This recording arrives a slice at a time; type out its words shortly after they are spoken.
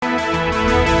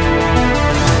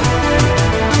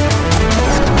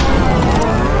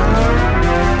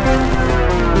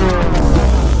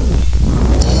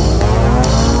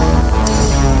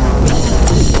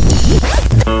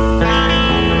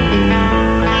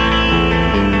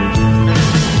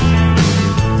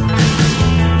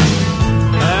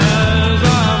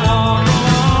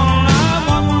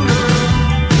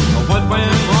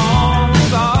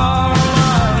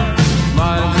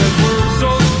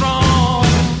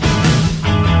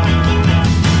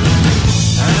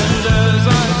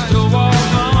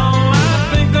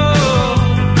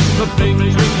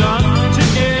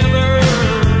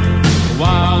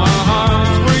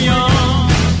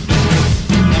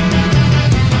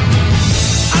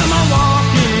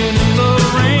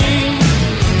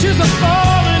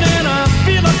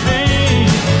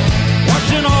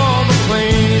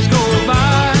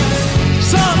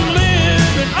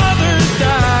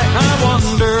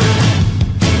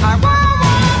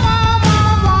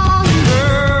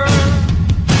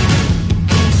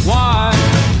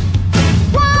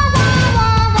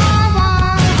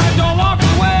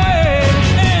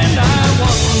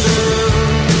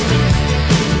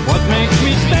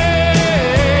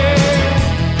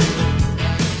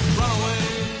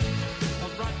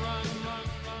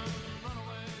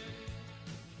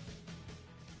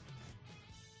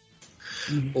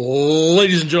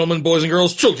Ladies and gentlemen, boys and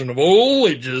girls, children of all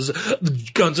ages,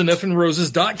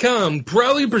 GunsandFandRoses.com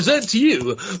proudly present to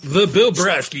you the Bill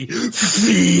Brasky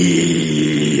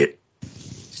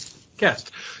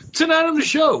cast. Tonight on the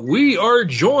show, we are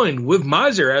joined with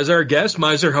Miser as our guest.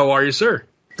 Miser, how are you, sir?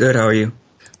 Good, how are you?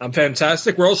 I'm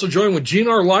fantastic. We're also joined with Gene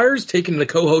R. Lyers, taking the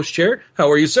co-host chair.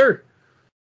 How are you, sir?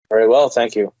 Very well,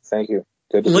 thank you. Thank you.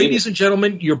 Good to see you. Ladies and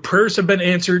gentlemen, your prayers have been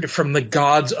answered from the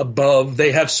gods above.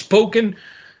 They have spoken.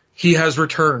 He has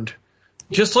returned.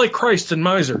 Just like Christ and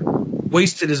Miser.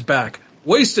 Wasted is back.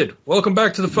 Wasted, welcome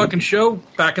back to the fucking show.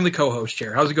 Back in the co-host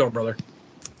chair. How's it going, brother?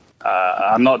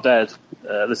 I'm not dead.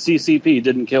 The CCP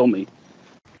didn't kill me.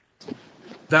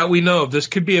 That we know of. This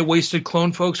could be a Wasted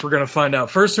clone, folks. We're going to find out.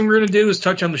 First thing we're going to do is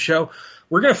touch on the show.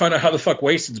 We're going to find out how the fuck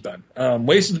Wasted's been.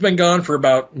 Wasted's been gone for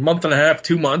about a month and a half,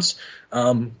 2 months.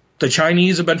 The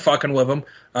Chinese have been fucking with him.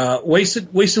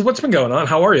 Wasted, what's been going on?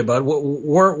 How are you, bud?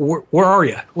 Where are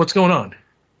you? What's going on?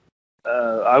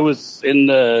 I went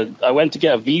to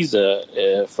get a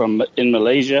visa in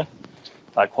Malaysia,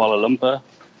 like Kuala Lumpur,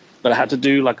 but I had to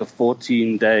do like a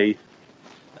 14-day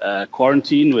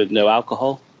quarantine with no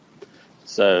alcohol.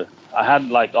 So I had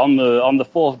like on the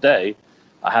fourth day,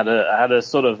 I had a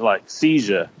sort of like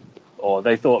seizure, or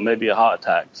they thought maybe a heart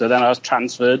attack. So then I was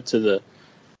transferred to the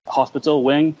hospital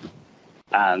wing,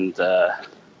 and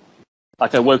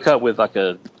like I woke up with like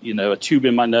a tube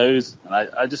in my nose, and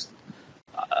I just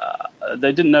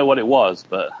they didn't know what it was,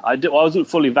 but I wasn't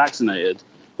fully vaccinated.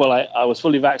 Well, I was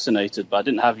fully vaccinated, but I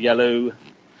didn't have yellow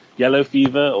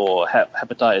fever or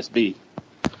hepatitis B,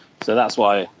 so that's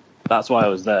why I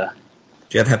was there.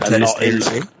 Do you have hepatitis A or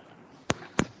C?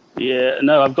 Yeah,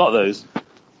 no, I've got those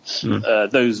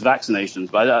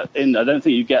vaccinations, but I don't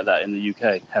think you get that in the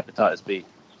UK, hepatitis B.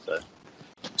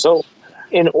 So,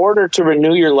 in order to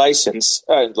renew your to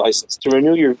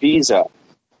renew your visa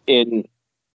in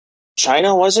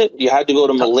China, was it? You had to go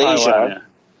to Malaysia,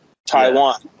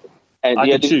 Taiwan, and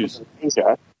you had to choose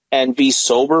Malaysia and be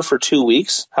sober for 2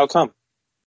 weeks. How come?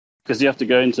 Because you have to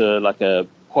go into like a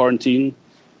quarantine.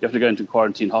 You have to go into a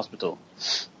quarantine hospital.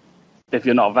 If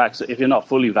you're not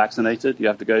fully vaccinated, you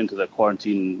have to go into the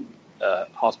quarantine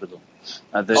hospital.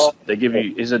 They give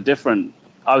you is a different.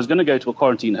 I was going to go to a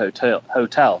quarantine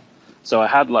hotel, so I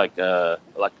had like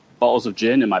bottles of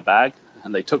gin in my bag,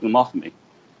 and they took them off me.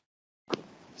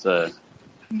 So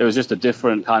it was just a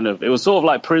different kind of. It was sort of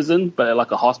like prison, but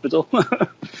like a hospital.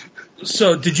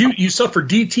 So did you suffer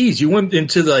DTs? You went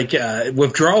into like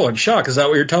withdrawal and shock. Is that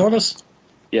what you're telling us?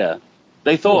 Yeah,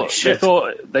 they thought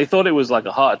it was like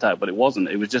a heart attack, but it wasn't.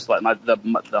 It was just like my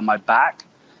back,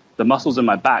 the muscles in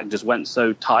my back just went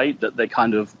so tight that they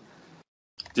kind of.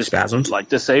 Just spasmed? Like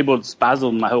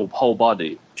spasmed my whole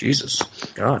body. Jesus,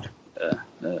 God.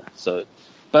 So,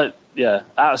 but yeah,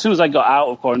 as soon as I got out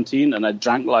of quarantine and I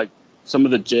drank like some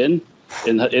of the gin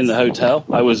in the hotel,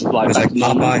 I was like,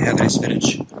 Popeye having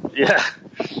spinach. Yeah,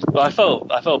 but I felt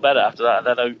better after that.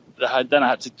 Then I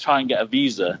had to try and get a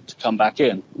visa to come back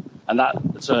in, and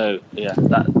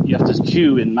you have to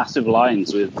queue in massive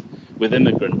lines with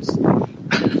immigrants.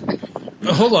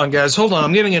 Hold on, guys. Hold on.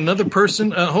 I'm getting another person.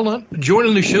 Hold on.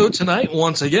 Joining the show tonight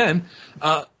once again.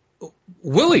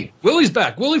 Willy. Willy's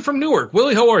back. Willy from Newark.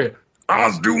 Willy, how are you? I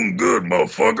was doing good,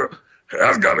 motherfucker. Hey,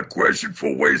 I got a question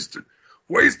for Wasted.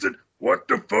 Wasted, what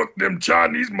the fuck them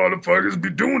Chinese motherfuckers be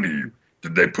doing to you?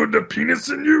 Did they put their penis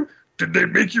in you? Did they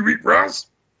make you eat rice?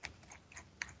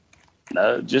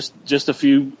 No, just a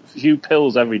few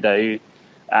pills every day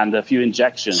and a few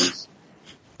injections,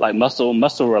 like muscle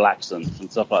relaxants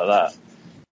and stuff like that.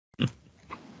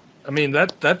 I mean,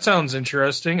 that sounds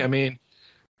interesting. I mean,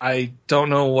 I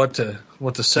don't know what to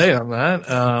say on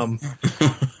that.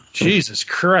 Jesus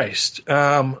Christ.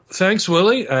 Thanks,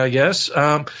 Willy, I guess.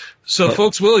 So,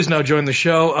 folks, Willy's now joined the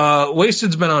show.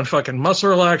 Wasted's been on fucking muscle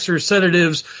relaxers,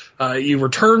 sedatives. You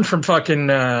returned from fucking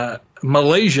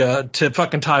Malaysia to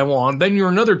fucking Taiwan. Then you're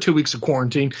another 2 weeks of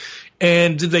quarantine.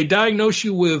 And did they diagnose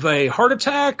you with a heart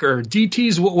attack or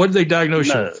DTs? What did they diagnose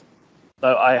you with?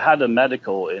 So I had a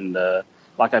medical in the...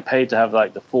 Like, I paid to have,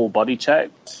 like, the full body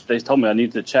check. They told me I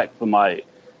needed to check for my,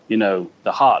 the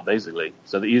heart, basically.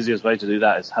 So the easiest way to do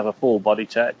that is have a full body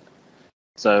check.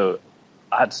 So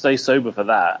I had to stay sober for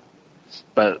that.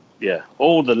 But, yeah,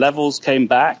 all the levels came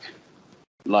back,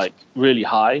 like, really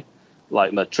high.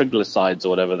 Like, my triglycerides or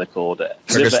whatever they're called.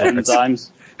 Liver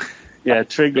enzymes. Yeah,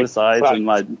 triglycerides. And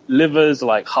my liver's,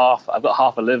 like, half. I've got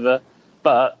half a liver.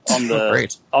 But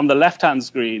on the left-hand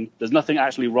screen, there's nothing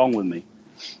actually wrong with me.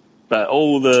 But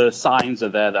all the signs are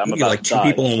there that I'm about to die. Like two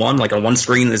people in one? Like on one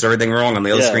screen there's everything wrong, on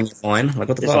the other screen you're fine? Like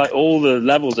what the fuck? It's like all the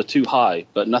levels are too high,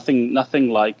 but nothing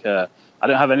like... I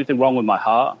don't have anything wrong with my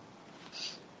heart.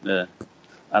 Yeah.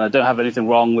 and I don't have anything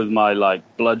wrong with my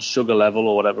like blood sugar level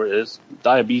or whatever it is,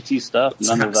 diabetes stuff,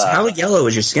 none of that. How yellow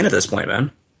is your skin at this point,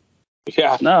 man?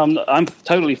 Yeah. No, I'm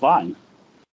totally fine.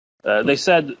 They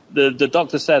said the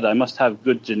doctor said I must have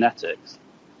good genetics.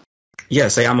 Yeah,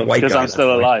 say I'm a white guy. Because I'm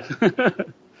still alive.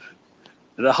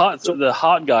 The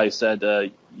heart guy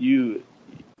said you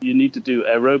need to do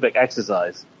aerobic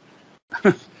exercise,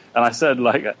 and I said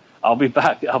like I'll be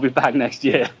back next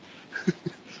year.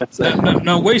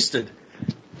 Now, Wasted.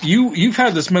 You've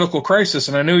had this medical crisis,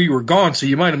 and I know you were gone, so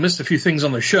you might have missed a few things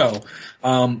on the show.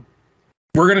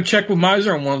 We're going to check with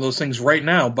Miser on one of those things right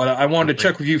now, but I wanted to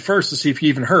check with you first to see if you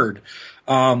even heard.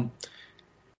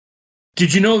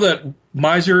 Did you know that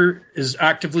Miser is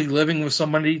actively living with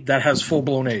somebody that has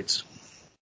full-blown AIDS?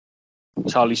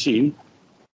 Charlie Sheen?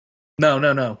 No.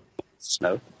 No.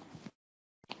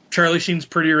 Charlie Sheen's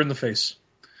prettier in the face.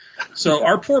 So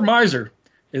our poor Miser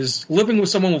is living with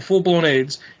someone with full-blown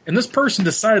AIDS, and this person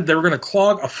decided they were going to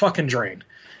clog a fucking drain.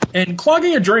 And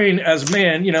clogging a drain as a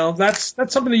man, that's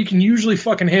something that you can usually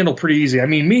fucking handle pretty easy. I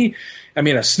mean,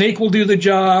 a snake will do the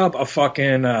job, a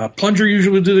fucking plunger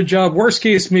usually will do the job. Worst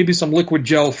case, maybe some liquid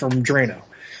gel from Drano.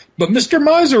 But Mr.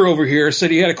 Miser over here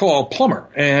said he had to call a plumber,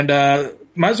 and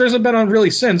Miser hasn't been on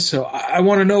really since, so I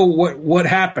want to know what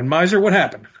happened. Miser, what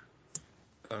happened?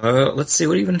 Let's see,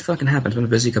 what even fucking happened? It's been a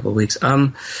busy couple of weeks.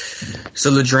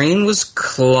 So the drain was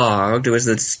clogged. It was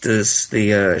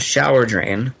the shower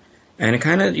drain. And it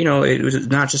kind of, it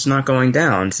was not going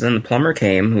down. So then the plumber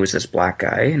came, who was this black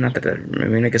guy. Not that,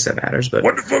 I guess that matters, but...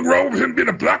 What the fuck wrong with him being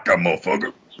a black guy,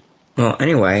 motherfucker? Well,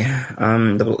 anyway,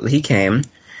 he came.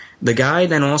 The guy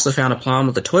then also found a problem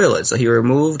with the toilet. So he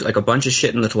removed, like, a bunch of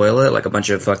shit in the toilet, like a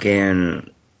bunch of fucking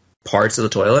parts of the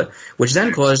toilet, which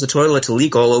then caused the toilet to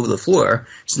leak all over the floor.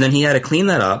 So then he had to clean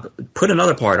that up, put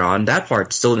another part on. That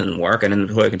part still didn't work, and then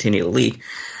the toilet continued to leak.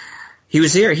 He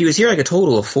was here like a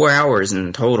total of 4 hours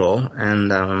in total,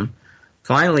 and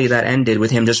finally that ended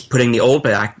with him just putting the old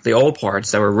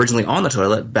parts that were originally on the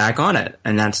toilet back on it,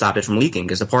 and that stopped it from leaking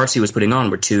because the parts he was putting on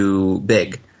were too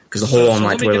big because the hole on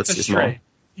my toilet's too small.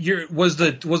 Was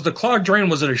the clogged drain,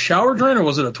 was it a shower drain or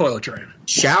was it a toilet drain?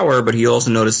 Shower, but he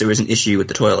also noticed there was an issue with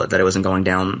the toilet, that it wasn't going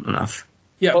down enough.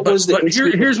 Yeah, but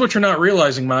here's what you're not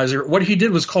realizing, Miser. What he did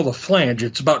was called a flange.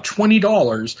 It's about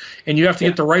 $20, and you have to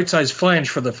get the right size flange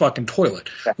for the fucking toilet.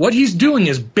 Yeah. What he's doing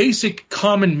is basic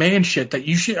common man shit that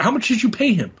you should. How much did you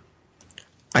pay him?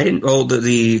 I didn't. Oh, there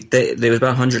was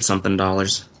about $100-something.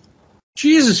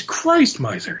 Jesus Christ,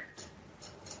 Miser.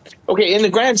 Okay, in the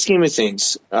grand scheme of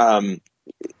things,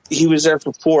 he was there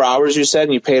for 4 hours. You said,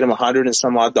 and you paid him $100 and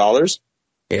some odd dollars.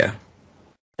 Yeah.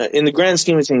 In the grand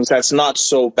scheme of things, that's not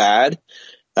so bad.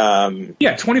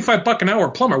 Yeah, $25 an hour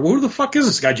plumber. Who the fuck is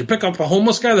this guy? Did you pick up a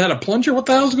homeless guy that had a plunger? What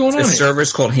the hell's going on here? The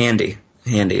service called Handy.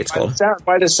 Handy, it's called.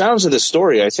 By the sounds of the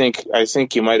story, I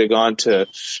think you might have gone to,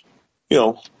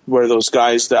 where those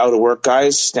guys, the out of work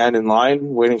guys, stand in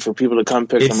line waiting for people to come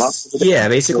pick them up. Yeah,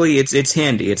 basically, it's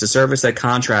Handy. It's a service that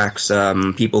contracts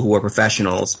people who are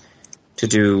professionals to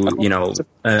do,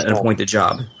 an appointed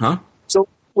job, huh? So.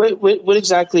 What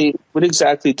exactly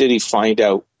did he find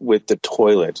out with the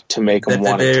toilet to make him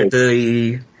want to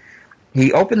take?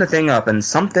 He opened the thing up and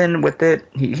something with it.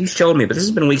 He showed me, but this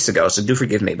has been weeks ago, so do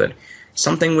forgive me. But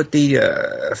something with the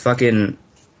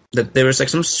there was like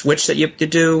some switch that you have to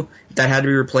do that had to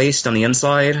be replaced on the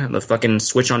inside, the fucking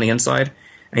switch on the inside.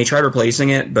 And he tried replacing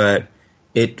it, but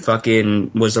it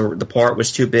fucking was the part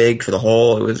was too big for the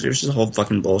hole. It was just a whole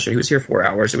fucking bullshit. He was here 4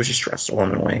 hours. It was just stressful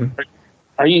and annoying.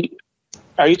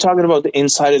 Are you talking about the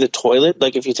inside of the toilet?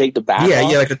 Like if you take the back off?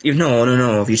 Yeah, like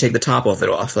no. If you take the top of it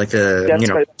off, like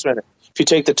that's right. If you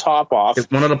take the top off,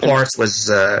 one of the parts was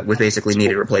basically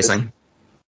needed replacing.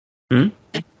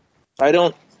 I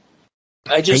don't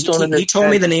understand. He told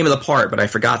me the name of the part, but I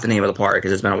forgot the name of the part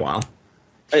because it's been a while.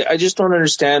 I just don't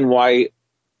understand why,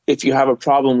 if you have a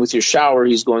problem with your shower,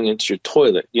 he's going into your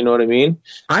toilet. You know what I mean?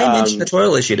 I mentioned the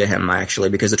toilet issue to him actually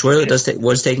because the toilet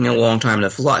was taking a long time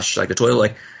to flush. Like the toilet,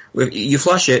 like. You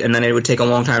flush it, and then it would take a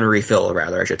long time to refill,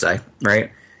 rather, I should say,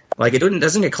 right? Like, it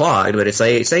doesn't get clogged, but it's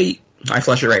say I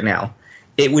flush it right now.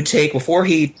 It would take, before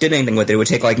he did anything with it, it would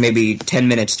take, like, maybe 10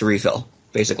 minutes to refill,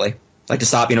 basically. Like, to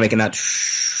stop, making that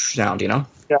sound, Yeah.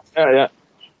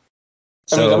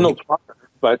 So, I'm no plumber,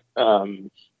 but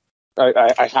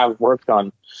I have worked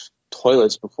on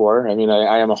toilets before. I mean,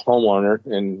 I am a homeowner,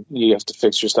 and you have to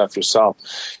fix your stuff yourself.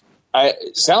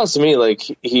 It sounds to me like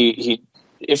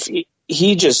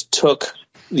he just took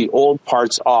the old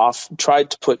parts off, tried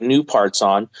to put new parts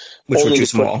on, which were too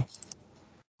small,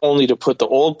 only to put the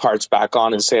old parts back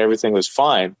on and say everything was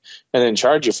fine, and then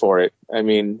charge you for it. I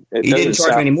mean, he didn't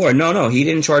charge me anymore. No, he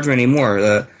didn't charge me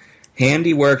anymore.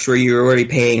 Handy works where you're already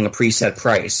paying a preset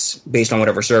price based on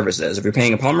whatever service is. If you're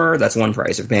paying a plumber, that's one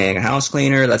price. If you're paying a house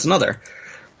cleaner, that's another.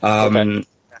 Okay.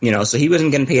 So he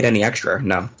wasn't getting paid any extra,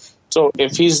 no. So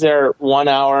if he's there 1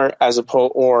 hour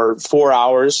or 4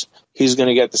 hours, he's going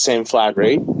to get the same flat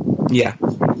rate? Yeah,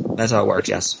 that's how it works,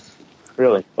 yes.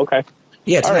 Really? Okay.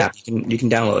 Yeah, it's an app. You can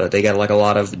download it. They got like a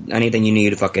lot of anything you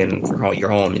need fucking for your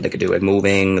home. They could do it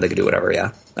moving. They could do whatever,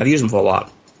 yeah. I've used them for a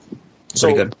lot.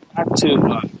 Pretty good.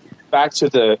 Back to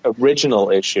the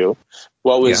original issue.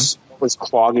 What was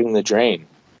clogging the drain?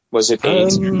 Was it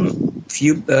AIDS?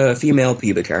 Female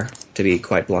pubic hair, to be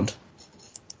quite blunt.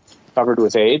 Covered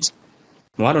with AIDS?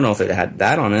 Well, I don't know if it had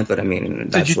that on it, but I mean,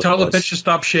 did you tell the bitch to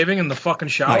stop shaving in the fucking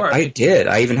shower? I did.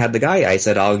 I even had the guy. I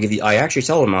said, I'll give you. I actually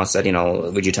told him. I said,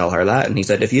 would you tell her that? And he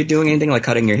said, if you're doing anything like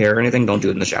cutting your hair or anything, don't do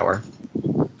it in the shower.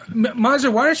 Miser,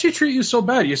 why does she treat you so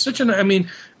bad? You're such an. I mean,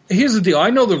 here's the deal. I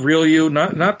know the real you,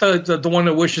 not the one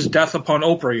that wishes death upon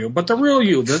Oprah you, but the real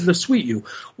you, the sweet you.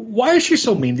 Why is she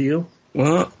so mean to you?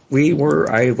 Well,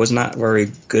 I was not very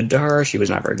good to her. She was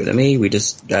not very good to me. We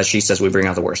just, as she says, we bring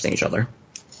out the worst in each other.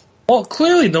 Well,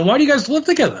 clearly, then why do you guys live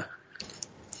together?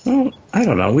 Well, I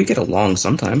don't know. We get along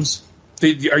sometimes.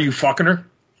 Are you fucking her?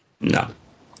 No.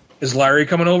 Is Larry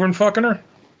coming over and fucking her?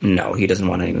 No, he doesn't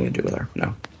want anything to do with her.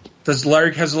 No. Has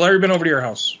Larry been over to your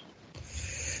house?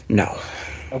 No.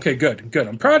 Okay, good.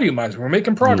 I'm proud of you, Miser. We're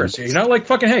making progress here. You're not like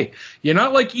fucking, you're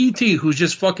not like E.T. who's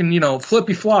just fucking,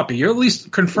 flippy floppy. You're at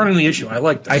least confronting the issue. I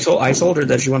like that. I told her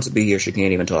that if she wants to be here, she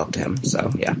can't even talk to him.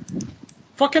 So, yeah.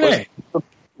 Fucking A.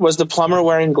 Was the plumber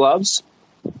wearing gloves?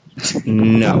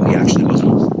 No, he actually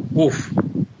wasn't. Oof.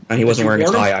 And he wasn't wearing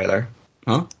a tie either.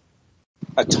 Huh?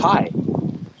 A tie?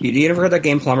 You ever heard that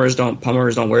game, Plumbers Don't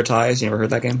Wear Ties? You ever heard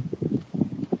that game?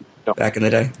 No. Back in the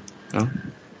day? No?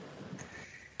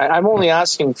 I'm only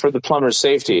asking for the plumber's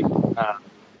safety.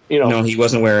 No, he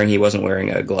wasn't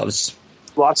wearing gloves.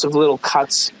 Lots of little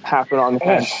cuts happen on the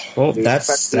head. Well, that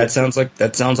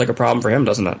sounds like a problem for him,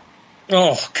 doesn't it?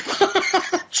 Oh,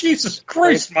 Jesus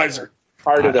Christ, Miser!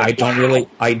 I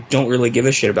don't really give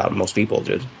a shit about most people,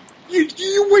 dude.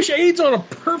 You wish AIDS on a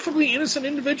perfectly innocent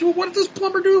individual? What did this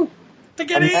plumber do to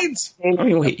get AIDS? I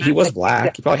mean, he was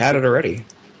black. He probably had it already.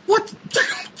 What?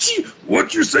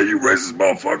 What'd you say, you racist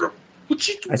motherfucker?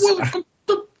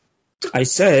 I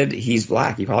said he's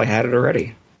black. He probably had it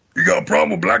already. You got a problem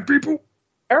with black people?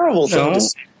 Terrible thing to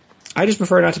say. I just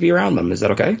prefer not to be around them. Is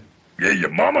that okay? Yeah,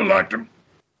 your mama liked them.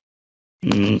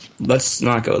 Let's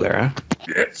not go there, huh?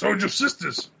 Yeah, so did your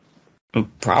sisters.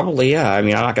 Probably, yeah. I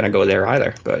mean, I'm not going to go there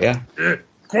either, but yeah. Yeah,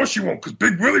 of course you won't, because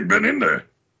Big Willy been in there.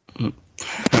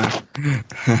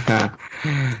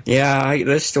 Yeah,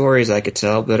 there's stories I could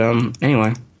tell, but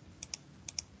anyway.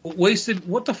 Wasted?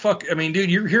 What the fuck? I mean, dude,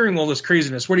 you're hearing all this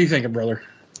craziness. What are you thinking, brother?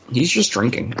 He's just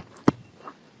drinking.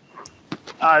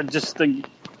 I just think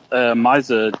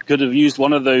Miser could have used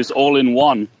one of those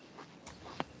all-in-one.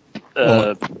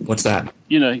 What's that?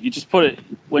 You just put it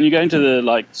when you go into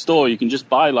the store. You can just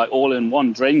buy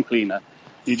all-in-one drain cleaner.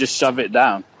 You just shove it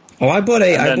down. Oh, I bought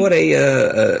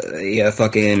a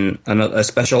fucking a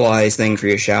specialized thing for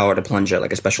your shower to plunge it,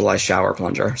 like a specialized shower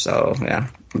plunger. So yeah,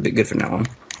 it'd be good from now on.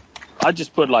 I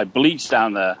just put bleach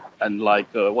down there and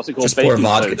what's it called? Just pour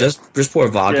vodka. Just pour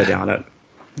vodka down it.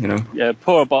 Yeah,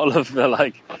 pour a bottle of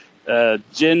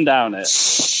gin down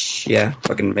it. Yeah,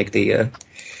 fucking make the.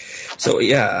 So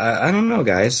yeah, I don't know,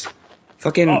 guys.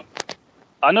 Fucking. Oh,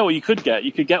 I know what you could get.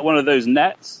 You could get one of those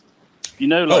nets. In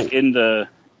the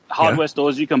hardware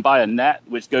stores, you can buy a net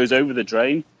which goes over the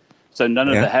drain, so none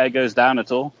of the hair goes down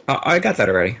at all. I got that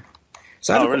already.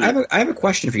 So I have a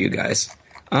question for you guys.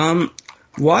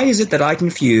 Why is it that I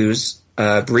confuse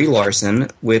Brie Larson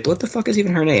with what the fuck is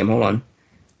even her name? Hold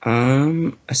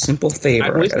on. A Simple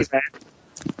Favor. I'm with you, man.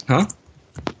 Huh?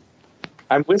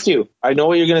 I'm with you. I know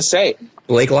what you're gonna say.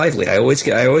 Blake Lively. I always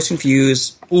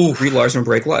confuse Brie Larson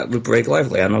with Blake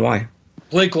Lively. I don't know why.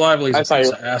 Blake Lively's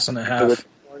an ass and a half.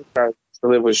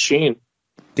 It was Sheen.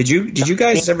 Did you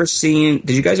guys ever see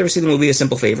the movie A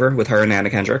Simple Favor with her and Anna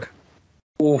Kendrick?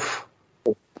 Oof.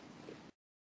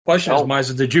 Question is,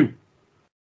 Miser, did you?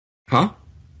 Huh?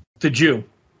 Did you?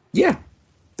 Yeah.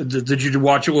 Did you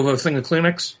watch it with a thing of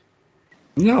Kleenex?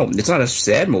 No, it's not a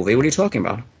sad movie. What are you talking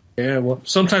about? Yeah, well,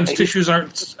 sometimes tissues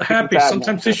aren't happy.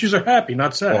 Sometimes tissues are happy,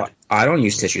 not sad. Well, I don't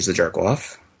use tissues to jerk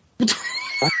off.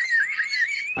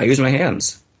 I use my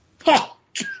hands. Oh,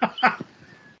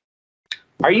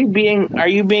 Are you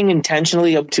being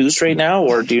intentionally obtuse right now,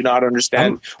 or do you not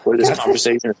understand where this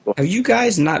conversation is going? Have you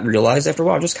guys not realized after a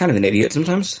while I'm just kind of an idiot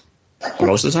sometimes? Or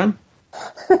most of the time?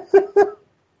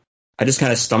 I just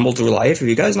kind of stumble through life. Have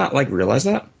you guys not realized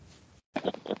that?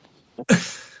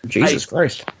 Jesus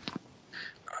Christ.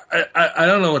 I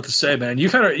don't know what to say, man.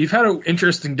 You've had an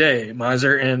interesting day,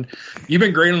 Miser, and you've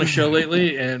been great on the show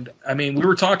lately. And I mean, we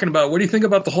were talking about what do you think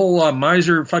about the whole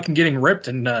Miser fucking getting ripped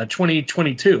in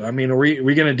 2022? I mean, are we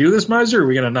going to do this, Miser, or are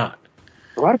we going to not?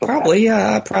 Probably,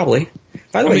 yeah, probably.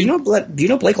 By the way, do you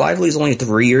know Blake Lively is only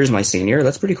 3 years my senior?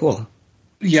 That's pretty cool.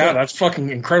 Yeah, that's fucking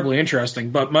incredibly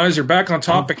interesting. But Miser, back on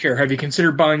topic here. Have you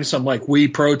considered buying some like whey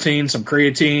protein, some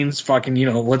creatines? Fucking,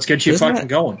 let's get you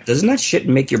going. Doesn't that shit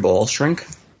make your balls shrink?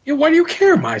 Yeah, why do you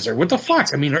care, Miser? What the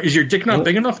fuck? I mean, is your dick not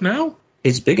big enough now?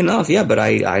 It's big enough, yeah, but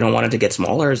I don't want it to get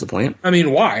smaller. Is the point? I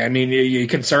mean, why? I mean, are you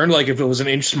concerned like if it was an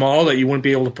inch small that you wouldn't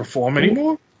be able to perform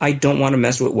anymore? I don't want to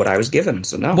mess with what I was given,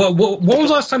 so no. Well, what was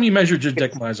the last time you measured your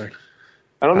dick, Miser?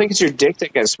 I don't think it's your dick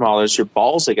that gets smaller; it's your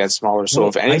balls that get smaller. So,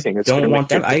 if anything, I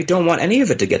don't want any of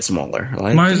it to get smaller.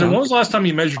 Miser, when was the last time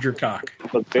you measured your cock? I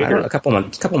don't know, a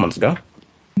couple months ago.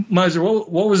 Miser, what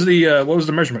was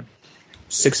the measurement?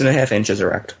 6.5 inches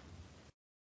erect.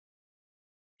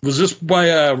 Was this by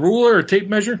a ruler or tape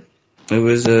measure? It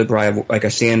was like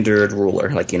a standard ruler,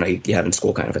 like you have in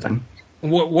school, kind of a thing.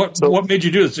 What made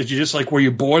you do this? Did you just were you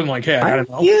bored and like, hey, I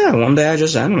gotta know? Yeah, one day I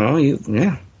don't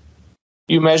know.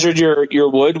 You measured your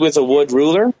wood with a wood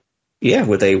ruler? Yeah,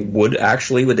 with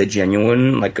a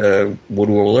genuine, like a wood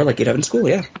ruler like you'd have in school,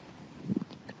 yeah.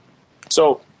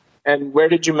 So, and where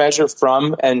did you measure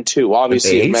from and to?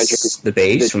 Obviously, the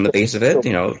base, from the base of it,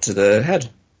 to the head.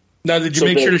 Now, did you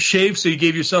make sure to shave so you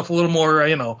gave yourself a little more,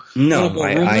 No,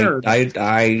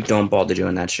 I don't bother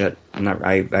doing that shit.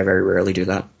 I very rarely do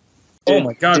that. Oh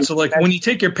my God! So like when you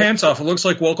take your pants off, it looks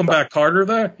like Welcome Back Carter.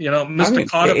 There, Mr.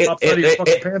 Carter pops out of your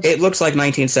fucking pants. It looks like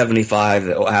 1975.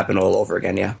 It will happen all over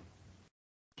again. Yeah.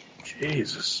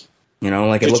 Jesus. It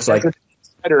looks like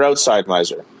inside or outside,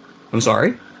 Miser. I'm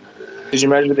sorry. Did you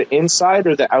measure the inside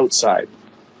or the outside?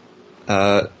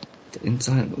 The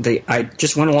inside. I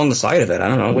just went along the side of it. I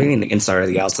don't know. What do you mean the inside or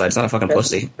the outside? It's not a fucking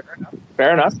pussy.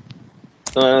 Fair enough.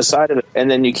 On the side of it, and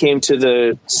then you came to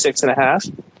the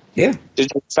 6.5. Yeah.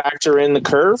 Did you factor in the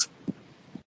curve?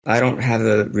 I don't have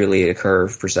really a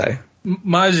curve per se.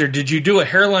 Miser, did you do a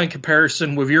hairline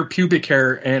comparison with your pubic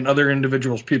hair and other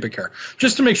individuals' pubic hair,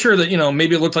 just to make sure that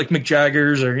maybe it looked like Mick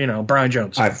Jagger's or Brian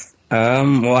Jones?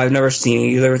 I've never seen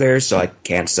either of theirs, so I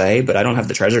can't say. But I don't have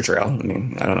the treasure trail. I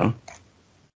mean, I don't know.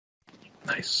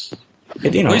 Nice.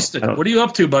 Wasted. What are you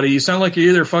up to, buddy? You sound like you're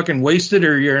either fucking wasted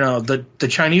or the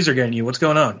Chinese are getting you. What's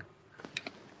going on?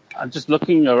 I'm just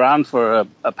looking around for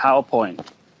a PowerPoint.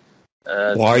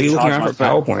 Why are you looking around for a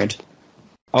PowerPoint?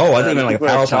 Oh, I think you meant like a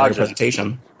PowerPoint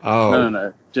presentation. Oh.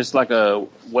 No. Just like a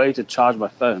way to charge my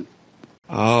phone.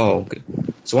 Oh.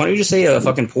 So why don't you just say a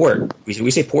fucking port? We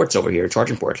say ports over here,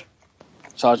 charging port.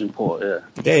 Charging port, yeah.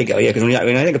 There you go, yeah, because when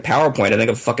I think of PowerPoint, I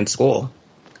think of fucking school.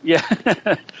 Yeah.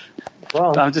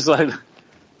 Well, I'm just like,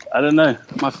 I don't know.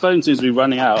 My phone seems to be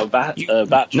running out of battery.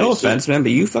 No offense, man,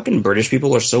 but you fucking British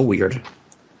people are so weird.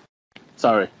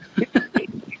 Sorry.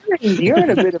 You're in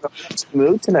a bit of a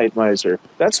mood tonight, Miser.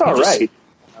 That's all right.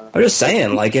 I'm just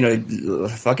saying,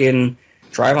 fucking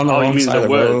drive on the wrong side of the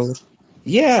road.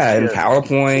 Yeah, and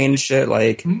PowerPoint shit,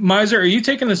 like. Miser, are you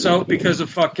taking this out because of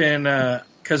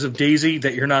because of Daisy,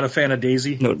 that you're not a fan of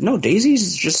Daisy? No,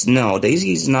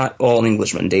 Daisy's not all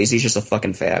Englishman. Daisy's just a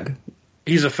fucking fag.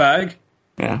 He's a fag?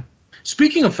 Yeah.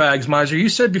 Speaking of fags, Miser, you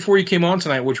said before you came on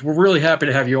tonight, which we're really happy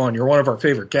to have you on, you're one of our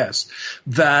favorite guests,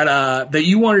 that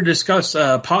you wanted to discuss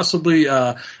possibly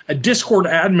a Discord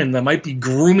admin that might be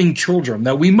grooming children,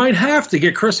 that we might have to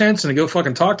get Chris Hansen to go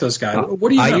fucking talk to this guy. What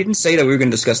do you know? I didn't say that we were going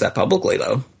to discuss that publicly,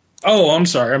 though. Oh, I'm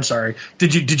sorry.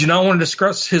 Did you not want to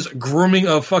discuss his grooming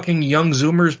of fucking young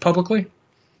Zoomers publicly?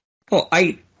 Well,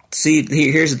 See,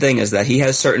 here's the thing, is that he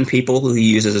has certain people who he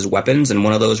uses as weapons, and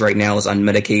one of those right now is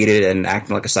unmedicated and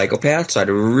acting like a psychopath, so I'd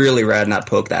really rather not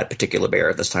poke that particular bear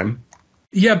at this time.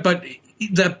 Yeah, but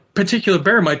that particular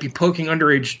bear might be poking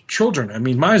underage children. I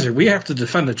mean, Miser, we have to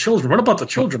defend the children. What about the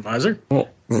children, Miser? Well,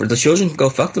 the children can go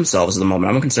fuck themselves at the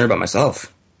moment. I'm concerned about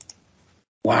myself.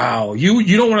 Wow.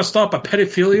 You don't want to stop a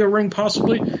pedophilia ring,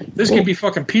 possibly? This could be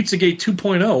fucking Pizzagate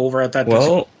 2.0 over at that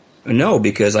Well, no,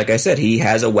 because like I said, he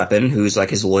has a weapon who's like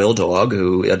his loyal dog,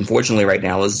 who unfortunately right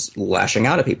now is lashing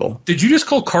out at people. Did you just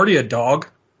call Cardi a dog?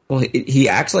 Well, he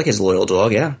acts like his loyal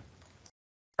dog, yeah.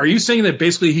 Are you saying that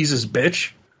basically he's his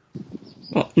bitch?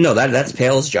 Well, no, that's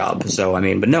Pale's job. So,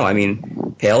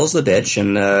 Pale's the bitch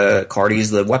and Cardi's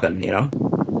the weapon,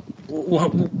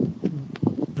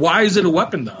 Why is it a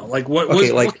weapon, though? Like, what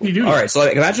can you do? All right, so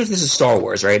imagine if this is Star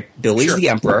Wars, right? Billy's the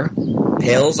Emperor.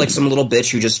 Pale's like some little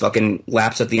bitch who just fucking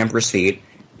laps at the Emperor's feet,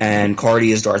 and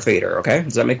Cardi is Darth Vader, okay?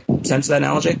 Does that make sense, that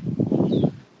analogy?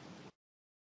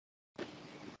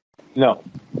 No.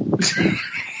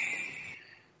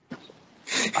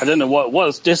 I don't know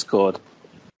what's Discord.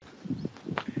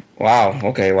 Wow.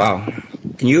 Okay. Wow.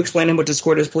 Can you explain him what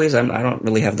Discord is, please? I don't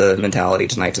really have the mentality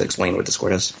tonight to explain what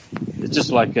Discord is. It's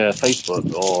just like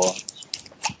Facebook or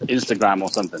Instagram or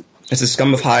something. It's a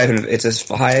scum of hive, and it's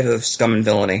a hive of scum and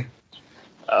villainy.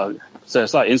 So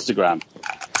it's like Instagram.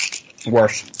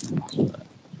 Worse.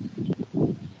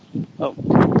 Oh.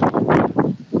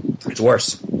 It's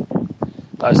worse.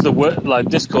 It's the word, like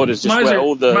Discord is just where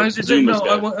all the Zoomers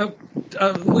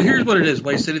go. Here's what it is,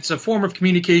 Wasted. It's a form of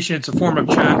communication. It's a form of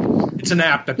chat. It's an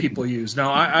app that people use.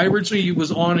 Now, I originally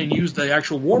was on and used the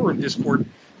actual War Room Discord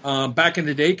back in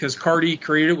the day because Cardi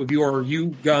created it with you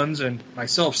guns and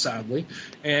myself, sadly.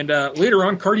 And later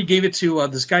on, Cardi gave it to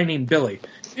this guy named Billy.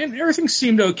 And everything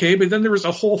seemed okay, but then there was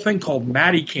a whole thing called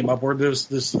Maddie came up where there's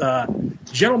this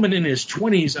gentleman in his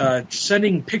 20s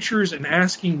sending pictures and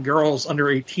asking girls under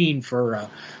 18 for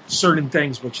certain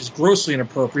things, which is grossly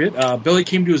inappropriate. Billy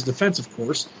came to his defense, of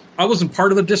course. I wasn't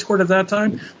part of the Discord at that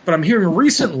time, but I'm hearing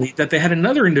recently that they had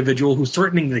another individual who's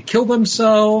threatening to kill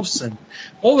themselves and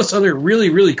all this other really,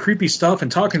 really creepy stuff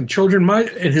and talking to children.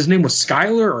 And his name was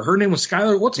Skylar, or her name was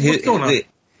Skylar. What's going on?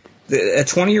 A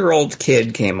 20-year-old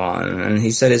kid came on, and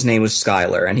he said his name was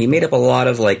Skylar, and he made up a lot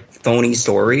of, like, phony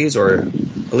stories, or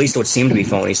at least what seemed to be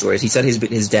phony stories. He said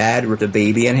his dad ripped a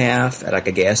baby in half at, like,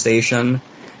 a gas station,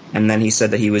 and then he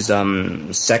said that he was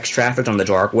sex trafficked on the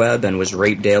dark web and was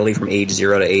raped daily from age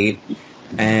 0 to 8.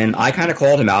 And I kind of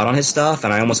called him out on his stuff,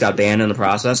 and I almost got banned in the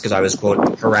process because I was,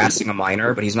 quote, harassing a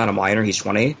minor, but he's not a minor, he's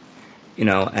 20. You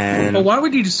know, and well, why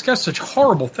would you discuss such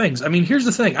horrible things? I mean, here's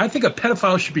the thing. I think a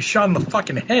pedophile should be shot in the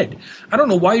fucking head. I don't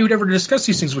know why you would ever discuss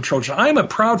these things with children. I'm a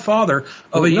proud father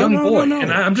of a young boy,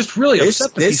 and I'm just really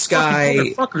upset that these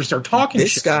fucking motherfuckers are talking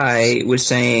this shit.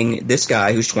 This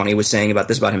guy who's 20 was saying about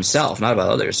this about himself, not about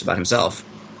others, about himself.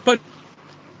 But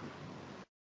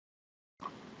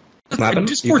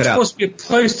Discord's supposed to be a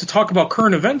place to talk about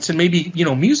current events and maybe,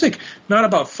 music, not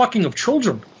about fucking of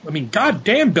children. I mean,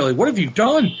 goddamn, Billy, what have you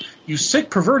done? You sick,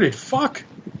 perverted fuck.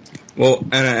 Well,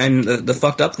 and the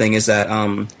fucked up thing is that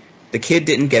the kid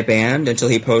didn't get banned until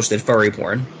he posted furry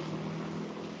porn.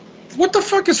 What the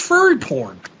fuck is furry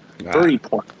porn? Furry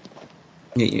porn.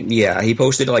 Yeah, he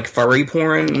posted like furry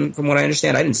porn, from what I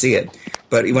understand. I didn't see it,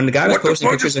 but when the guy was posting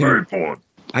pictures of him, porn?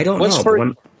 I don't know.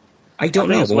 Furry? I don't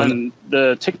know. When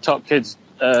the TikTok kids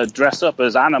dress up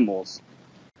as animals,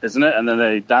 isn't it? And then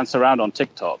they dance around on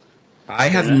TikTok. I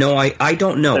have I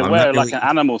don't know. They wear like an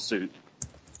animal suit.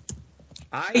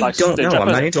 I don't know. I'm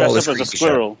not into all this creepy shit. Dress up as a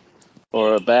squirrel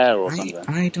or a bear or something.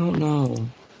 I don't know.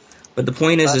 But the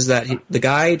point is that the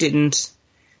guy didn't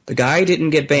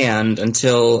get banned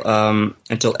until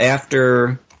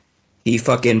after he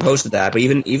fucking posted that. But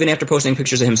even after posting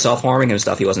pictures of himself harming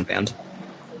himself, he wasn't banned.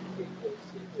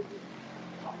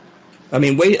 I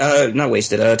mean, not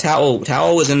wasted.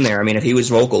 Towel was in there. I mean, if he was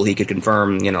vocal, he could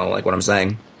confirm, like what I'm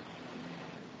saying.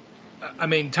 I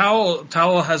mean,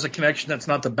 Towel has a connection that's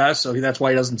not the best, so that's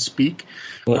why he doesn't speak.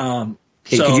 Well,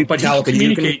 could you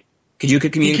communicate? He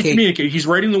can communicate. He's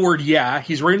writing the word yeah.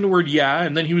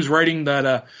 And then he was writing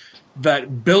that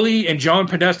Billy and John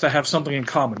Podesta have something in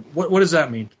common. What does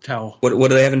that mean, Towel? What do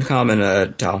they have in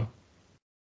common, Towel?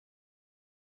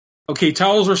 Okay,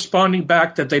 Towel's responding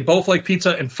back that they both like pizza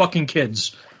and fucking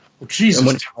kids. Well,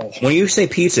 Jesus, Towel. When you say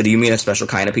pizza, do you mean a special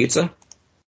kind of pizza?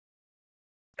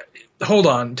 Hold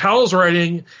on. Towel's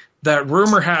writing that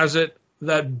rumor has it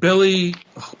that Billy...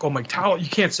 Oh, my Towel, you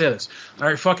can't say this. All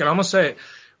right, fuck it, I'm going to say it.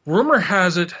 Rumor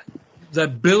has it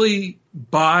that Billy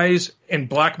buys and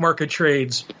black market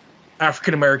trades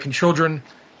African-American children,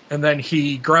 and then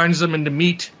he grinds them into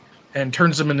meat and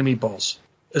turns them into meatballs.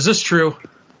 Is this true?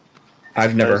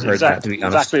 I've never heard that, to be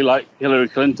honest. Exactly like Hillary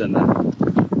Clinton,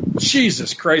 then.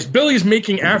 Jesus Christ. Billy's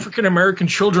making African-American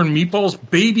children meatballs,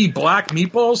 baby black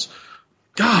meatballs?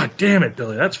 God damn it,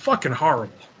 Billy. That's fucking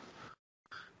horrible.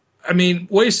 I mean,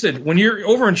 Wasted, when you're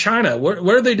over in China, what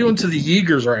are they doing to the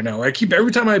Uyghurs right now?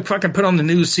 Every time I fucking put on the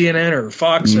news, CNN or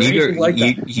Fox or anything like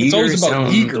that, it's always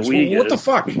about Uyghurs. What the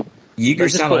fuck?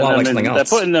 Uyghurs sound a lot like something else.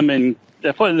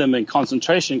 They're putting them in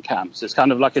concentration camps. It's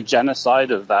kind of like a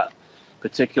genocide of that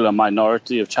particular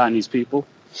minority of Chinese people,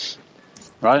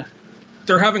 right?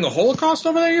 They're having a Holocaust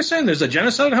over there, you're saying? There's a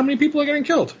genocide? How many people are getting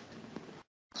killed?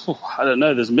 I don't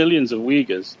know. There's millions of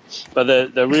Uyghurs, but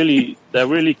they're really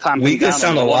clamping down. Uyghurs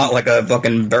sound a lot like a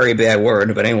fucking very bad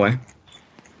word, but anyway.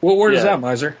 What word is that,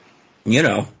 Miser? You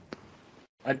know.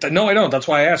 No, I don't. That's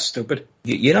why I asked, stupid.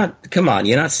 You're not... Come on,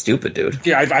 you're not stupid, dude.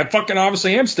 Yeah, I fucking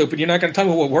obviously am stupid. You're not going to tell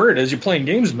me what word it is. You're playing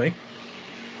games with me.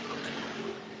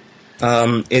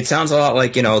 It sounds a lot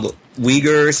like,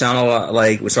 Uyghur sound a lot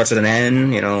like, it starts with an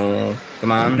N,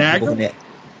 come on.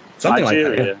 Something Nigeria.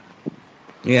 like that.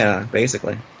 Yeah,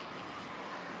 basically.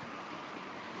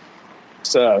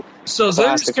 So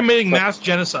they're just committing mass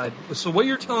genocide. So what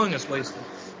you're telling us, Wasted,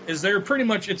 is they're pretty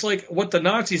much, it's like what the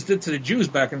Nazis did to the Jews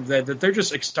back in the day, that they're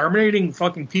just exterminating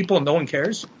fucking people and no one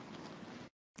cares?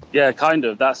 Yeah, kind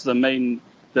of. That's the main.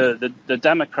 The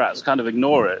Democrats kind of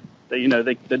ignore it.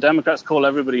 The Democrats call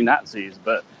everybody Nazis,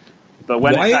 but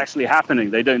when it's actually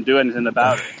happening, they don't do anything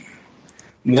about it.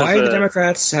 Why are the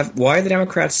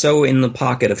Democrats so in the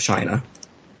pocket of China?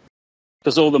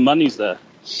 Because all the money's there.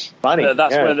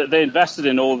 That's where they invested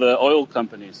in all the oil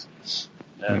companies.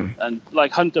 And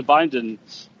like Hunter Biden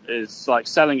is like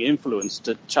selling influence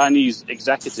to Chinese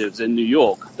executives in New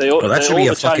York. That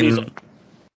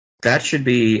should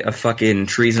be a fucking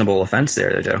treasonable offense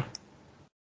there, Joe.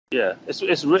 Yeah,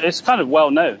 it's kind of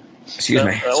well known. Excuse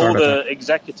me. All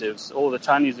the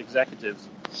Chinese executives,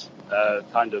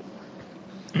 kind of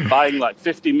buying like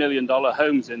 $50 million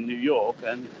homes in New York,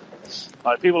 and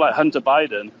like people like Hunter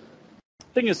Biden.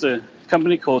 I think it's a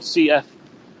company called it's the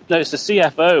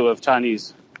CFO of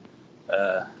Chinese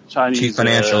Chief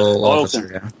Financial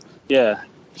Officer. Yeah.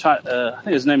 I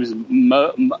think his name is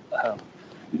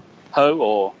Ho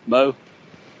or Mo.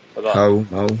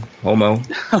 Homo.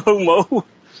 Homo.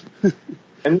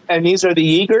 And these are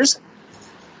the Uyghurs?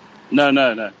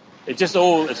 No. It's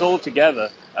all together.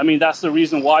 I mean, that's the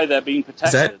reason why they're being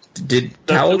protected. Did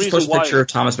Cowles post a picture of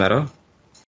Thomas Meadow?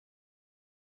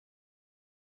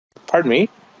 Pardon me?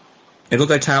 It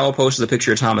looked like Towell posted a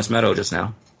picture of Thomas Meadow just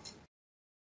now.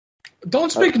 Don't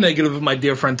speak negative of my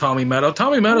dear friend Tommy Meadow.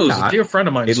 Tommy Meadow is a dear friend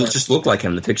of mine. It just looked like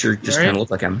him. The picture just kind of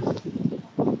looked like him.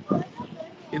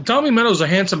 Tommy Meadows is a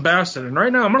handsome bastard, and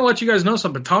right now I'm going to let you guys know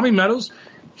something. Tommy Meadows,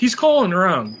 he's calling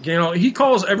around. He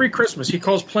calls every Christmas. He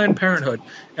calls Planned Parenthood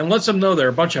and lets them know they're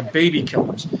a bunch of baby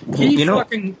killers.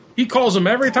 He calls them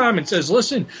every time and says,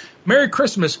 "Listen, Merry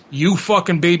Christmas, you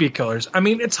fucking baby killers." I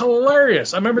mean, it's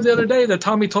hilarious. I remember the other day that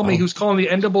Tommy told me he was calling the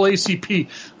NAACP.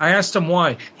 I asked him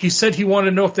why. He said he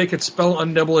wanted to know if they could spell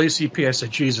NAACP. I said,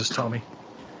 "Jesus, Tommy."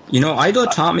 I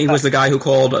thought Tommy was the guy who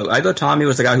called. I thought Tommy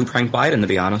was the guy who pranked Biden. To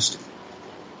be honest.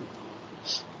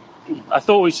 I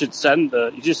thought we should send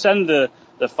the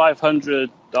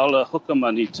 $500 hooker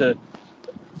money to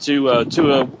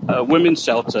a women's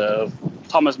shelter of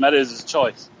Thomas Meadows'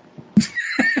 choice.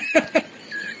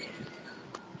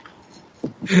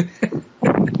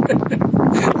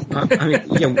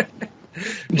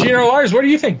 Gino Lars, what do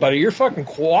you think, buddy? You're fucking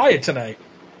quiet tonight.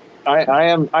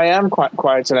 I am quite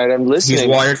quiet tonight. I'm listening. He's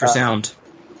wired for sound.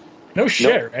 No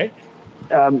shit, right?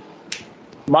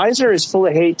 Miser is full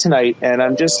of hate tonight, and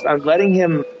I'm letting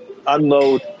him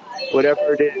unload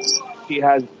whatever it is he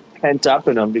has pent up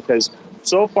in him, because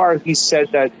so far he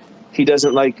said that he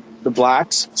doesn't like the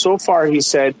blacks. So far he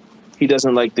said he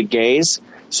doesn't like the gays.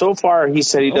 So far he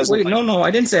said he doesn't. No,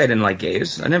 I didn't say I didn't like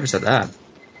gays. I never said that.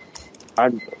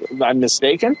 I'm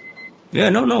mistaken? Yeah,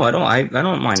 no, I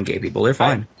don't mind gay people. They're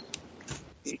fine.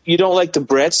 You don't like the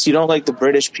Brits? You don't like the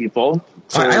British people?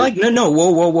 So I like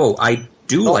whoa. I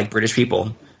do like British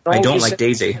people. I don't like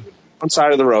Daisy. On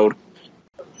side of the road.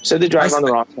 Said they drive on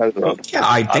the wrong side of the road. Yeah,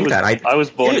 I think I was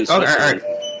born in Switzerland.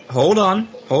 Hold on.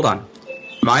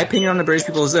 My opinion on the British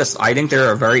people is this: I think they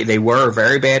were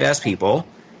very badass people,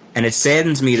 and it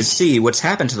saddens me to see what's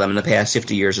happened to them in the past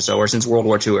 50 years or so, or since World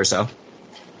War II or so.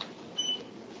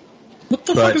 What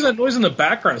the fuck is that noise in the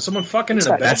background? Is someone fucking in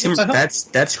a bed?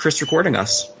 That's Chris recording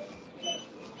us.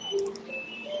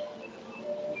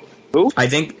 Who? I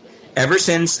think ever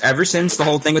since the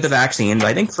whole thing with the vaccines,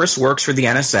 I think Chris works for the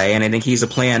NSA, and I think he's a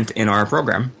plant in our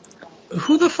program.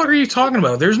 Who the fuck are you talking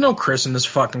about? There's no Chris in this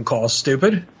fucking call,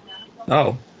 stupid.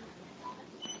 Oh.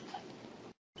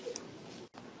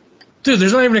 Dude,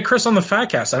 there's not even a Chris on the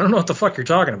Fatcast. I don't know what the fuck you're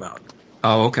talking about.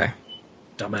 Oh, okay.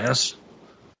 Dumbass.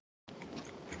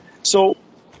 So,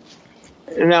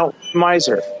 now,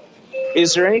 Miser,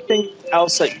 is there anything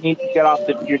else that you need to get off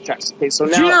your chest? Okay, so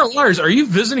now... Gina Lars, are you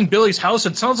visiting Billy's house?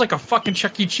 It sounds like a fucking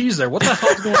Chuck E. Cheese there. What the hell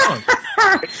is going on?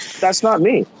 That's not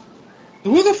me.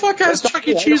 Who the fuck has Chuck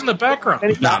E. Cheese in the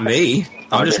background? Not me.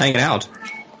 I'm just hanging out.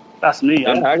 That's me.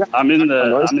 I'm in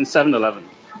 7-Eleven.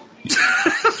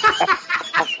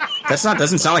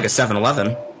 Doesn't sound like a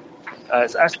 7-Eleven.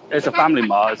 It's a family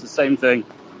mart. It's the same thing.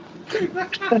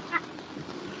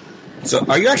 So,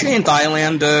 are you actually in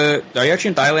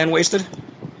Thailand? Wasted?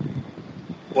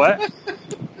 What?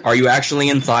 Are you actually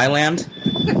in Thailand?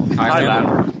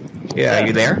 Thailand. Yeah, are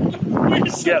you there?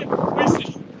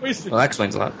 Wasted. Well, that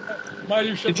explains a lot.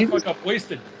 Mind shut the fuck up.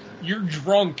 Wasted. You're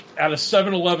drunk at a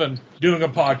 7-Eleven doing a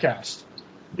podcast.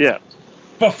 Yeah.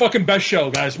 But fucking best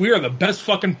show, guys. We are the best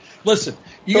fucking... Listen,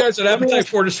 You guys at Appetite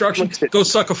for Destruction, go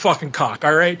suck a fucking cock,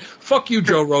 all right? Fuck you,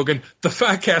 Joe Rogan. The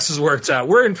Fat Cast is where it's at.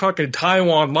 We're in fucking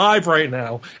Taiwan live right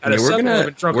now at a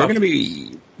 7-Eleven drunk. We're gonna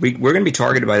be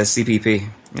targeted by the CPP,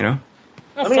 you know?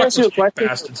 Let me ask you a question.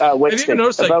 Have you ever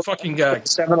noticed that fucking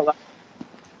 7-Eleven?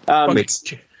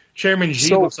 Chairman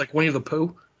Xi looks like Winnie the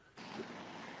Pooh?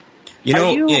 You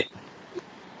know,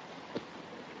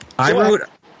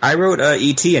 I wrote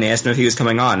E.T. and asked him if he was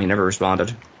coming on. He never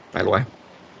responded, by the way.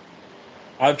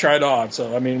 I've tried odd,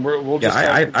 so I mean, we'll just.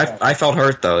 Yeah, I felt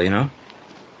hurt though, you know.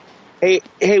 Hey,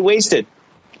 Wasted.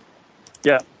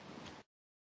 Yeah.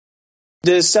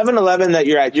 The 7-Eleven that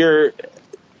you're at,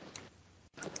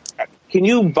 can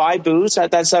you buy booze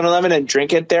at that 7-Eleven and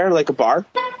drink it there like a bar?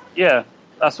 Yeah,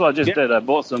 that's what I just did. I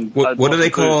bought some. What do they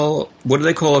call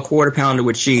a quarter pounder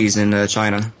with cheese in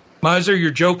China? Miser, your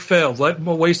joke failed. Let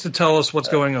Wasted tell us what's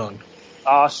going on.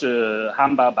 是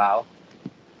汉堡包.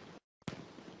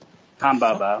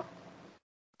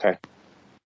 Okay.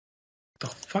 The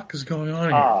fuck is going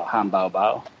on here? 汉堡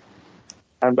包.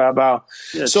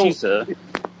 Yeah, so the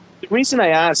reason I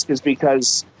ask is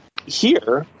because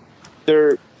here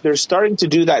they're starting to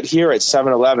do that here at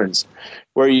 7-Elevens,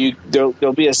 where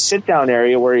there'll be a sit down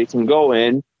area where you can go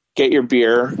in, get your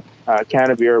beer, a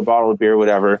can of beer, a bottle of beer,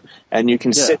 whatever, and you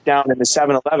can sit down in the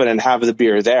 7-Eleven and have the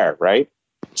beer there, right?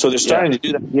 So they're starting to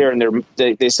do that here, and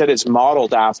they said it's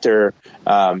modeled after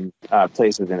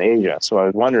places in Asia. So I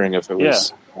was wondering if it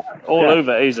was all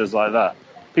over Asia's like that.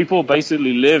 People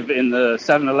basically live in the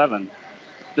 7-Eleven.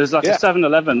 There's like a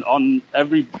 7-Eleven on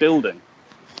every building,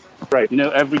 right? You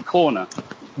know, every corner.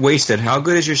 Wasted. How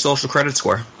good is your social credit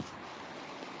score?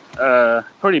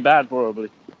 Pretty bad, probably.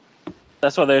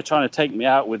 That's why they're trying to take me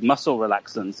out with muscle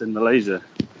relaxants in Malaysia.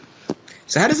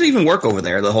 So how does it even work over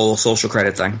there, the whole social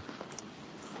credit thing?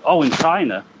 Oh, in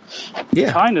China?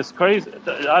 Yeah. China's crazy.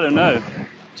 I don't know.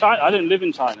 I don't live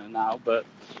in China now, but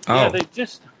they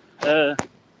just... there's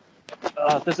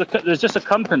just a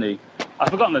company. I've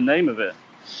forgotten the name of it.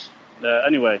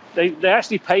 Anyway, they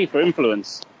actually pay for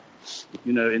influence,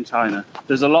 you know, in China.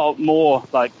 There's a lot more,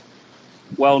 like,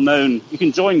 well-known... You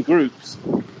can join groups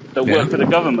that work for the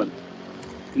government.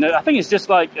 You know, I think it's just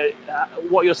like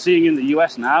what you're seeing in the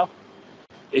US now.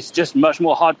 It's just much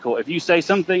more hardcore. If you say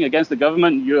something against the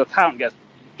government, your account gets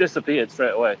disappeared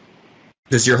straight away.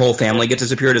 Does your whole family get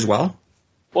disappeared as well?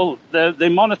 Well, they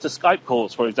monitor Skype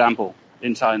calls, for example,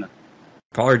 in China.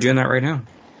 Paul are doing that right now.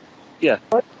 Yeah.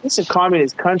 But it's a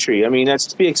communist country. I mean, that's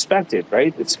to be expected,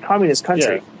 right? It's a communist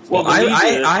country. Yeah. Well,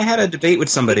 I had a debate with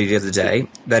somebody the other day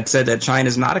that said that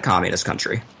China's not a communist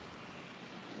country.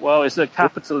 Well, it's a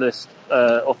capitalist,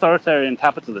 authoritarian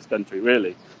capitalist country,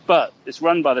 really. But it's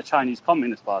run by the Chinese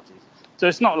Communist Party. So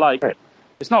it's not like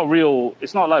it's not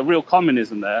like real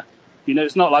communism there. You know,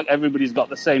 it's not like everybody's got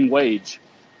the same wage.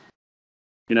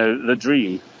 You know, the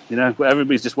dream. You know, where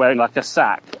everybody's just wearing like a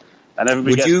sack and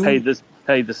everybody gets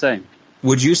paid the same.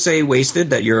 Would you say,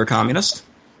 Wasted, that you're a communist?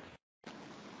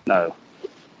 No.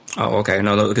 Oh, okay.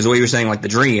 No, because the way you were saying like the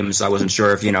dreams, I wasn't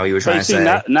sure if you were trying to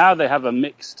say. Now they have a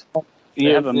mixed.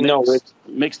 They have a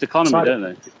mixed economy, don't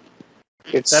they?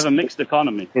 They have a mixed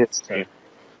economy.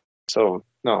 So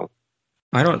no,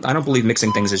 I don't believe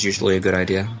mixing things is usually a good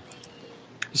idea.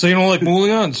 So you don't like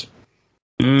mulligans?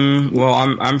 Well,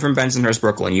 I'm from Bensonhurst,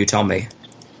 Brooklyn. You tell me.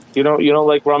 You don't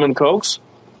like rum and cokes?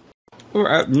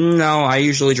 No, I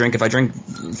usually drink. If I drink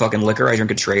fucking liquor, I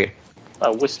drink it straight.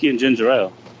 Whiskey and ginger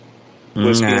ale.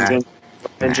 Whiskey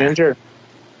and ginger.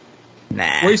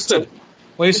 Nah. Wasted.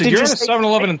 You're in a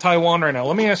 7-Eleven in Taiwan right now.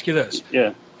 Let me ask you this.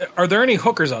 Yeah. Are there any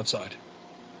hookers outside?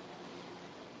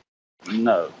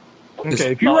 No.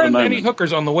 Okay, if you run into any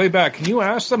hookers on the way back, can you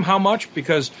ask them how much?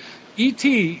 Because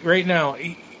E.T. right now,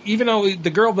 even though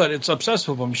the girl that it's obsessed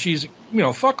with him, she's,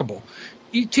 fuckable.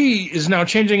 E.T. is now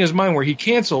changing his mind where he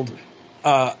canceled,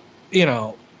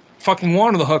 fucking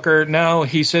wanted the hooker. Now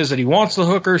he says that he wants the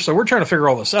hooker, so we're trying to figure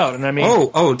all this out. And I mean...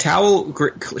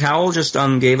 Towel just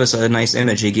gave us a nice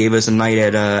image. He gave us a night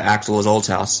at Axel's old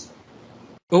house.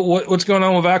 What's going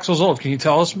on with Axel's old? Can you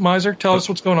tell us, Miser? Tell us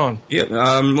what's going on. Yeah.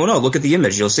 Well, no. Look at the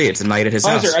image. You'll see. It's a night at his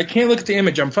house. Miser, I can't look at the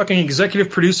image. I'm fucking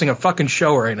executive producing a fucking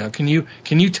show right now. Can you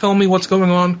tell me what's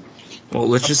going on? Well,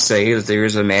 let's just say that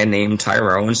there's a man named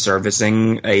Tyrone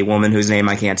servicing a woman whose name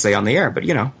I can't say on the air, but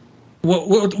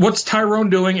What's Tyrone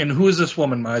doing, and who is this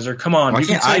woman, Miser? Come on. Well,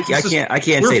 I can't say the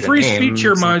name. We're free speech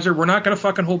here, Miser. We're not going to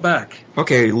fucking hold back.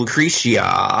 Okay,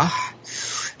 Lucretia.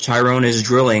 Tyrone is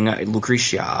drilling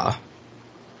Lucretia.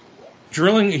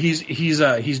 Drilling?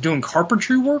 He's doing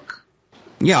carpentry work?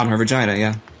 Yeah, on her vagina,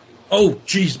 yeah. Oh,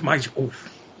 jeez,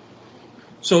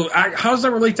 So how does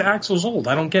that relate to Axel's old?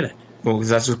 I don't get it. Well, because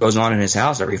that's what goes on in his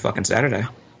house every fucking Saturday.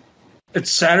 It's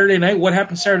Saturday night. What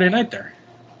happened Saturday night there?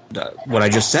 What I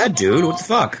just said, dude. What the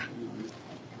fuck?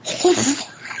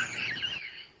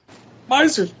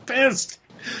 Miser's pissed.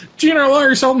 GNR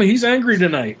Lawyer told me he's angry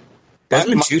tonight.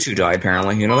 Desmond Tutu died,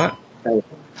 apparently. You know that?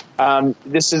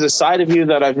 This is a side of you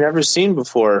that I've never seen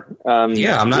before.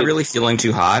 Yeah, I'm not really feeling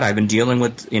too hot. I've been dealing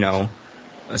with,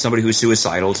 somebody who's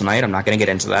suicidal tonight. I'm not going to get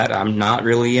into that. I'm not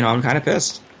really, I'm kind of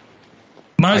pissed.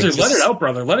 Miser, let it out,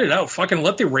 brother. Let it out. Fucking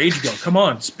let the rage go. Come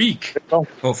on, speak.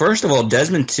 Well, first of all,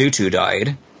 Desmond Tutu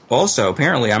died. Also,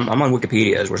 apparently, I'm on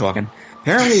Wikipedia as we're talking.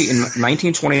 Apparently, in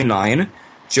 1929,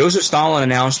 Joseph Stalin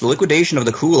announced the liquidation of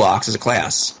the kulaks as a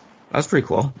class. That's pretty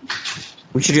cool.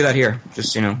 We should do that here.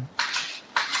 Just,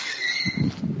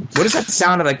 What is that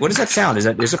sound like? What is that sound? Is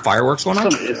there fireworks going on?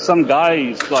 It's some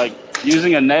guy's like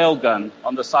using a nail gun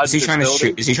on the side of the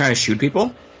building. Is he trying to shoot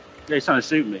people? Yeah, he's trying to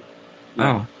shoot me.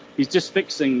 Yeah. Oh. He's just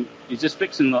fixing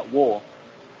that wall.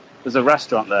 There's a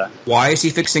restaurant there. Why is he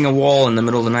fixing a wall in the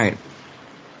middle of the night?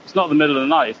 It's not the middle of the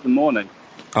night, it's the morning.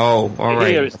 Oh, all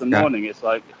right. Here it's the morning. It's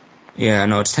like... Yeah,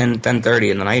 no, it's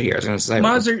 10:30 in the night here. I was going to say.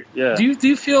 Mazer, do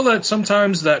you feel that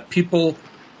sometimes that people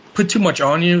put too much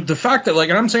on you? The fact that,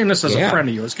 and I'm saying this as a friend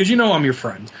of yours, because I'm your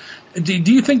friend. Do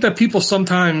you think that people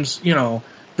sometimes,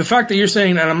 the fact that you're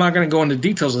saying, and I'm not going to go into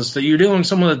details of this, that you're dealing with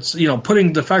someone that's,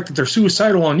 putting the fact that they're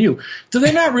suicidal on you, do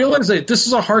they not realize that this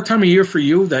is a hard time of year for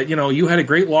you, that, you had a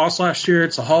great loss last year,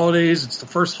 it's the holidays, it's the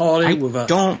first holiday with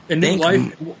a new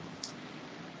life?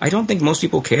 I don't think most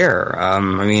people care.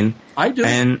 I do.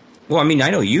 I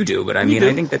know you do, but I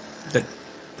think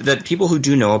that people who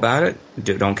do know about it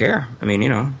don't care. I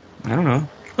don't know.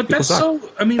 But people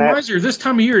suck. Miser, this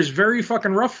time of year is very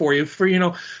fucking rough for you.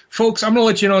 Folks, I'm going to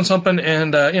let you know on something,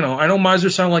 and, I know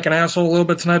Miser sounded like an asshole a little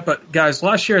bit tonight, but guys,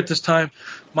 last year at this time,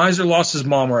 Miser lost his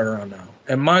mom right around now.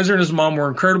 And Miser and his mom were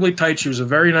incredibly tight. She was a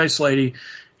very nice lady.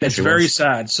 It's very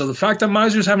sad. So the fact that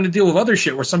Miser's having to deal with other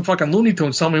shit where some fucking Looney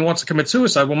Tunes telling me he wants to commit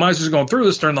suicide while Miser's going through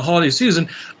this during the holiday season,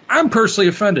 I'm personally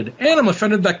offended. And I'm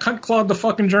offended that cunt clogged the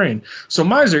fucking drain. So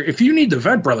Miser, if you need to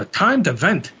vent, brother, time to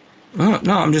vent. No,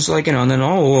 I'm just and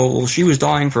then, she was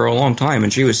dying for a long time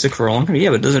and she was sick for a long time. Yeah,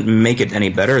 but it doesn't make it any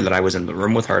better that I was in the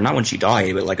room with her. Not when she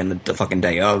died, but in the fucking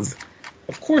day of.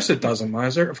 Of course it doesn't,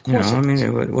 Miser. Of course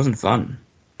it wasn't fun.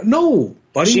 No,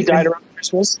 buddy. She died around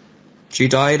Christmas? She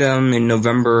died in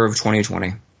November of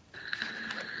 2020.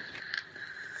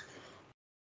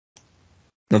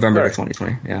 November of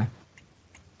 2020, yeah.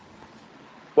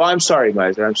 Well, I'm sorry,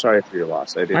 Miser. I'm sorry for your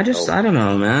loss. I don't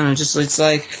know, man. It's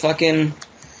like fucking,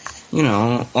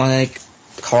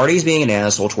 Cardi's being an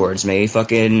asshole towards me.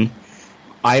 Fucking,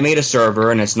 I made a server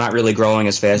and it's not really growing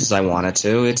as fast as I want it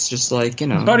to. It's just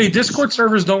Buddy, Discord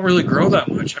servers don't really grow that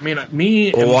much.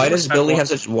 Well, why does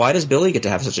Billy get to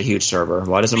have such a huge server?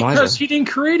 Why doesn't Miser? Because he didn't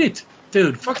create it,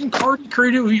 dude. Fucking Cardi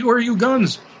created it. Or you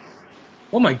guns.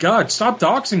 Oh my God! Stop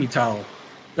doxing me, Towel.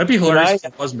 That'd be hilarious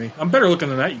if it was me. I'm better looking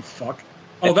than that, you fuck.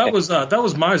 Oh, that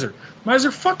was Miser.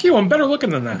 Miser, fuck you. I'm better looking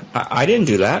than that. I didn't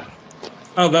do that.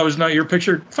 Oh, that was not your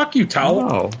picture? Fuck you, Towel.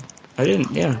 No, I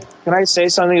didn't, yeah. Can I say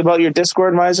something about your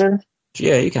Discord, Miser?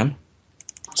 Yeah, you can.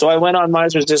 So I went on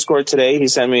Miser's Discord today. He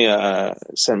sent me an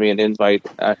invite.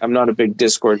 I'm not a big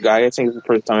Discord guy. I think it's the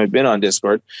first time I've been on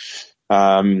Discord.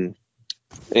 And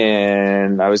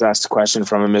I was asked a question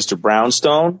from a Mr.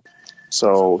 Brownstone.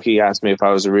 So he asked me if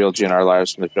I was a real GNR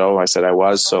Lives from the show. I said I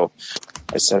was. So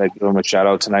I said I'd give him a shout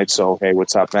out tonight. So, hey,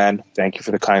 what's up, man? Thank you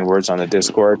for the kind words on the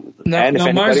Discord.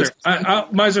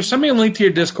 Miser, send me a link to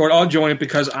your Discord. I'll join it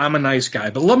because I'm a nice guy.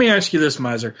 But let me ask you this,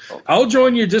 Miser. I'll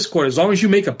join your Discord as long as you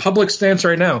make a public stance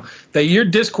right now that your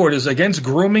Discord is against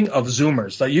grooming of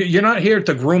Zoomers. That you're not here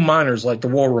to groom minors like the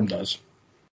War Room does.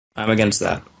 I'm against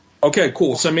that. Okay,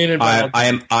 cool. Send me an invite.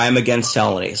 I am against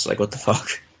felonies. What the fuck?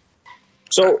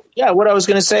 So, yeah, what I was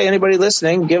going to say, anybody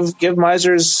listening, give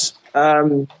Miser's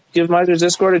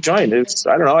Discord a join. I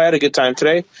don't know. I had a good time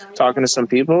today talking to some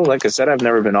people. Like I said, I've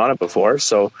never been on it before.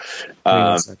 So,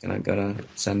 wait a second. I've got to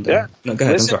send. No, go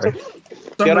ahead. I'm sorry.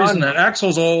 For some reason, that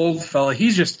Axel's old fella.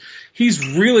 He's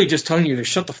really just telling you to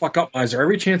shut the fuck up, Miser,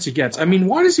 every chance he gets.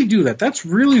 Why does he do that? That's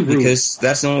really rude. Because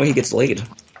that's the only way he gets laid.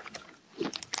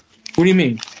 What do you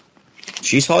mean?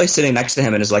 She's probably sitting next to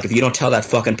him and is like, if you don't tell that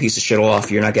fucking piece of shit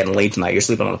off, you're not getting laid tonight. You're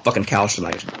sleeping on the fucking couch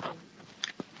tonight.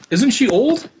 Isn't she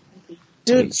old?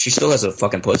 Dude, she still has a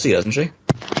fucking pussy, doesn't she?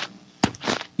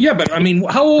 Yeah, but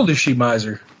how old is she,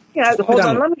 Miser? Yeah, hold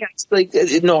on. Let me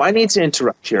ask. No, I need to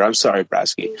interrupt here. I'm sorry,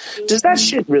 Brasky. Does that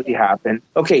shit really happen?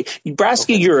 Okay,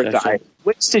 Brasky, you're a guy.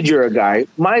 Winston, you're a guy.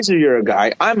 Miser, you're a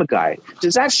guy. I'm a guy.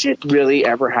 Does that shit really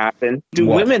ever happen? Do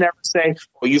women ever say,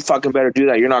 "Oh, you fucking better do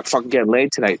that. You're not fucking getting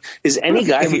laid tonight"? Is any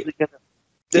guy really gonna?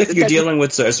 If you're dealing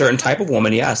with a certain type of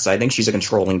woman, yes, I think she's a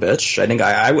controlling bitch. I think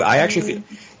I actually feel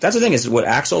that's the thing is what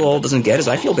Axel doesn't get is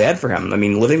I feel bad for him. I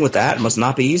mean, living with that must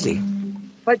not be easy.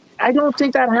 But I don't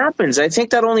think that happens. I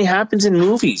think that only happens in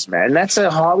movies, man. That's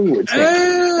a Hollywood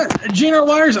thing. Gina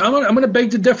Wires, I'm gonna beg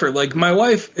to differ. Like my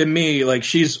wife and me, like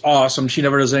she's awesome. She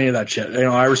never does any of that shit. You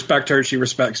know, I respect her. She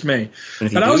respects me.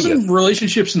 But I was in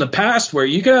relationships in the past where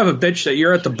you could have a bitch that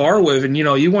you're at the bar with, and you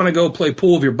know you want to go play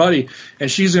pool with your buddy, and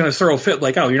she's gonna throw a fit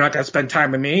like, "Oh, you're not gonna spend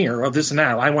time with me," or "Oh, this and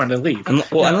that. I wanted to leave." And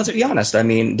let's be honest. I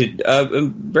mean,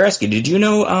 Brasky, did you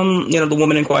know the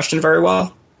woman in question very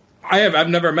well? I've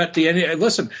never met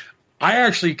listen, I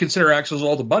actually consider Axel's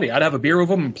old a buddy. I'd have a beer with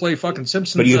him and play fucking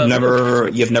Simpsons. But you've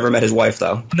never met his wife,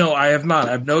 though? No, I have not.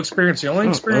 I have no experience. The only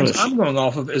experience I'm going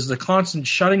off of is the constant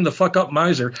shutting the fuck up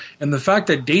miser and the fact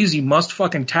that Daisy must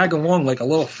fucking tag along like a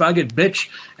little faggot bitch.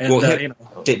 And,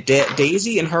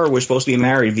 Daisy and her were supposed to be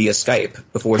married via Skype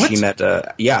before she met,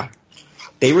 yeah.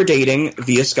 They were dating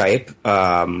via Skype,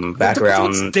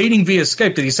 background. Dating via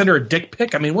Skype? Did he send her a dick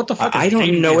pic? I mean, what the fuck? I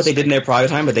don't know what they did in their private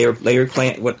time, but they were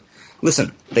playing.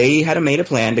 Listen, they had made a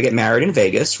plan to get married in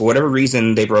Vegas. For whatever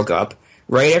reason, they broke up.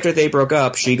 Right after they broke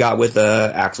up, she got with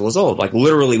Axel is old, like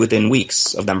literally within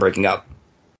weeks of them breaking up.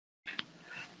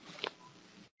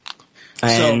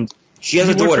 And so, she has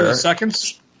a daughter.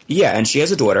 Seconds? Yeah, and she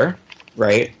has a daughter.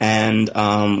 Right, and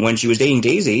when she was dating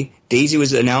Daisy, Daisy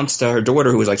was announced to her daughter,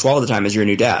 who was like 12 at the time, as your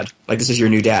new dad. Like, this is your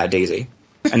new dad, Daisy.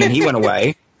 And then he went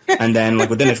away, and then like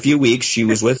within a few weeks, she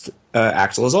was with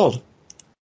Axel is old.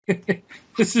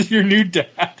 This is your new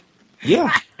dad.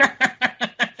 Yeah,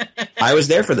 I was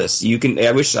there for this.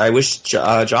 I wish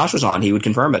Josh was on. He would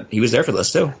confirm it. He was there for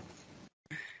this too.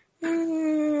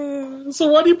 So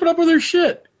why do you put up with her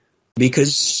shit?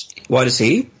 Because what is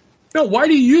he? No, why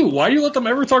do you let them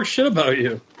ever talk shit about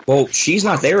you? Well, she's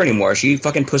not there anymore. She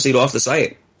fucking pussied off the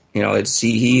site. You know,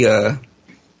 he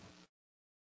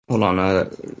hold on,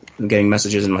 I'm getting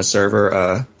messages in my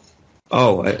server.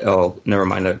 Never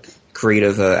mind. A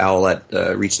creative owlet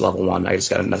reached level 1. I just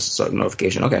got a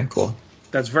notification. Okay, cool.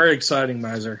 That's very exciting,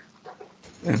 Miser.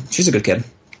 Yeah, she's a good kid.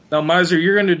 Now, Miser,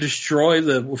 you're going to destroy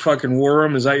the fucking war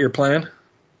room. Is that your plan?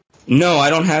 No, I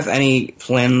don't have any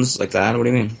plans like that. What do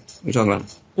you mean? What are you talking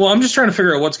about? Well, I'm just trying to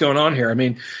figure out what's going on here. I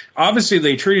mean, obviously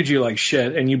they treated you like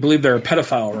shit, and you believe they're a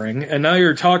pedophile ring, and now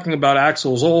you're talking about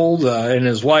Axel's old and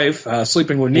his wife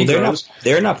sleeping with Negroes.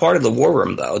 They're not part of the war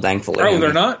room, though, thankfully. Oh,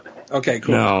 they're not? Okay,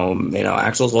 cool. No,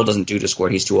 Axel's old doesn't do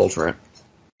Discord. He's too old for it.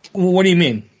 Well, what do you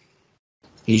mean?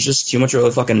 He's just too much of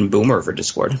a fucking boomer for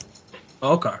Discord.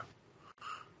 Okay.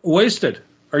 Wasted.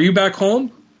 Are you back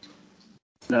home?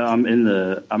 No, I'm in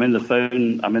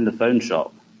the phone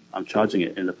shop. I'm charging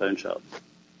it in the phone shop.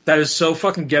 That is so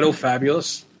fucking ghetto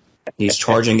fabulous. He's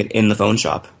charging it in the phone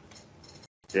shop.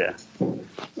 Yeah.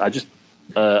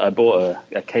 I bought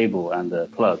a cable and a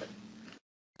plug,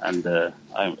 and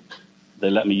they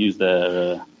let me use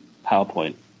their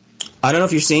PowerPoint. I don't know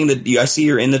if you're seeing I see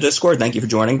you're in the Discord. Thank you for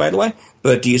joining, by the way.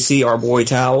 But do you see our boy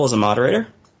Towel as a moderator?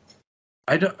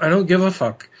 I don't give a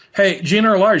fuck. Hey,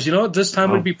 GNR Lars, you know what this time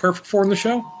would be perfect for in the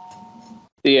show?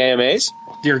 The AMAs?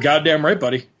 You're goddamn right,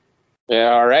 buddy.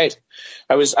 Yeah, all right.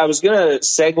 I was gonna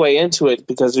segue into it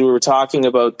because we were talking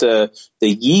about the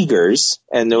Yeagers,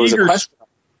 and there was a question.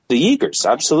 The Yeagers,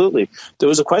 absolutely. There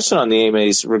was a question on the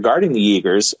AMAs regarding the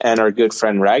Yeagers and our good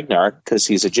friend Ragnar, because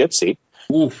he's a gypsy.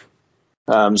 Oof.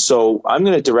 So I'm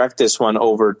going to direct this one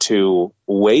over to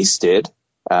Wasted.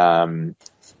 Are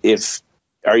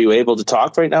you able to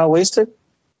talk right now, Wasted?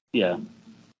 Yeah.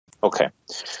 Okay.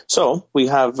 So we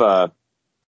have a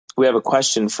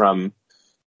question from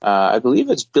I believe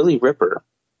it's Billy Ripper.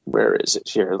 Where is it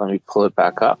here? Let me pull it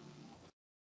back up.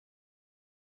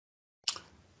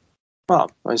 Oh,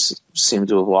 I seem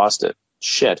to have lost it.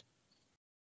 Shit.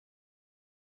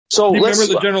 So do you remember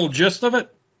the general gist of it?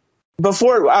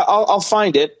 Before I'll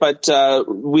find it, but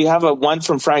we have one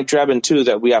from Frank Drebin too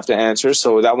that we have to answer.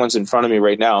 So that one's in front of me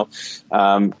right now.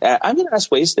 I'm going to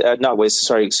ask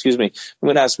excuse me. I'm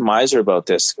going to ask Miser about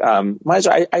this.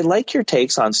 Miser, I like your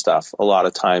takes on stuff a lot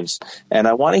of times, and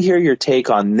I want to hear your take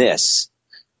on this.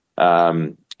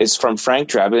 It's from Frank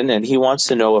Drebin, and he wants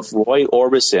to know if Roy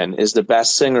Orbison is the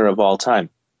best singer of all time.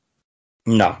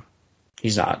 No,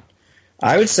 he's not.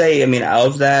 I would say,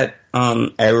 of that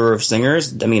era of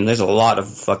singers, there's a lot of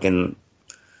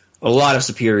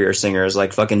superior singers,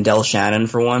 like fucking Del Shannon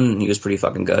for one. He was pretty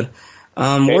fucking good. Roy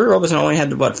Orbison only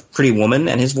had Pretty Woman,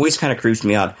 and his voice kind of creeps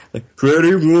me out. Like,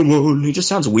 Pretty Woman. He just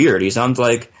sounds weird. He sounds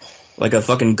like like a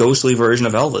fucking ghostly version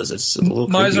of Elvis. It's a little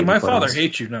Miser, creepy, my quite father honest.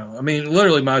 hates you now. I mean,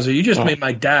 literally, Miser, you just made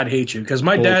my dad hate you because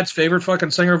my dad's favorite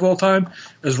fucking singer of all time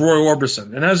is Roy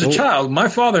Orbison. And as a child, my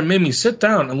father made me sit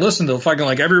down and listen to fucking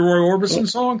like every Roy Orbison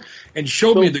song and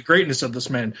showed me the greatness of this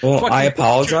man. Well, I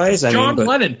apologize. John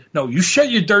Lennon. No, you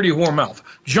shut your dirty whore mouth.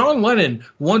 John Lennon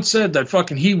once said that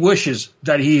fucking he wishes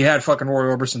that he had fucking Roy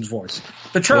Orbison's voice.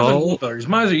 The Traveling Wilburys.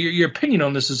 Miser, your opinion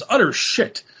on this is utter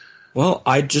shit. Well,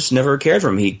 I just never cared for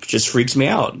him. He just freaks me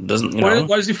out. Doesn't you know?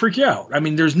 Why does he freak you out? I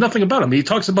mean, there's nothing about him. He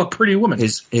talks about pretty women.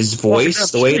 His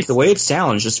voice, the way it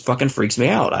sounds, just fucking freaks me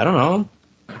out. I don't know.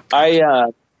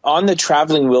 On the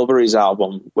Traveling Wilburys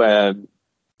album,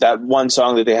 that one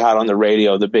song that they had on the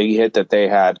radio, the big hit that they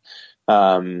had,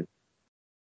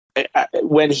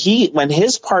 when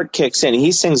his part kicks in,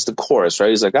 he sings the chorus, right?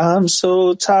 He's like, "I'm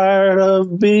so tired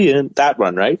of being," that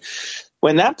one, right?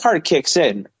 When that part kicks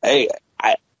in,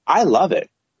 I love it.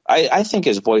 I think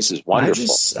his voice is wonderful.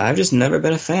 I've just never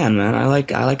been a fan, man. I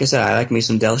like me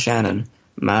some Del Shannon,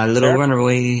 My Little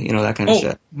Runaway, that kind of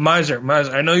shit. Miser,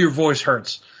 I know your voice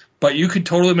hurts, but you could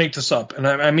totally make this up, and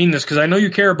I mean this because I know you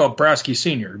care about Brasky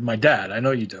Sr., my dad. I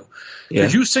know you do. Yeah.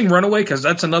 Could you sing Runaway? Because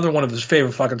that's another one of his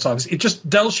favorite fucking songs. It's just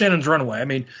Del Shannon's Runaway. I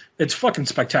mean, it's fucking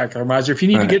spectacular, Miser. If you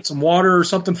need to get some water or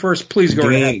something first, please go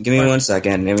ahead. Give me 1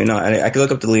 second. I mean, I could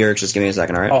look up the lyrics. Just give me a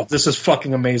second, all right? Oh, this is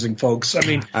fucking amazing, folks. I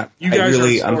mean, you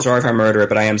guys I'm sorry if I murder it,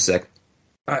 but I am sick.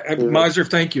 Miser,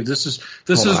 thank you. This is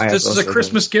a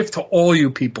Christmas gift to all you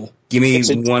people. Give me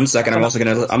 1 second. I'm also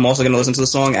gonna listen to the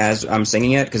song as I'm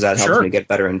singing it because that helps me get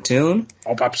better in tune.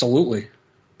 Oh, absolutely.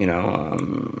 We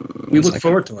look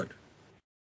forward to it.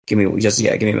 Give me a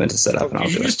minute to set up, and I'll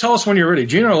do it. Just tell us when you're ready.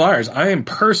 Gino Liars, I am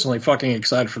personally fucking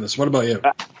excited for this. What about you?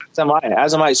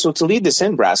 As am I. So to lead this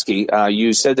in, Brasky,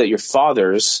 you said that your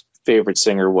father's favorite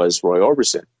singer was Roy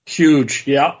Orbison. Huge,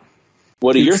 yeah.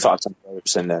 What are your thoughts on Roy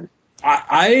Orbison then?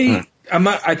 I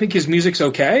think his music's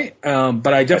okay,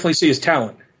 but I definitely see his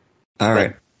talent. All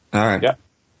right. Yeah.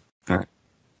 All right.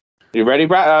 You ready,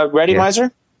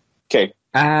 Miser? Okay.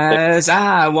 As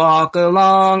I walk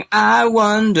along, I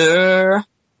wonder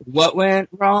what went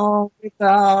wrong with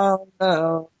our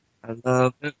love. Our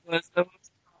love that was so strong.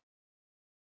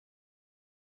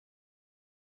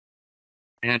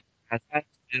 And as I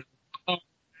still go,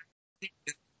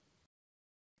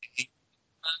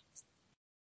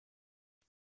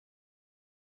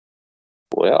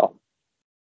 well,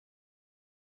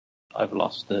 I've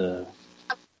lost the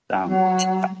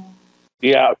sound.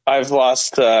 Yeah, I've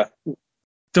lost.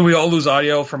 Did we all lose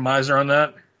audio from Miser on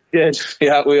that? Yeah,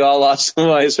 we all lost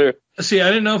Miser. See, I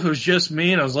didn't know if it was just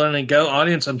me and I was letting it go.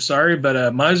 Audience, I'm sorry,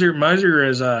 but Miser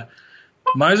has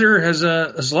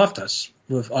left us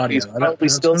with audio. He's probably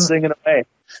still singing away.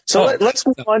 So let's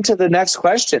move on to the next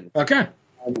question. Okay.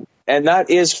 And that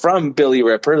is from Billy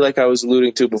Ripper, like I was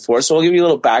alluding to before. So I'll give you a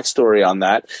little backstory on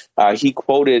that. He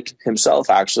quoted himself,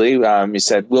 actually. He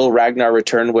said, "Will Ragnar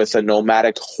return with a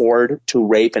nomadic horde to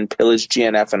rape and pillage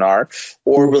GNFNR,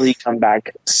 or will he come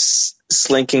back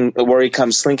slinking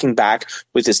back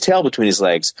with his tail between his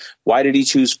legs? Why did he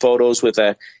choose photos with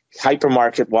a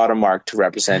hypermarket watermark to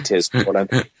represent his quote?"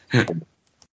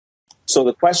 So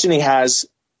the question he has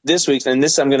this week, and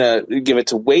this I'm going to give it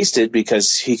to Wasted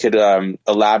because he could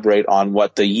elaborate on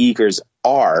what the Yeagers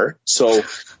are. So,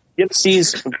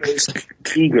 gypsies versus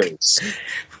Yeagers.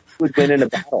 Who would win in a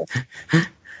battle?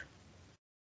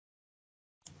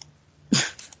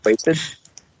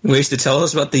 Wasted, tell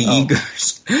us about the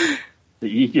Yeagers.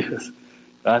 The Yeagers.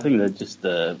 I think they're just,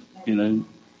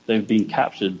 they've been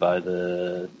captured by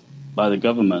the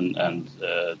government and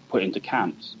put into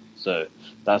camps. So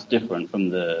that's different from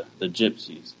the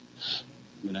gypsies.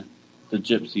 The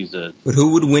gypsies are. But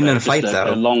who would win in a fight,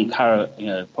 though?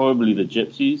 Probably the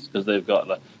gypsies because they've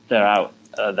got they're out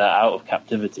of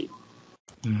captivity.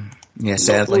 Yeah,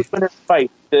 sadly. Who would win in a fight?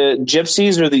 The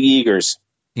gypsies or the Yeagers?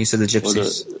 He said the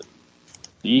gypsies. Well,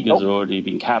 the Yeagers have already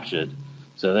been captured,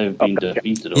 so they've been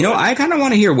defeated. Already. I kind of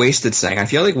want to hear Wasted sing. I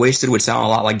feel like Wasted would sound a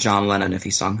lot like John Lennon if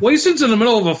he sung. Wasted's in the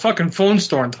middle of a fucking phone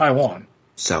store in Taiwan.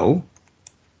 So?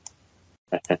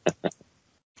 Can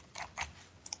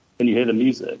you hear the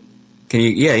music? Can you?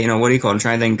 Yeah, what do you call it? I'm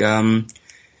trying to think.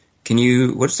 Can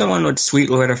you? What's the one with Sweet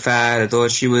Loretta Fat? I thought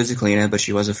she was a cleaner, but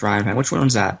she was a frying pan. Which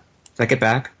one's that? Does that get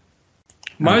back?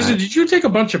 Miser, did you take a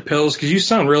bunch of pills? Because you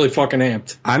sound really fucking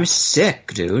amped. I'm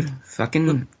sick, dude.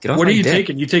 Fucking get off my dick. What are you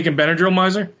taking? You taking Benadryl,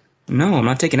 Miser? No, I'm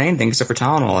not taking anything except for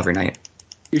Tylenol every night.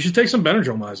 You should take some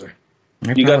Benadryl, Miser.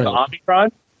 You got the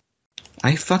Omicron?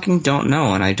 I fucking don't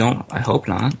know, and I hope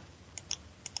not.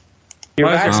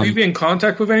 Miser, are you be in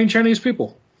contact with any Chinese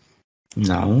people?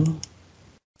 No.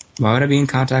 Why would I be in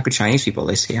contact with Chinese people?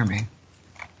 They scare me.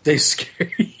 They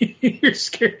scare you. You're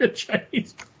scared of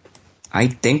Chinese. I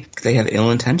think they have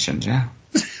ill intentions. Yeah.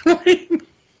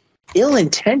 Ill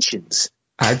intentions.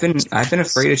 I've been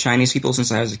afraid of Chinese people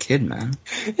since I was a kid, man.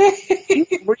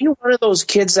 Were you one of those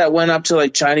kids that went up to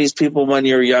like Chinese people when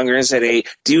you were younger and said, "Hey,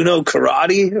 do you know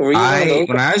karate?" Were you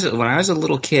when I was a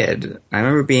little kid, I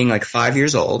remember being like 5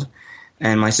 years old,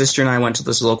 and my sister and I went to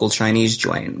this local Chinese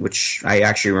joint, which I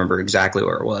actually remember exactly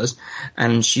where it was.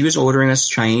 And she was ordering us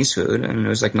Chinese food, and it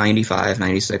was like 95,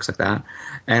 96, like that.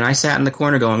 And I sat in the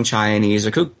corner going Chinese,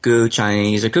 a cuckoo,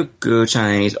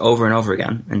 Chinese, over and over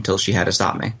again until she had to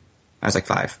stop me. I was like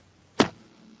 5.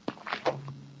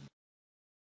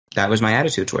 That was my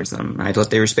attitude towards them. I thought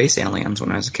they were space aliens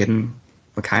when I was a kid, and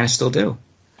I kind of still do.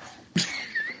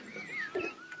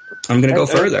 I'm going to go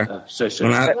further.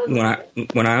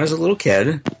 When I was a little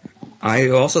kid, I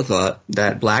also thought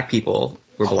that black people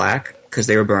were black because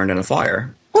they were burned in a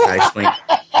fire.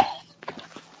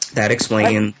 That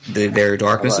explained their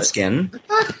darkness of skin,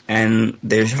 and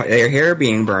their hair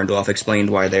being burned off explained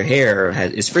why their hair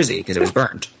is frizzy because it was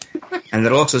burned. And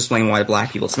that also explained why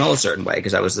black people smell a certain way,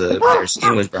 because that was their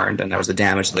skin was burned, and that was the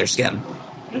damage to their skin.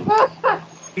 Are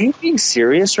you being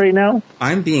serious right now?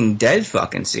 I'm being dead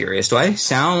fucking serious. Do I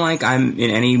sound like I'm in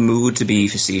any mood to be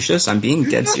facetious? I'm being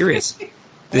dead serious.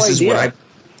 This is what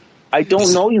I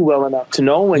don't know you well enough to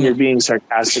know when you're being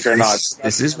sarcastic or not.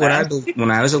 This is what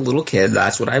when I was a little kid,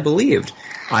 that's what I believed.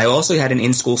 I also had an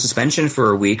in-school suspension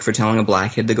for a week for telling a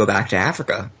black kid to go back to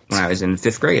Africa when I was in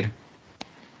 5th grade.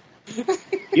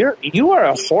 You are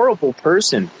a horrible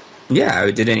person. Yeah,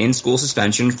 I did an in-school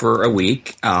suspension for a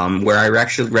week, where I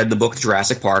actually read the book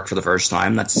Jurassic Park for the first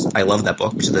time. I love that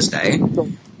book to this day.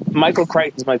 Michael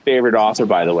Crichton's my favorite author,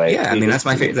 by the way. Yeah, I mean that's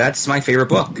my favorite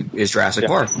book is Jurassic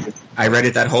Park. I read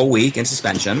it that whole week in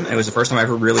suspension. It was the first time I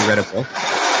ever really read a book,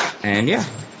 and yeah.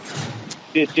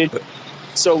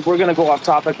 So we're gonna go off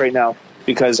topic right now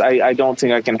because I don't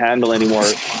think I can handle any more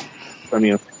from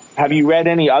you. Have you read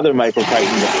any other Michael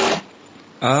Crichton books?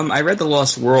 I read The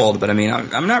Lost World, but I mean,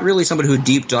 I'm not really somebody who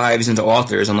deep dives into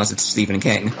authors unless it's Stephen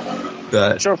King.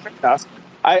 But sure, fair enough.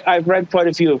 I've read quite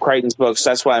a few of Crichton's books.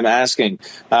 That's why I'm asking.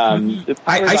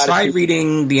 I tried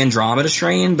reading The Andromeda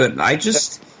Strain, but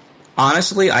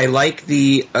honestly, I like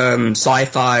the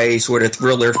sci-fi sort of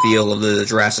thriller feel of the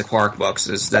Jurassic Park books.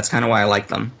 That's kind of why I like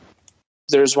them.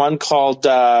 There's one called,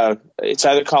 it's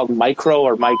either called Micro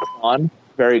or Micron.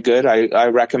 Very good. I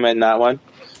recommend that one.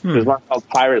 There's one called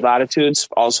Pirate Latitudes,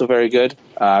 also very good.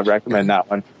 I recommend that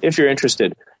one if you're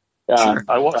interested. Sure.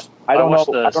 I watched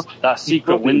that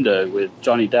Secret Window with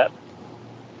Johnny Depp.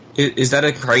 Is that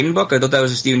a Crichton book? I thought that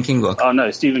was a Stephen King book. Oh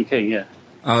no, Stephen King, yeah.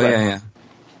 Oh yeah.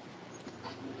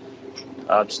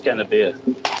 I'm just getting a beer.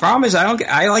 Problem is,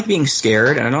 I like being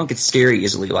scared, and I don't get scared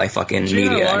easily by fucking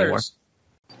media anymore.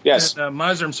 Yes. And,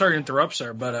 Miser, I'm sorry to interrupt,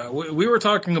 sir, but we were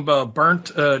talking about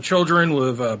burnt children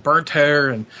with burnt hair,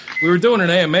 and we were doing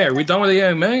an AMA. Are we done with the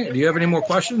AMA? Do you have any more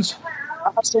questions?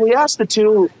 So we asked the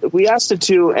two,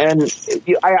 and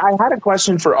I had a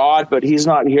question for Odd, but he's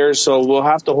not here, so we'll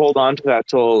have to hold on to that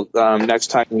till next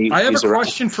time I have a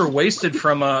question for Wasted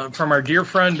from our dear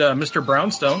friend, Mr.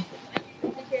 Brownstone.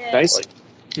 Nice.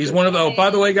 He's one of the. Oh, by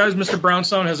the way, guys, Mr.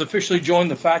 Brownstone has officially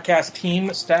joined the Fatcast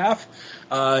team staff.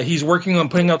 He's working on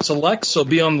putting out selects, so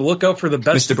be on the lookout for the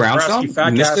best Mr. Brownstone.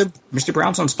 Mr.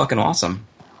 Brownstone's fucking awesome.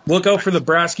 Look out for the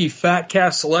Brasky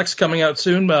Fatcast selects coming out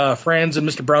soon. Franz and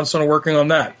Mr. Brownstone are working on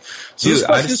that. So dude,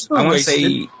 I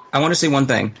want to say one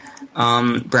thing.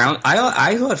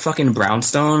 I thought fucking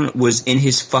Brownstone was in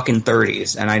his fucking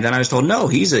 30s, and then I was told no,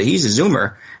 he's a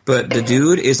Zoomer. But the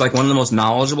dude is like one of the most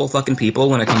knowledgeable fucking people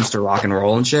when it comes to rock and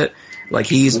roll and shit. Like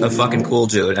he's a fucking cool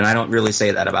dude, and I don't really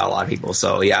say that about a lot of people.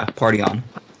 So yeah, party on.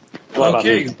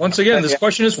 Okay, once again, this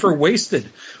question is for Wasted.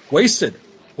 Wasted.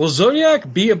 Will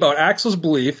Zodiac be about Axel's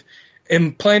belief,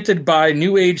 implanted by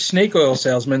New Age snake oil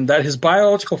salesman, that his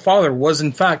biological father was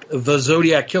in fact the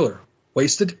Zodiac killer?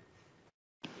 Wasted?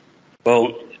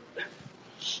 Well,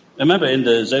 remember in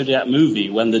the Zodiac movie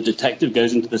when the detective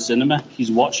goes into the cinema, he's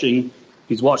watching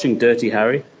Dirty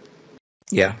Harry.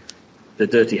 Yeah, the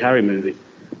Dirty Harry movie.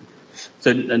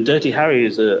 So, and Dirty Harry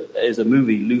is a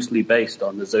movie loosely based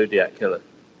on the Zodiac killer.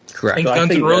 Correct. And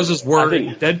Guns N' Roses were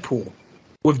Deadpool.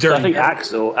 With Dirty I think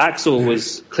Axel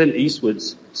was Clint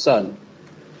Eastwood's son.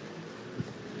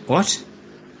 What?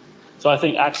 So I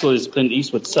think Axel is Clint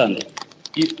Eastwood's son.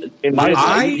 You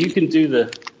can do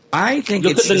the. I think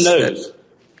look it's at the just nose. that,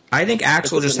 I think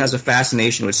Axel just has a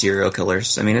fascination with serial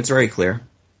killers. I mean, it's very clear.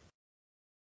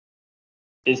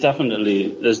 It's definitely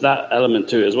there's that element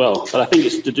to it as well, but I think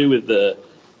it's to do with the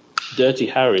Dirty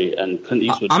Harry and Clint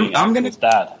Eastwood being Axel's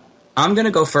dad. I'm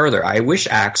gonna go further. I wish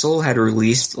Axl had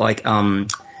released like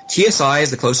TSI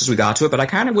is the closest we got to it, but I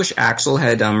kind of wish Axl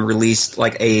had released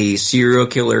like a serial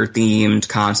killer themed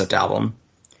concept album.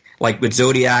 Like with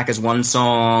Zodiac as one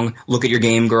song, Look at Your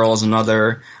Game Girl as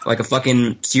another, like a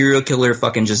fucking serial killer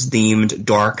fucking just themed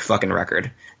dark fucking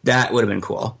record. That would have been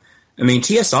cool. I mean,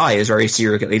 TSI is very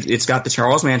serial killer. It's got the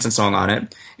Charles Manson song on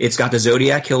it. It's got the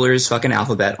Zodiac Killer's fucking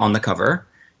alphabet on the cover,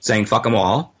 saying fuck 'em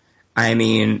all. I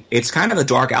mean, it's kind of a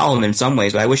dark album in some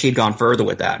ways, but I wish he'd gone further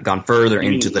with that, gone further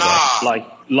into the dark. Like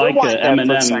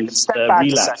Eminem's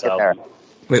Relapse album.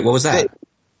 Wait, what was that?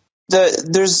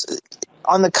 There's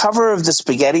on the cover of the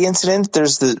Spaghetti Incident.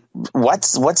 There's the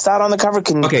what's that on the cover?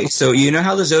 Okay, so you know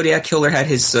how the Zodiac Killer had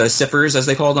his ciphers, as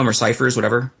they called them, or ciphers,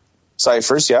 whatever.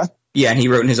 Ciphers, yeah. Yeah, and he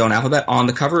wrote in his own alphabet on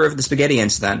the cover of the Spaghetti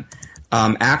Incident.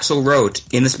 Axl wrote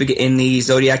in the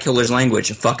Zodiac Killer's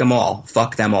language, "Fuck 'em all,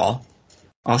 fuck them all."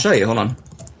 I'll show you. Hold on.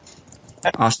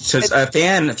 So a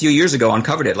fan a few years ago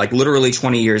uncovered it, like literally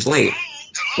 20 years late.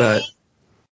 But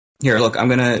here, look, I'm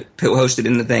gonna post it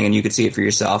in the thing, and you can see it for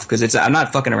yourself because I'm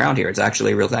not fucking around here. It's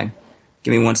actually a real thing.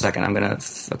 Give me 1 second. I'm gonna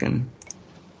put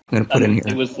it in here.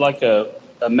 It was like a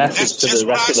message to the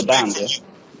rest of the band. Yeah?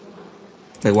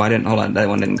 Wait, why didn't? Hold on, that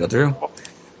one didn't go through.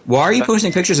 Why are you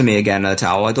posting pictures of me again,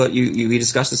 Towel? I thought we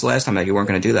discussed this last time that you weren't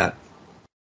going to do that.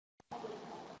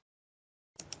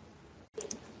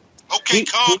 Okay,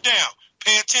 calm down.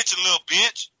 Pay attention, little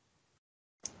bitch.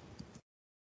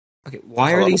 Okay,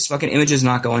 why are these fucking images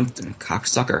not going?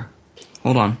 Cocksucker.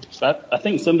 Hold on. I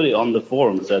think somebody on the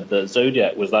forum said that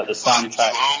Zodiac was like the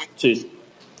soundtrack to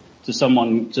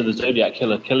the Zodiac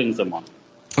Killer killing someone.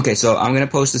 Okay, so I'm going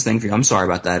to post this thing for you. I'm sorry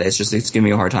about that. It's giving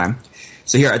me a hard time.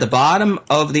 So here, at the bottom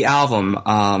of the album,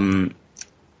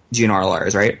 GNR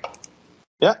Liars, right?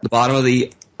 Yeah. The bottom of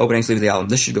the opening sleeve of the album.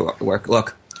 This should work.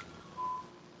 Look.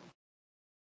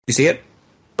 You see it?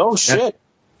 Oh, shit.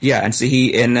 Yeah, and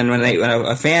and then when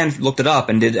a fan looked it up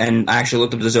and actually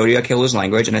looked up the Zodiac Killer's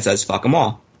language, and it says "fuck 'em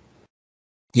all."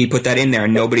 He put that in there,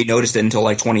 and nobody noticed it until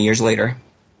like 20 years later.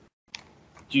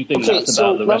 Do you think that's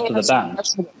about the rest of the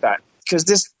band?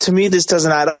 Because to me, this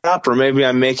doesn't add up, or maybe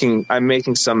I'm making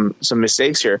some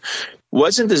mistakes here.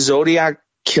 Wasn't the Zodiac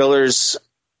Killer's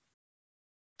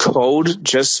code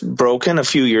just broken a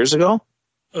few years ago?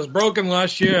 It was broken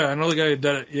last year. I know the guy who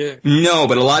did it. Yeah. No,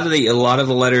 but a lot of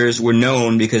the letters were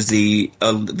known because the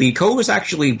code was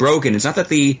actually broken. It's not that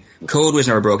the code was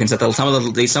never broken. It's that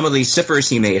some of the ciphers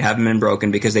he made haven't been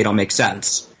broken because they don't make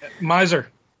sense. Miser.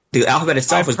 The alphabet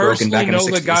itself was broken back in the 60s. I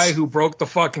know the guy who broke the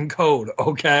fucking code.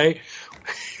 Okay.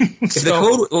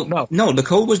 The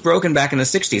code was broken back in the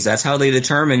 60s. That's how they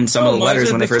determined some of the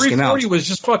letters when they first came out. The 340 was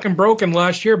just fucking broken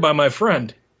last year by my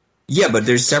friend. Yeah, but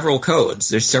there's several codes.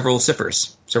 There's several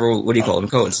ciphers. What do you call them?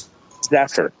 Codes.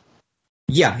 Zephyr.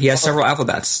 Yeah, he has several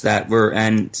alphabets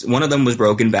and one of them was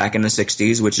broken back in the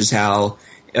 60s, which is how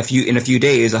in a few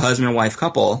days, a husband and wife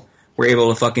couple were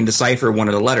able to fucking decipher one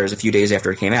of the letters a few days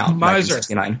after it came out. Miser. Back in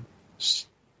 69.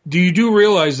 Do you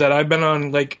realize that I've been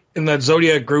on, like, in that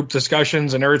Zodiac group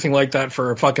discussions and everything like that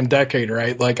for a fucking decade,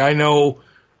 right? Like, I know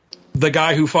the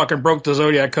guy who fucking broke the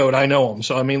Zodiac code. I know him.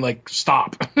 So, I mean, like,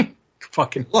 stop.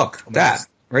 Fucking look, that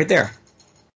right there.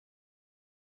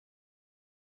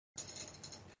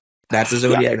 That's the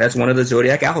Zodiac. That's one of the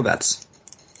Zodiac alphabets.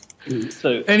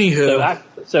 So, anywho,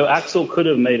 so Axl could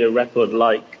have made a record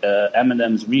like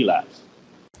Eminem's Relapse.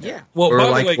 Yeah. Well,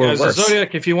 by the way, guys, the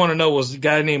Zodiac, if you want to know, was a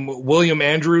guy named William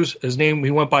Andrews.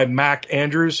 He went by Mac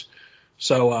Andrews.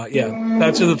 So, yeah,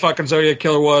 that's who the fucking Zodiac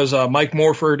Killer was. Mike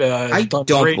Morford. I don't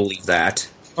believe that.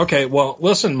 Okay, well,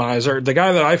 listen, Miser. The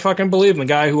guy that I fucking believe, and the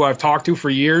guy who I've talked to for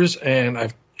years and I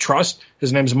trust,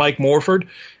 his name's Mike Morford.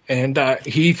 And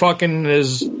he fucking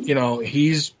is,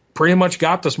 he's pretty much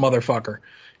got this motherfucker.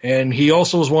 And he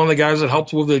also was one of the guys that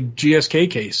helped with the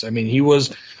GSK case. I mean, he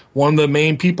was one of the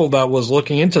main people that was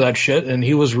looking into that shit, and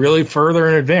he was really further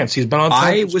in advance. He's been on.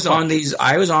 I was on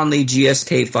the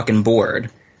GSK fucking board,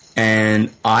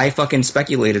 and I fucking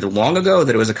speculated long ago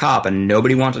that it was a cop, and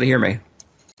nobody wanted to hear me.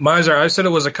 Miser, I said it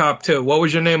was a cop too. What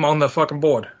was your name on the fucking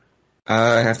board?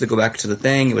 I have to go back to the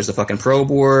thing. It was the fucking pro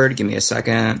board. Give me a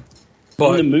second.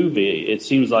 But in the movie, it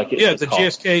seems like it's the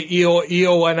GSK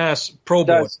EONS pro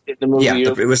board.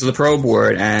 It was the pro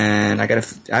board, and I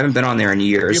haven't been on there in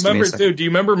years. Do you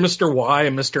remember Mr. Y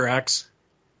and Mr. X?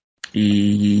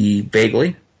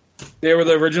 Vaguely. They were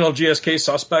the original GSK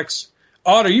suspects.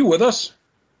 Odd, are you with us?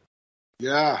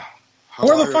 Yeah.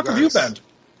 Where the fuck have you been?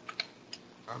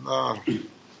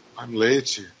 I'm late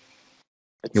here.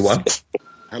 You what?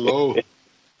 Hello.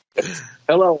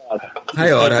 Hello, Odd.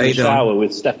 Hi, Odd. How you doing? Shower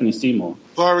with Stephanie Seymour.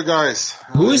 Sorry, guys.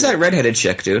 Who is that redheaded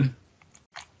chick, dude?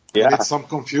 Yeah. I made some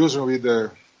confusion with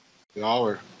the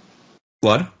hour.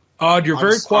 What? Odd, you're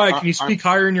very I'm- quiet. I- Can you speak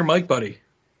higher in your mic, buddy?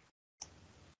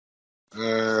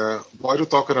 What are you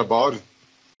talking about?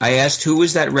 I asked who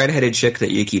was that redheaded chick that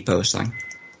you keep posting?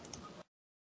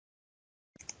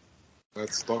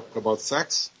 Let's talk about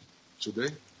sex today.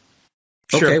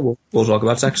 Sure. Okay, we'll talk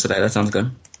about sex today. That sounds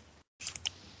good.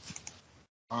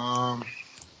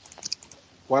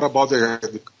 What about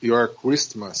your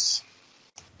Christmas?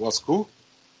 Was cool?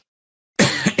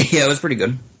 Yeah, it was pretty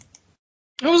good.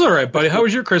 It was all right, buddy. How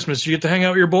was your Christmas? Did you get to hang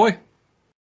out with your boy?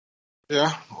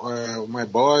 Yeah, my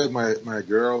boy, my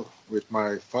girl, with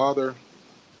my father.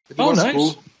 It Oh, was nice.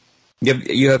 cool.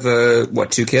 You have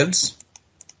what, 2 kids?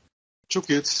 2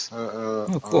 kids,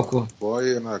 cool. a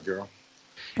boy and a girl.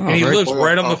 Oh, And he very lives cool.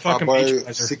 right on the fucking a boy beach.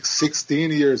 Miser.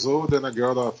 16 years old and a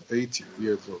girl of 18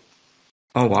 years old.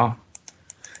 Oh, wow.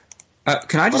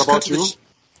 Can I just What about cut to you? this?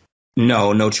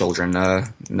 No children. No.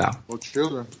 No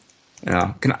children.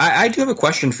 No. I do have a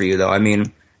question for you, though. I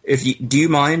mean, do you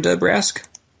mind, Brask?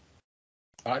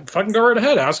 Fucking go right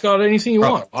ahead. Ask out anything you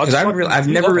want. Because I've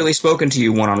never really spoken to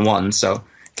you one-on-one, so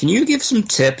can you give some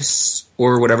tips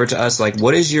or whatever to us? Like,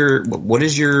 what is your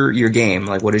game?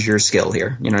 Like, what is your skill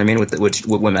here? You know what I mean with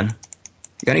women?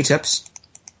 You got any tips?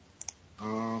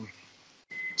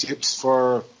 Tips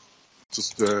for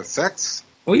just sex?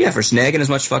 Well, yeah, for snagging as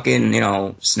much fucking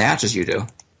snatch as you do.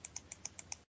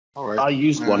 All right. I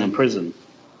used one in prison.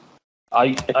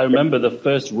 I remember the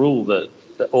first rule that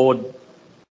Ord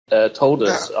told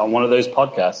us on one of those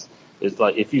podcasts is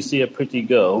like, if you see a pretty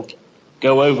girl,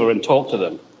 go over and talk to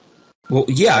them. Well,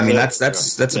 yeah, I mean that's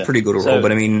a pretty good rule,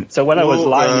 but I mean, so when I was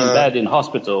lying in bed in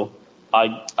hospital,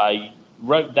 I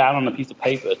wrote down on a piece of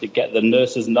paper to get the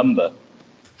nurse's number,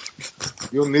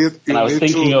 and I was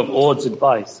thinking of Ord's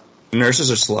advice.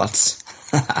 Nurses are sluts.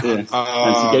 Yeah.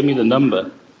 And she gave me the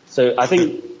number, so I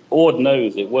think Ord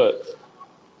knows it works.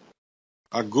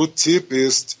 A good tip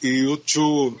is you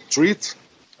to treat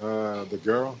the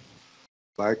girl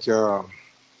like a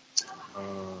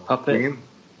queen.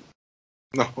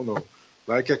 No,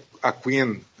 like a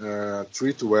queen.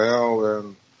 Treat well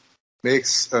and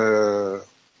makes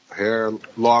hair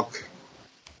lock.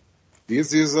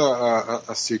 This is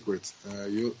a secret.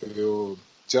 You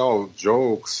tell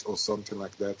jokes or something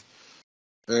like that.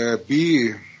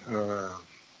 Be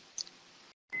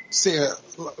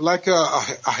like a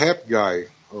happy guy,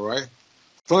 all right?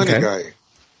 Funny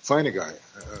guy.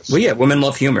 Well, yeah, women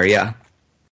love humor, yeah.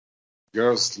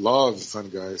 Girls love funny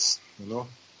guys, you know?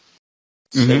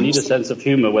 Mm-hmm. They need a sense of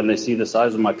humor when they see the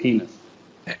size of my penis.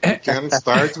 You can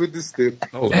start with this tip.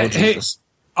 Hey,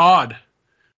 Odd.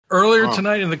 Earlier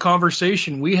tonight in the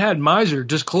conversation, we had Miser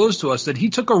disclose to us that he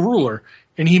took a ruler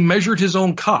and he measured his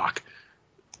own cock.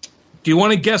 Do you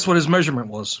want to guess what his measurement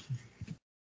was?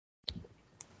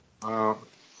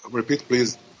 Repeat,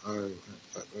 please. I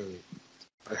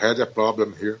had a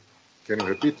problem here. Can you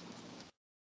repeat?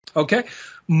 Okay.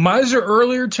 Miser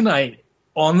earlier tonight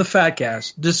on the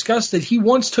Fatcast discussed that he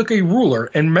once took a ruler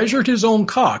and measured his own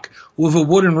cock with a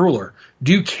wooden ruler.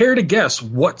 Do you care to guess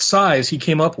what size he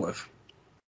came up with?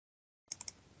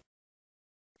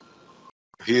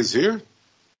 He is here?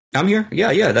 I'm here.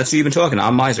 Yeah. That's who you've been talking to.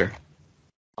 I'm Miser.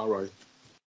 All right.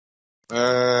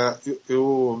 I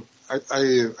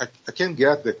can't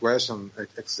get the question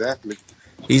exactly.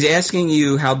 He's asking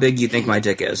you how big you think my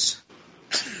dick is.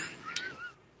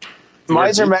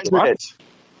 Miser measured it.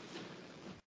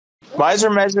 Miser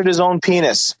measured his own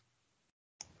penis.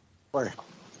 Why?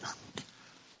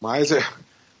 Miser,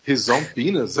 his own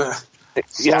penis? Yeah.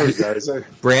 Sorry, guys.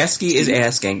 Brasky is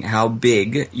asking how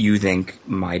big you think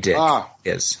my dick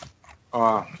is.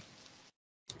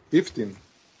 15.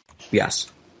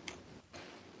 Yes.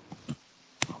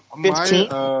 15?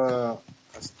 Mine,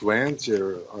 20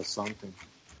 or something.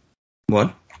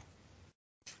 What?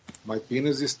 My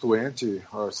penis is 20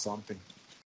 or something.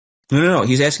 No.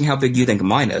 He's asking how big you think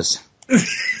mine is.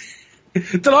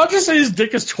 Did I just say his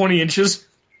dick is 20 inches?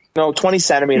 No, 20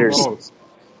 centimeters. No,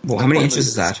 Well, how many inches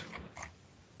is that?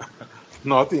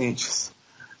 not inches.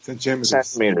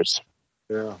 Centimeters.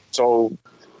 Yeah. So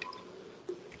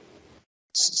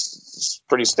it's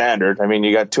pretty standard. I mean,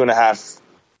 you got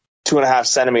 2.5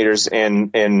 centimeters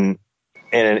in an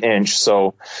inch.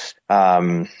 So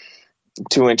 2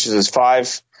 inches is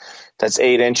 5. That's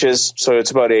 8 inches. So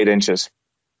it's about 8 inches.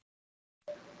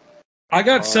 I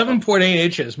got 7.8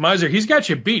 inches. Miser, he's got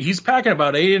you beat. He's packing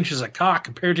about 8 inches of cock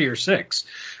compared to your 6.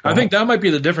 I think that might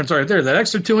be the difference right there. That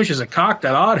extra 2 inches of cock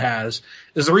that Odd has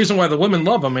is the reason why the women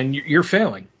love him, and you're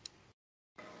failing.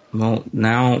 Well,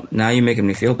 now you're making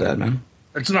me feel bad, man.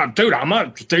 It's not, dude. I'm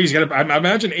not. He's got. I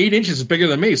imagine 8 inches is bigger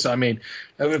than me. So I mean,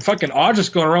 fucking Odd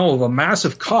just going around with a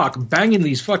massive cock banging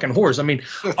these fucking whores. I mean,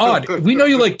 Odd. We know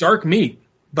you like dark meat,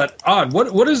 but Odd,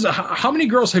 what is? How many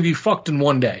girls have you fucked in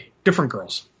one day? Different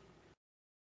girls.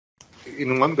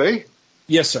 In one day?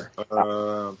 Yes, sir.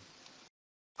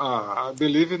 I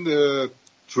believe in the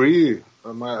 3,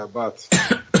 but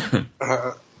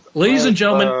ladies and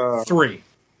gentlemen, 3.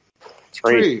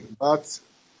 3, but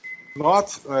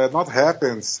not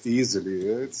happens easily.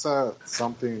 It's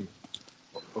something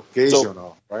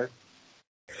occasional, right?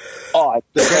 Oh,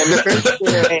 depends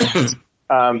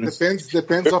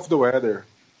of the weather.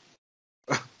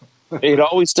 It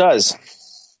always does.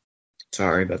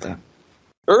 Sorry about that.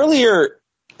 Earlier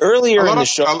in the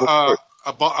show,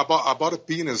 about a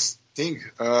penis thing.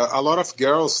 A lot of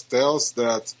girls tells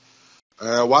that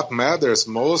what matters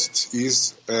most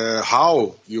is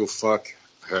how you fuck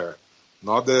her,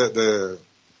 not the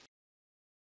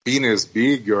penis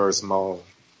big or small.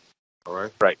 All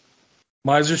right. Right.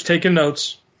 Miser's taking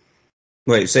notes.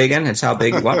 Wait, say again. It's how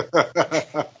big? What?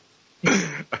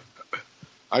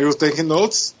 Are you taking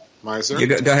notes, Miser?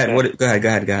 Go ahead. Go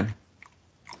ahead.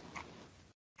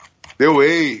 The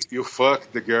way you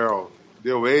fuck the girl,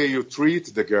 the way you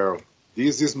treat the girl,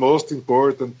 this is most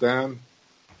important than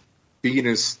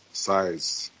penis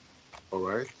size. All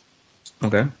right?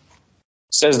 Okay.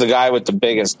 Says the guy with the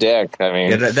biggest dick. I mean,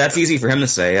 yeah, that's easy for him to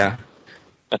say. Yeah.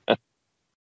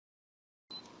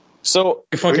 So,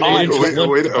 with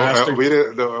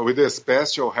the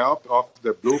special help of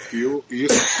the blue pill, is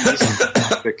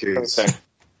the case. Okay.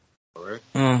 All right?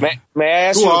 May I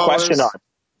ask you a question on?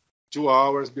 2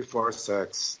 hours before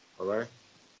sex, all right?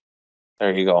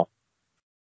 There you go.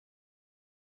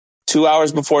 2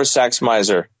 hours before sex,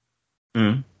 Miser.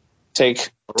 Take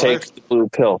the blue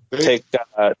pill. Take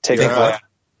Viagra.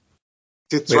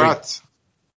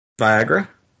 Viagra.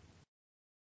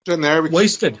 Generic.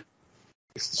 Wasted.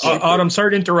 Odd, I'm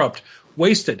sorry to interrupt.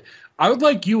 Wasted. I would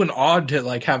like you and Odd to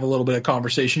have a little bit of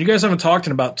conversation. You guys haven't talked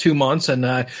in about 2 months,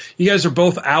 and you guys are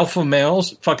both alpha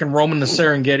males, fucking roaming the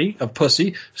Serengeti of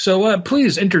pussy. So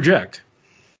please interject.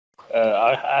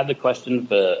 I had a question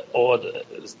for Odd.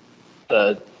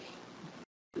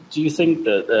 Do you think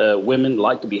that women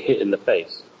like to be hit in the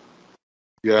face?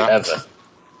 Yeah. Ever?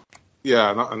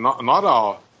 Yeah, not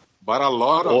all, but a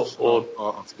lot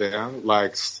of them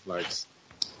likes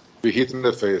be hit in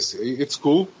the face. It's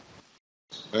cool.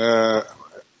 But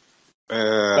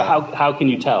how can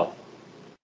you tell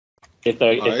if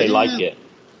they like it?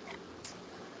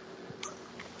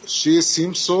 She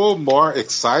seems so more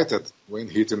excited when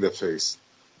hit in the face.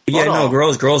 Yeah, no,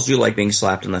 girls do like being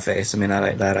slapped in the face. I mean,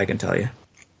 that I can tell you.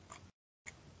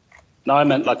 No, I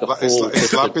meant like a full...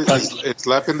 It's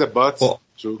slap in the butt. Well,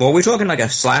 are we talking like a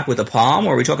slap with a palm,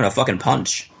 or are we talking a fucking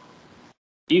punch?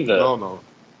 Either. No.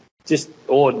 Just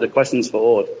Ord. The question's for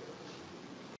Ord.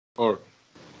 Or,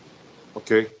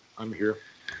 okay, I'm here.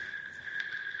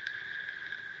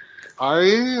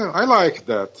 I like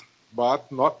that,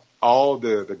 but not all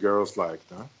the girls like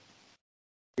that.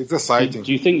 It's exciting.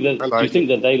 Do you think that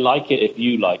that they like it if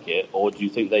you like it, or do you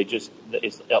think that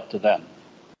it's up to them?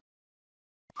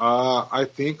 I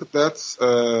think that's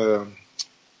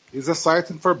it's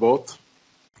exciting for both.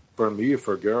 For me,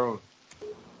 for girl.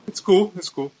 It's cool.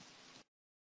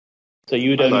 So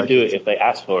you would only do it if they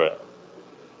ask for it?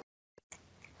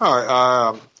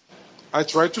 I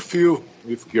try to feel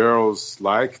if girls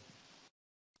like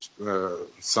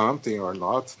something or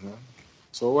not.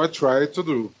 So I try to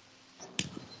do.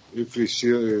 If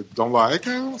she don't like,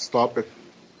 I'll stop it.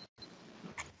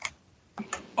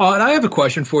 And I have a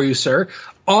question for you, sir.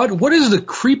 Odd, what is the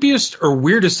creepiest or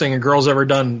weirdest thing a girl's ever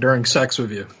done during sex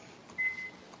with you?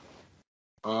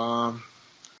 The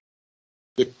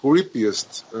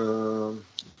creepiest.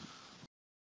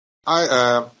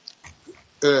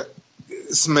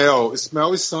 Smell.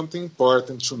 Smell is something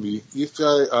important to me. If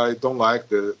I don't like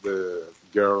the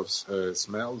girl's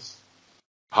smells,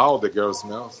 how the girl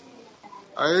smells,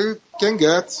 I can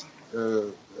get.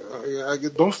 I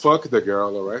don't fuck the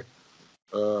girl, all right?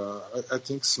 I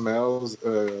think smells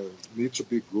need to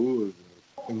be good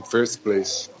in first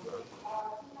place.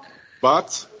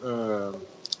 But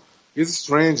it's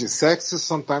strange. Sex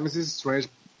sometimes is strange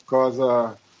because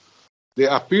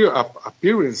the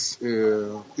appearance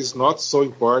is not so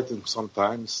important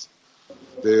sometimes.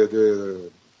 The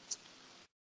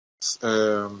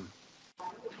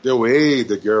way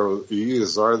the girl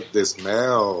is or the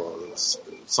smell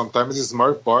sometimes is more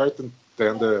important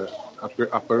than the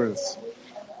appearance.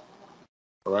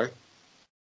 All right.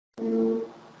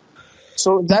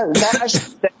 So that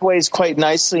actually segues quite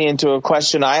nicely into a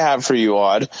question I have for you,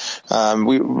 Odd.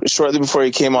 We shortly before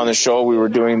you came on the show, we were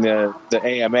doing the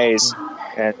AMAs,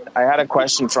 and I had a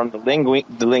question from the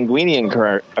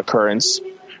Linguinian occurrence.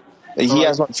 He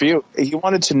has one for you. He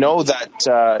wanted to know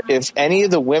that if any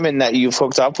of the women that you've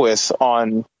hooked up with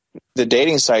on the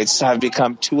dating sites have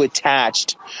become too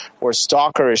attached or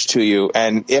stalkerish to you,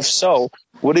 and if so,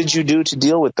 what did you do to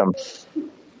deal with them?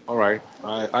 All right,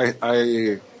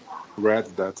 I read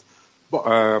that, but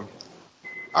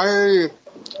I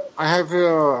have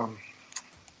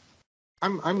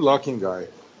I'm lucky guy.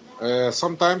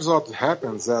 Sometimes what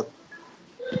happens that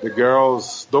the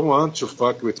girls don't want to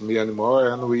fuck with me anymore,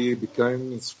 and we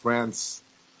become friends.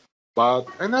 But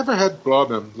I never had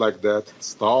problem like that,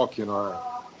 stalking or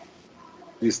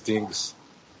these things.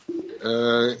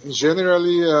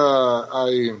 Generally,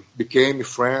 I became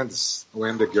friends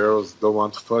when the girls don't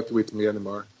want to fuck with me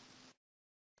anymore.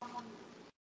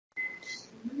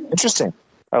 Interesting.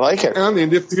 I like it. And in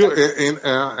the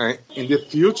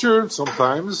future,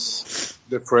 sometimes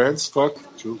the friends fuck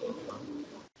too.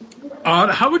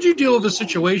 How would you deal with a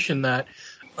situation that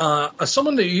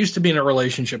someone that you used to be in a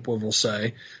relationship with, will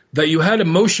say, that you had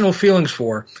emotional feelings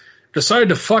for, decided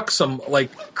to fuck some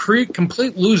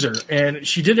complete loser, and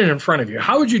she did it in front of you?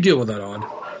 How would you deal with that, Odd?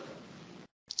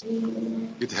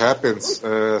 It happens.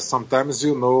 Sometimes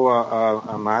you know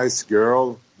a nice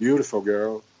girl, beautiful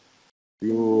girl.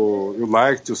 You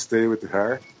like to stay with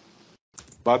her,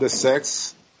 but the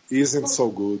sex isn't so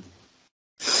good.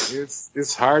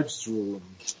 It's hard to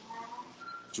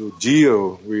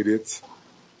deal with it.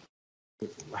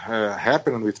 It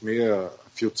happened with me a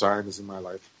few times in my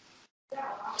life.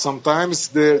 Sometimes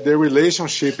the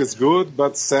relationship is good,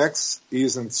 but sex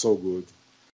isn't so good.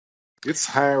 It's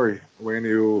hard when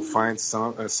you find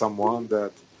someone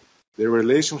that the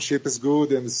relationship is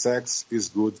good and the sex is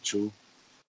good too.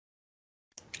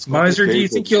 Miser, do you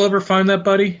think you'll ever find that,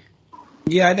 buddy?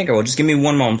 Yeah, I think I will. Just give me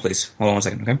one moment, please. Hold on 1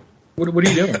 second, okay? What are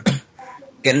you doing?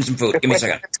 Getting some food. Give me a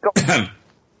second.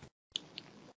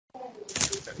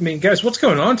 I mean, guys, what's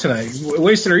going on tonight?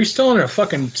 Wasted, are you still in a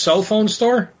fucking cell phone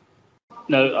store?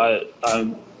 No,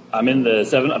 I'm in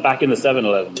the back in the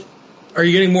 7-Eleven. Are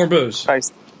you getting more booze?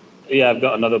 Nice. Yeah, I've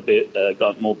got another beer.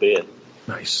 Got more beer.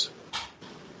 Nice.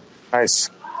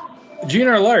 Gene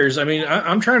are liars. I mean,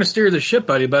 I'm trying to steer the ship,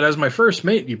 buddy, but as my first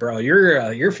mate,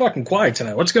 you're fucking quiet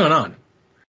tonight. What's going on?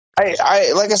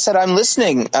 I like I said, I'm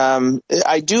listening. I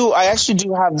actually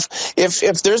do have.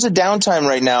 If there's a downtime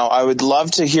right now, I would love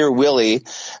to hear Willy.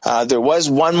 There was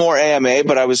one more AMA,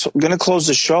 but I was going to close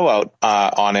the show out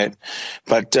on it.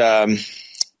 But let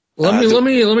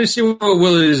me see what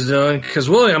Willy is doing, because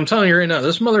Willy, I'm telling you right now,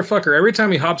 this motherfucker, every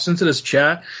time he hops into this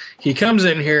chat, he comes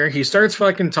in here, he starts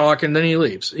fucking talking, then he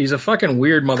leaves. He's a fucking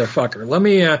weird motherfucker. Let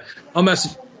me. I'll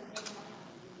message.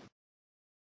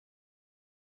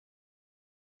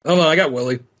 Oh no, I got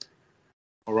Willy.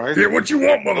 All right. Yeah, what you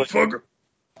want, motherfucker?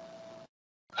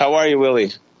 How are you,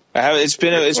 Willy? It's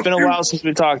been a while since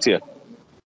we talked to you.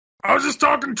 I was just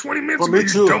talking 20 minutes ago, Me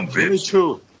too. you dumb bitch. Me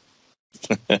too.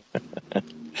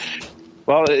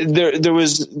 Well, there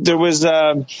was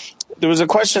a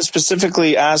question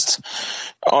specifically asked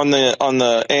on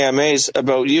the AMAs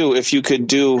about you, if you could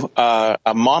do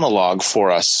a monologue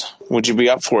for us. Would you be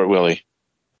up for it, Willy?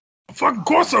 Fucking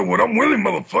course I would. I'm Willy,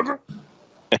 motherfucker.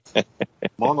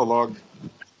 Monologue.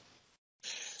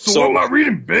 So what am I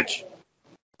reading, bitch?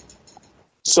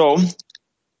 So,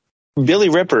 Billy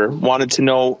Ripper wanted to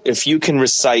know if you can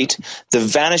recite the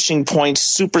Vanishing Point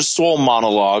Super Soul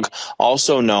monologue,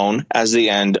 also known as the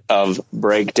end of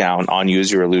Breakdown on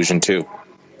Use Your Illusion 2.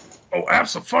 Oh,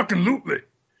 abso-fucking-lutely.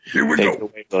 Here we Take go. it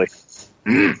away, Billy.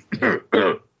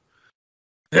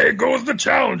 There goes the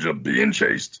challenge of being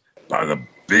chased by the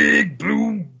big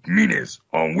blue meanies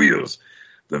on wheels.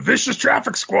 The vicious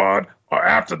traffic squad are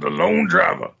after the lone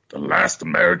driver, the last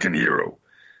American hero.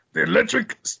 The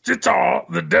electric sitar,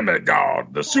 the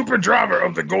demigod, the super driver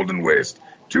of the Golden West.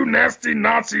 Two nasty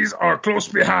Nazis are close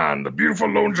behind the beautiful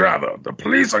lone driver. The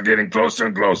police are getting closer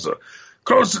and closer.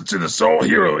 Closer to the soul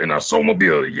hero in our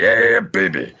soulmobile. Yeah,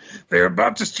 baby. They're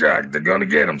about to strike. They're gonna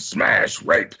get him. Smash,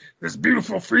 rape this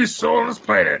beautiful free soul on this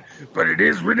planet. But it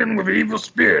is ridden with evil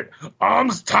spirit.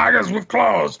 Arms, tigers with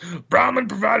claws. Brahman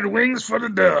provided wings for the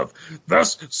dove.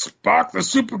 Thus spark the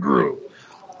superguru.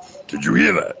 Did you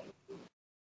hear that?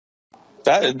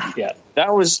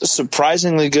 That was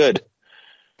surprisingly good.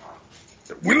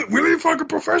 Willy fucking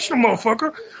professional,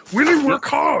 motherfucker. Willy work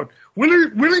hard. Willy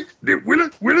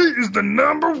is the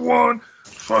number one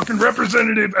fucking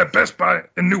representative at Best Buy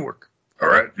in Newark. All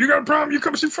right? You got a problem, you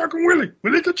come see fucking Willy.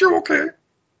 Willy, get you okay.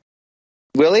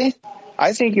 Willy?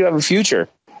 I think you have a future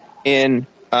in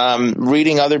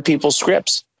reading other people's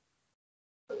scripts.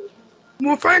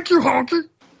 Well, thank you, Honky.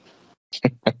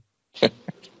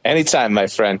 Anytime, my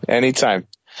friend. Anytime.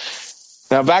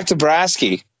 Now back to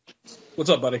Brasky. What's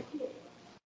up, buddy?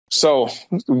 So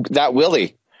that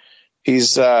Willy,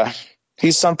 he's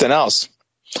something else.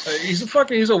 He's a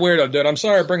weirdo, dude. I'm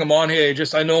sorry I bring him on here.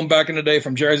 I know him back in the day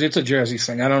from Jersey. It's a Jersey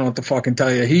thing. I don't know what to fucking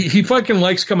tell you. He fucking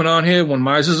likes coming on here when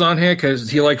Miser's on here because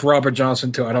he likes Robert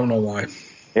Johnson too. I don't know why.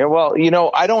 Yeah, well,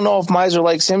 I don't know if Miser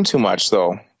likes him too much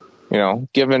though.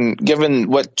 Given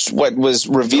what was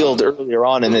revealed earlier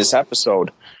on in this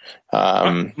episode.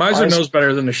 Miser knows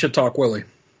better than the shit talk Willy.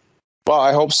 Well,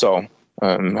 I hope so.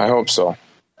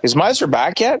 Is Miser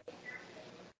back yet?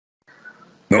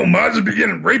 No, Miser be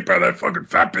getting raped by that fucking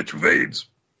fat bitch with AIDS.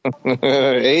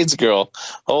 AIDS girl.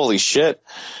 Holy shit.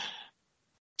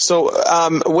 So,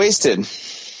 Wasted.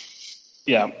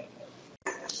 Yeah.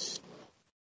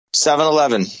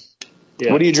 7-Eleven.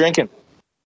 Yeah. What are you drinking?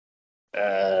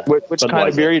 Which kind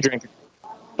of beer are you drinking?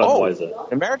 Budweiser. Oh,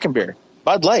 American beer.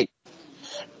 Bud Light.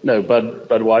 No,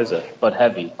 Budweiser. Bud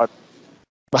Heavy.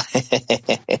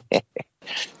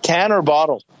 Can or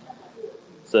bottle?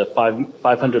 It's a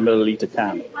 500 milliliter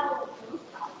can.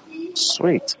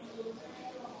 Sweet.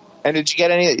 And did you get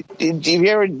any? Do you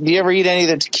ever eat any of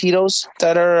the taquitos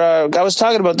that are? I was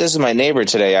talking about this with my neighbor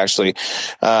today, actually.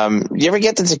 You ever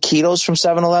get the taquitos from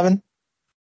 7-Eleven?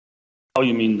 Oh,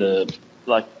 you mean the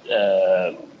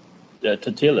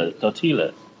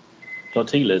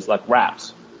tortillas, like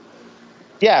wraps?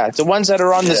 Yeah, the ones that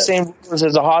are on the same rules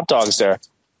as the hot dogs there.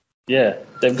 Yeah,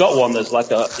 they've got one that's like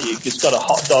it's got a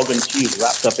hot dog and cheese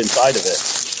wrapped up inside of it.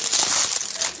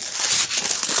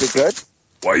 Is it good?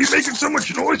 Why are you making so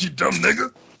much noise, you dumb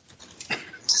nigga?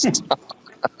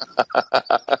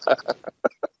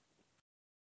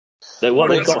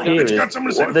 What they've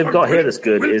got here that's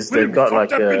good is they've got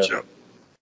like a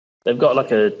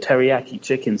teriyaki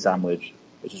chicken sandwich,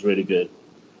 which is really good.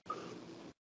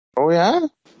 Oh yeah?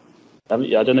 I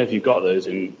don't know if you've got those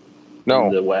in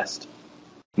the West.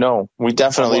 No, we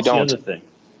definitely don't. The other thing?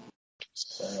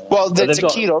 Well, the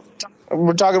taquito,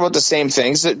 we're talking about the same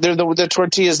things. They're the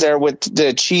tortillas there with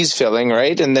the cheese filling,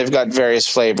 right? And they've got various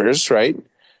flavors, right?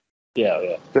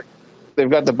 Yeah. They've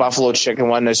got the buffalo chicken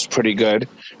one that's pretty good.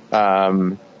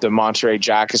 The Monterey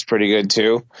Jack is pretty good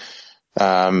too.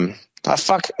 They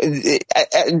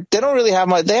don't really have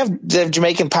much. They have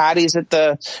Jamaican patties at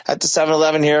the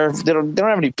 7-Eleven here. They don't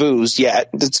have any booze yet.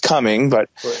 It's coming, but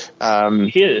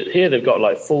here they've got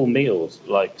like full meals,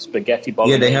 like spaghetti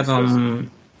bolognese. Yeah, they have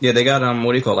they got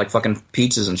what do you call it, like fucking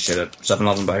pizzas and shit at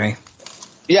 7-Eleven by me.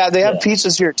 Yeah, they have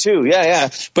pizzas here too. Yeah.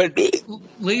 But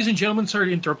ladies and gentlemen, sorry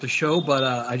to interrupt the show, but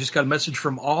I just got a message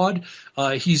from Odd.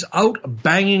 He's out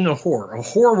banging a whore. A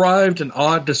whore arrived, and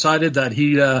Odd decided that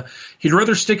he'd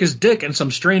rather stick his dick in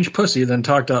some strange pussy than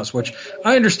talk to us, which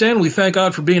I understand. We thank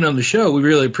Odd for being on the show. We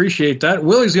really appreciate that.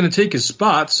 Willy's going to take his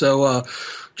spot, so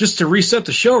just to reset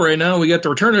the show right now, we got the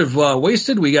return of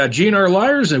Wasted, we got GNR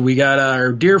Liars, and we got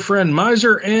our dear friend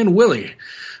Miser and Willy.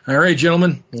 All right,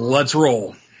 gentlemen, let's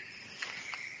roll.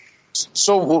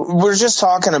 So we're just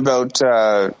talking about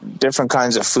different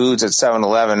kinds of foods at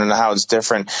 7-Eleven and how it's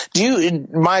different.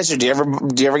 Miser, do you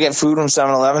ever get food from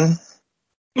 7-Eleven?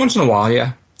 Once in a while,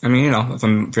 yeah. I mean, if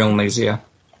I'm feeling lazy, yeah.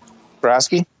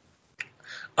 Brasky?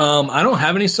 I don't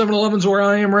have any 7-Elevens where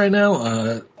I am right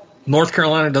now. North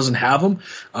Carolina doesn't have them.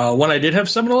 When I did have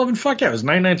 7-Eleven, fuck yeah, it was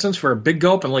 99 cents for a big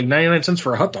gulp and like 99 cents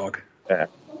for a hot dog. Yeah,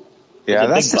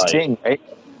 that's the thing, right?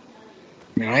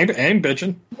 I ain't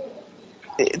bitching.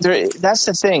 That's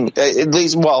the thing.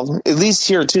 At least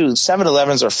here too.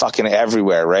 7-Elevens are fucking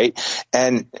everywhere, right?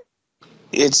 And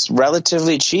it's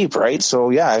relatively cheap, right? So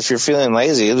yeah, if you're feeling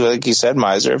lazy, like you said,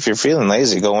 Miser, if you're feeling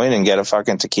lazy, go in and get a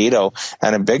fucking taquito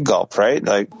and a big gulp, right?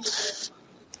 Like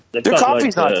their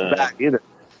coffee's not too bad either.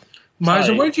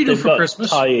 Miser, what did you do for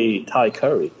Christmas? Thai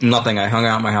curry. Nothing. I hung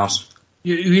out at my house.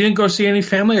 You didn't go see any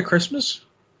family at Christmas?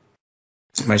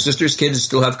 My sister's kids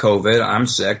still have COVID. I'm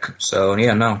sick, so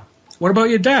yeah, no. What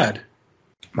about your dad?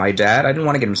 My dad? I didn't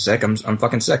want to get him sick. I'm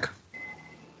fucking sick.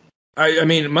 I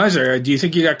mean, Miser, do you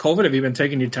think you got COVID? Have you been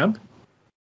taking your temp?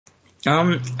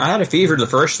 I had a fever the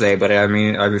first day, but I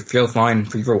mean, I feel fine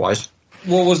fever-wise.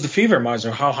 What was the fever,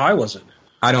 Miser? How high was it?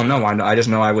 I don't know. I just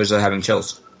know I was having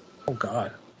chills. Oh,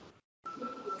 God.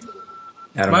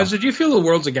 Miser, do you feel the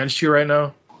world's against you right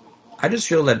now? I just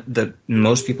feel that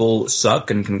most people suck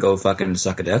and can go fucking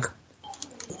suck a dick.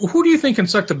 Who do you think can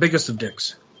suck the biggest of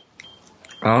dicks?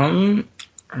 Probably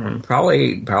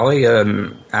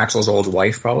Axel's old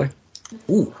wife, probably.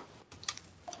 Ooh.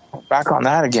 Back on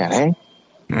that again, eh?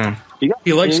 Yeah.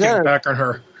 He likes getting back on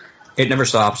her. It never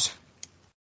stops.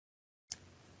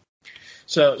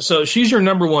 So she's your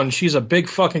number one. She's a big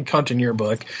fucking cunt in your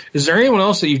book. Is there anyone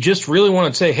else that you just really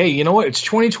want to say, hey, you know what? It's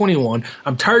 2021.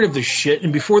 I'm tired of this shit,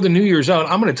 and before the new year's out,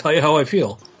 I'm going to tell you how I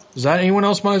feel. Is that anyone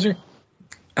else, Miser?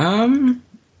 I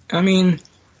mean,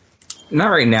 not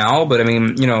right now, but I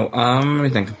mean, let me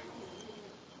think.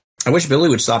 I wish Billy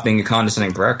would stop being a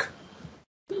condescending prick.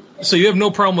 So you have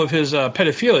no problem with his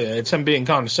pedophilia. It's him being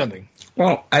condescending.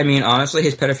 Well, I mean, honestly,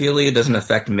 his pedophilia doesn't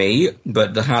affect me,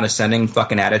 but the condescending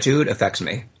fucking attitude affects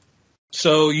me.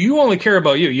 So you only care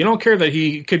about you. You don't care that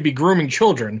he could be grooming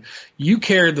children. You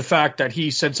care the fact that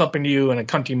he said something to you in a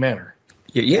cunty manner.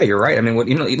 Yeah, you're right. I mean,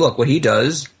 look, what he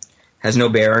does has no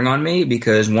bearing on me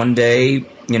because one day,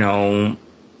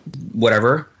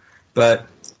 whatever. But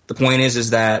the point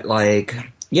is that, like,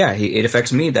 yeah, it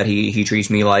affects me that he treats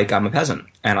me like I'm a peasant,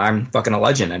 and I'm fucking a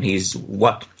legend, and he's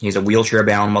what? He's a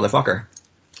wheelchair-bound motherfucker.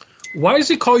 Why does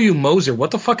he call you Moser?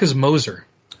 What the fuck is Moser?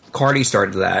 Cardi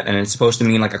started that, and it's supposed to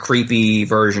mean like a creepy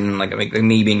version, like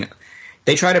me being...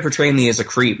 They try to portray me as a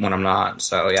creep when I'm not,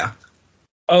 so yeah.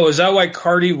 Oh, is that why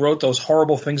Cardi wrote those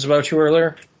horrible things about you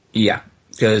earlier? Yeah,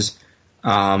 because...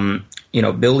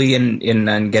 Billy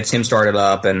and gets him started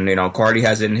up, and Cardi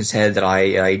has it in his head that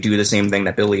I do the same thing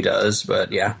that Billy does,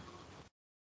 but yeah.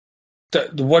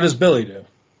 What does Billy do?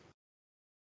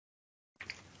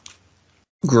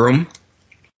 Groom.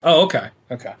 Oh, okay.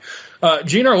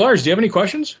 Gina or Lars, do you have any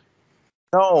questions?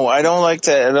 No, I don't like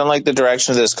the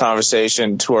direction of this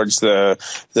conversation towards the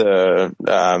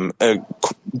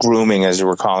grooming, as you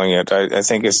were calling it. I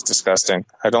think it's disgusting.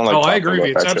 I don't like. Oh, I agree with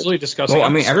you. It's absolutely disgusting. Well,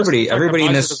 I mean, everybody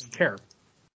in this doesn't care.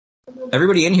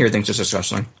 Everybody in here thinks it's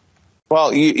disgusting.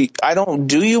 Well, I don't.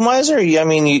 Do you, Miser? I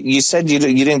mean, you said you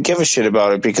didn't give a shit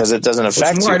about it because it doesn't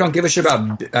affect you. I don't give a shit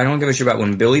about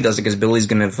when Billy does it because Billy's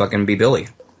gonna fucking be Billy.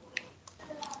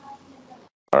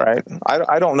 All right.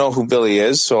 I don't know who Billy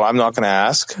is, so I'm not going to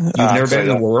ask. You've never been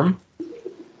in a war room?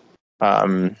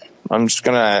 I'm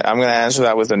gonna answer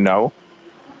that with a no,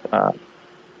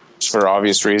 just for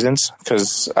obvious reasons.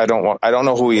 Because I don't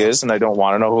know who he is, and I don't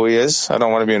want to know who he is. I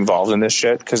don't want to be involved in this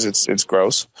shit because it's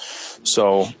gross.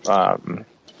 So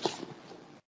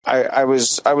I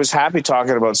was happy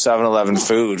talking about 7-Eleven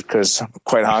food because I'm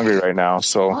quite hungry right now.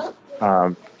 So.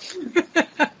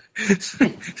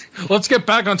 Let's get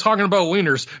back on talking about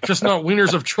wieners, just not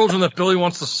wieners of children that Billy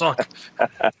wants to suck.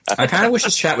 I kind of wish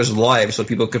this chat was live so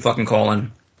people could fucking call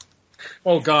in.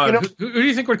 Oh, God. Who do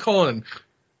you think would call in?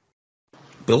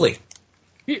 Billy.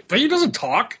 He doesn't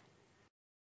talk.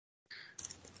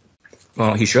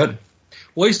 Well, he should.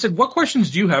 Wasted, what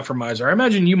questions do you have for Miser? I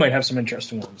imagine you might have some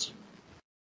interesting ones.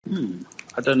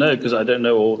 I don't know, because I don't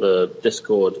know all the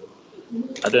Discord.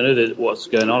 I don't know what's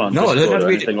going on Discord or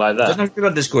anything like that. It doesn't have to be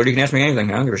about Discord. You can ask me anything.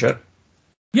 I don't give a shit.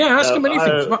 Yeah, ask him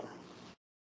anything.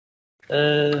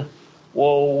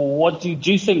 Well, what do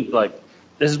you think, like,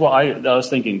 this is what I was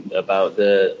thinking about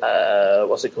the,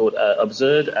 what's it called,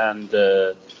 Absurd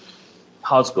and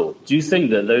Hard School. Do you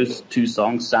think that those two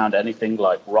songs sound anything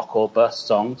like Rock or Bust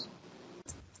songs?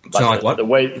 Like what? The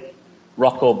way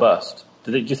Rock or Bust.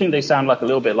 Do you think they sound like a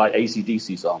little bit like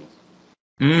AC/DC songs?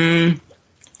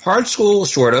 Hard School,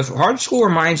 sort of. Hard School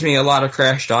reminds me a lot of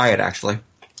Crash Diet, actually.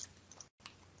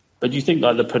 But do you think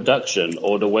like the production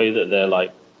or the way that they're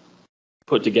like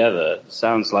put together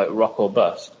sounds like Rock or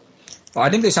Bust? Well, I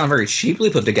think they sound very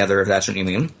cheaply put together, if that's what you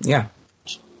mean. Yeah.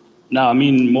 No, I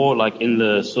mean more like in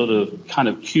the sort of kind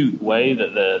of cute way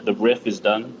that the riff is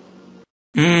done.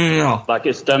 No. Like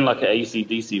it's done like an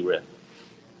AC/DC riff.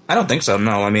 I don't think so,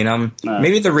 no. I mean,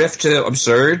 maybe the riff to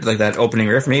Absurd, like that opening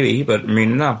riff, maybe, but I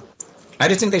mean, no. I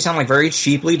just think they sound like very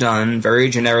cheaply done, very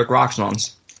generic rock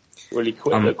songs. Really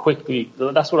quickly.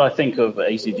 That's what I think of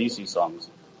AC/DC songs.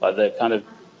 Like they're kind of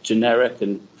generic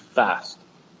and fast.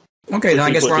 Okay, then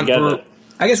I guess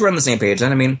we're on the same page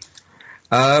then. I mean,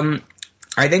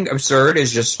 I think Absurd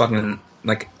is just fucking,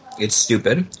 like, it's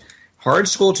stupid. Hard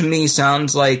School to me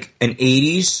sounds like an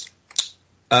 80s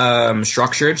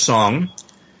structured song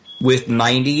with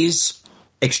 90s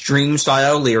extreme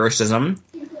style lyricism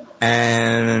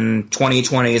and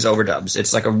 2020s overdubs.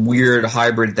 It's like a weird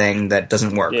hybrid thing that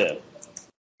doesn't work. Yeah.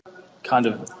 Kind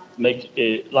of make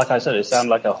it, like I said, it sounds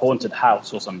like a haunted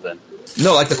house or something.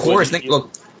 No, like the chorus.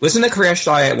 Look, listen to Crash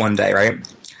Diet one day, right?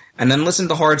 And then listen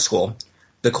to Hard School.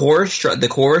 The chorus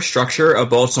structure of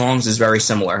both songs is very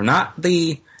similar. Not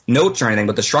the notes or anything,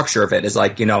 but the structure of it is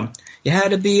like, you had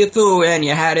to be a fool and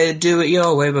you had to do it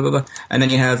your way, blah, blah, blah. And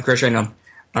then you have Crash Diet,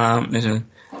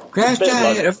 Crash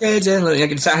Diet, afraid to... Like,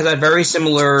 it has that very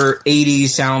similar 80s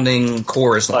sounding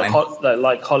chorus line.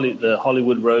 Like the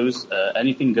Hollywood Rose,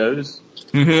 Anything Goes.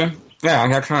 Mm-hmm. Yeah,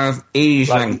 that kind of 80s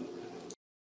thing.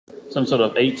 some sort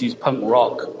of 80s punk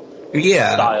rock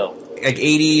style. Like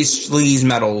 80s sleaze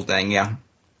metal thing, yeah.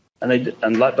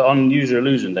 But on Use Your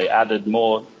Illusion, they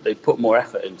put more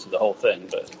effort into the whole thing.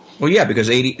 But well, yeah, because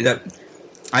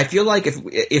I feel like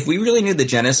if we really knew the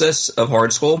genesis of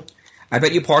Hard School, I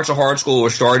bet you parts of Hard School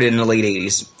were started in the late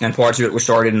 80s, and parts of it were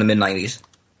started in the mid 90s.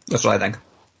 That's what I think.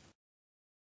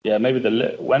 Yeah, maybe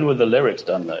when were the lyrics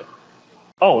done though?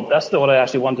 Oh, that's what I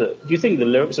actually wanted. Do you think the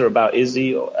lyrics are about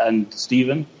Izzy and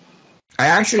Steven? I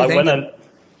actually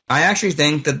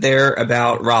think that they're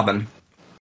about Robin.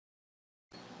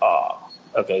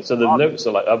 Okay, so the lyrics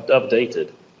are like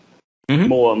updated, mm-hmm.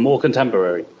 more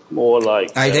contemporary, more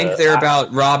like. I think they're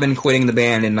about Robin quitting the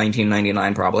band in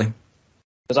 1999, probably.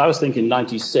 Because I was thinking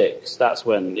 96. That's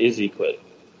when Izzy quit.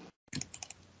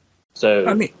 So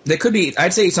I mean, they could be.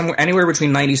 I'd say somewhere anywhere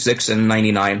between 96 and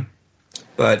 99,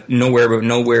 but nowhere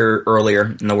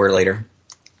earlier, nowhere later.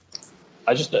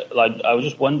 I just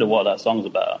wonder what that song's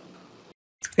about.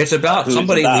 It's about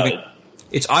somebody leaving.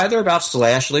 It's either about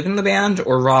Slash leaving the band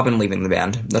or Robin leaving the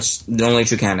band. That's the only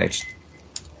two candidates.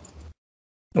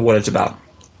 What it's about.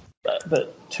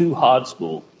 But too hard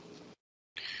school.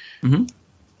 Mm-hmm.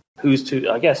 Who's too?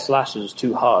 I guess Slash is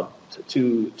too hard,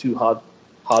 too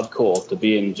hardcore to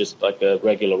be in just like a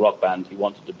regular rock band. He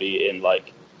wanted to be in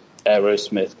like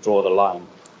Aerosmith, Draw the Line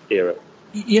era.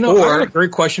 You know, I have a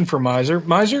great question for Miser.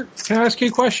 Miser, can I ask you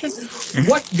a question? Mm-hmm.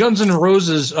 What Guns N'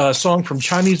 Roses song from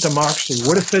Chinese Democracy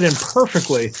would have fit in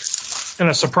perfectly in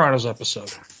a Sopranos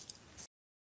episode?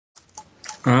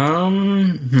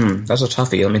 That's a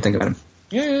toughie. Let me think about it.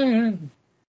 Yeah.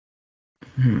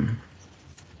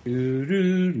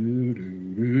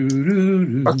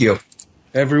 Fuck you.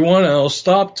 Everyone else,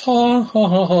 stop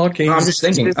talking. No, I'm just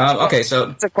thinking. Okay, so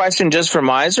it's a question just for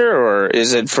Miser, or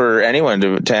is it for anyone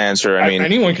to answer? I mean,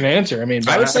 anyone can answer. I mean,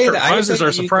 I would say that Miser's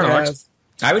our soprano.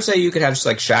 I would say you could have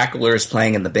like Shacklers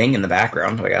playing in the Bing in the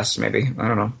background. I guess maybe I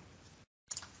don't know.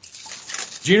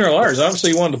 Junior Lars,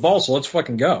 obviously you wanted the ball, so let's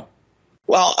fucking go.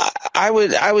 Well, I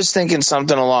was thinking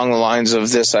something along the lines of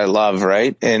This I Love,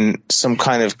 right? In some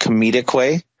kind of comedic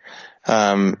way,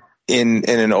 in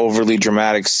an overly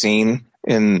dramatic scene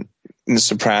in The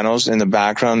Sopranos in the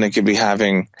background. They could be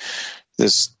having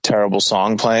this terrible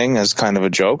song playing as kind of a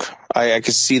joke. I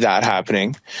could see that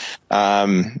happening.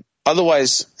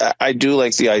 Otherwise, I do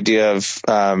like the idea of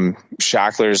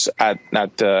Shacklers at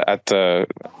the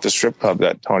strip club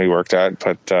that Tony worked at,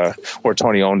 but or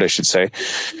Tony owned, I should say.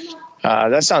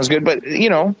 That sounds good, but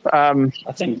I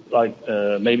think like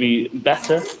maybe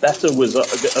Better was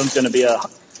going to be a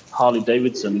Harley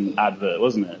Davidson advert,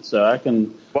 wasn't it? So I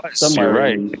can somewhere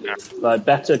right. Like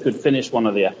Better could finish one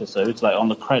of the episodes, like on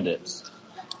the credits,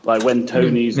 like when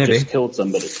Tony's just killed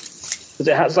somebody, because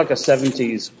it has like a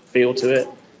 70s feel to it.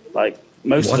 Like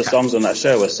most of the songs on that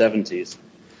show are 70s.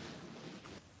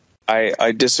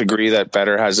 I disagree that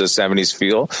Better has a 70s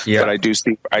feel, but I do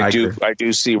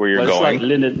see where you're going.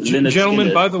 Like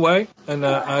Gentlemen, by the way, and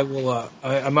I will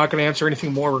I'm not going to answer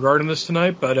anything more regarding this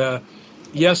tonight, but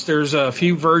yes, there's a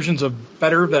few versions of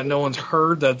Better that no one's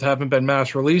heard that haven't been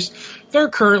mass released. They're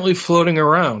currently floating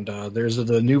around. There's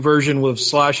the new version with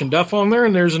Slash and Duff on there,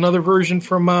 and there's another version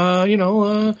from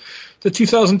the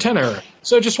 2010 era.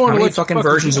 So I just want to let fucking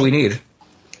versions do we need.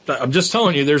 I'm just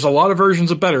telling you, there's a lot of versions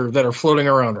of Better that are floating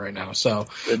around right now. So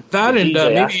that and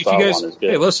maybe if you guys,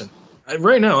 hey, listen,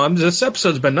 right now this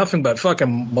episode's been nothing but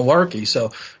fucking malarkey. So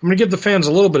I'm going to give the fans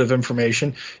a little bit of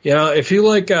information. If you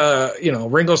like,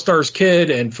 Ringo Starr's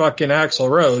Kid and fucking Axl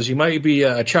Rose, you might be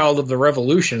a child of the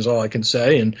revolution is all I can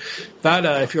say. And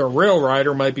that, if you're a rail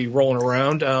rider, might be rolling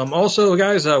around. Also,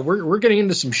 guys, we're getting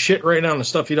into some shit right now and the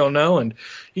stuff you don't know. And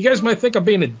you guys might think I'm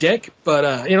being a dick,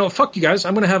 but, fuck you guys.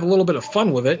 I'm going to have a little bit of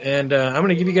fun with it, and I'm going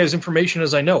to give you guys information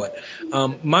as I know it.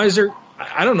 Miser,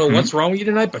 I don't know what's wrong with you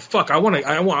tonight, but fuck, I want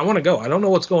to go. I don't know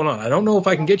what's going on. I don't know if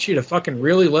I can get you to fucking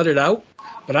really let it out,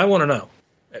 but I want to know.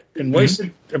 And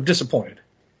Wasted, I'm disappointed.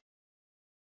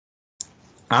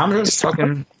 I'm just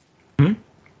fucking...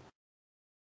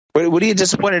 What are you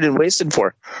disappointed and Wasted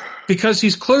for? Because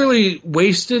he's clearly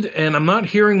wasted, and I'm not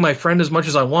hearing my friend as much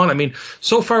as I want. I mean,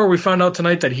 so far we found out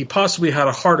tonight that he possibly had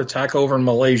a heart attack over in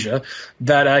Malaysia,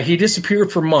 that he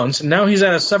disappeared for months, and now he's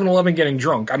at a 7-Eleven getting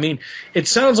drunk. I mean, it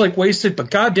sounds like Wasted,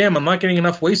 but goddamn, I'm not getting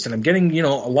enough Wasted. I'm getting, a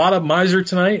lot of Miser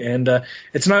tonight, and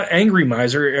it's not angry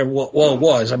Miser. Well, it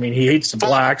was. I mean, he hates the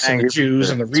blacks and the Jews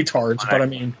and the retards, but I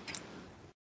mean...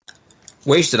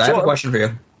 Wasted, I have a question for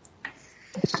you.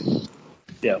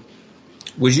 Yeah.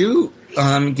 Would you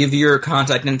give your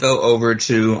contact info over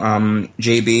to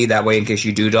JB? That way, in case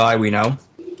you do die, we know.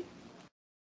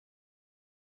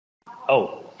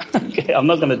 Oh, okay. I'm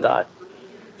not going to die.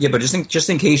 Yeah, but just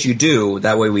in case you do,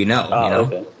 that way we know. Oh, you know?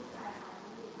 Okay.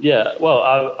 Yeah,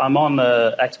 well, I'm on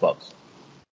Xbox.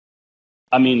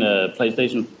 I mean,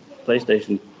 PlayStation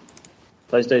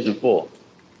 4.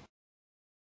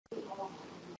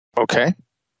 Okay.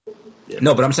 Yeah.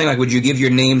 No, but I'm saying, like, would you give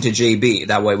your name to JB?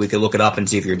 That way we could look it up and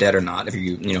see if you're dead or not, if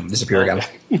you disappear again.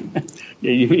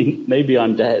 Yeah, you mean maybe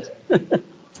I'm dead?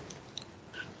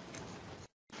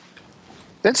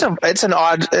 It's an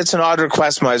odd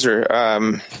request, Miser.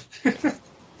 I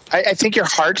think your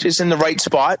heart is in the right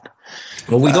spot.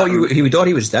 Well, we thought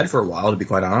he was dead for a while, to be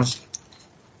quite honest.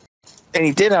 And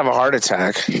he did have a heart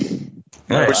attack,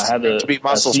 Yeah. which I had to be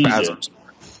muscle seizure. spasms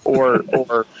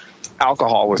or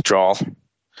alcohol withdrawal.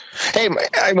 Hey,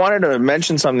 I wanted to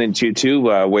mention something to you too,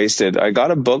 Wasted. I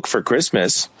got a book for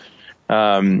Christmas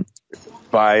by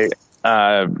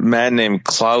a man named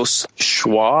Klaus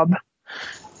Schwab.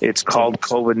 It's called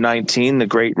COVID-19, The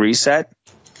Great Reset.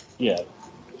 Yeah.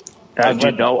 Do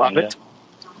you know of it?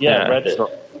 Yeah, I read it.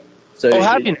 So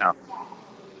have you now?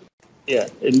 Yeah.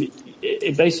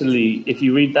 It basically, if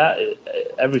you read that,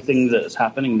 everything that's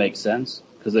happening makes sense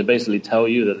because they basically tell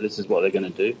you that this is what they're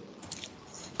going to do.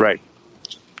 Right.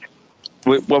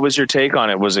 What was your take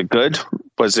on it? Was it good?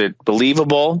 Was it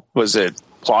believable? Was it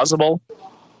plausible?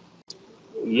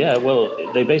 Yeah,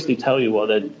 well, they basically tell you what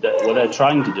they're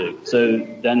trying to do. So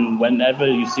then, whenever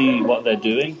you see what they're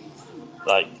doing,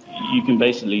 like you can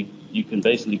basically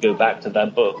go back to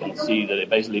that book and see that it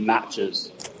basically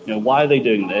matches. Why are they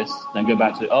doing this? Then go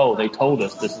back to they told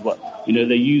us this is what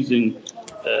they're using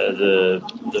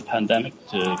the pandemic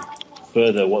to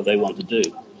further what they want to do.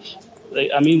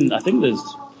 I think there's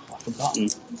I've forgotten.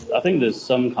 I think there's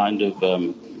some kind of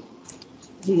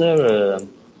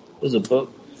there's a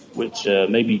book which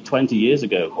maybe 20 years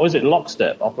ago, or is it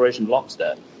Lockstep, Operation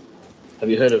Lockstep? Have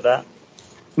you heard of that?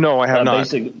 No, I have not.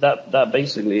 That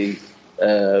basically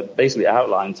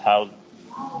outlines how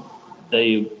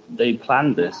they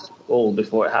planned this all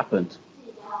before it happened.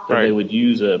 So Right. They would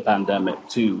use a pandemic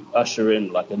to usher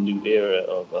in like a new era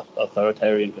of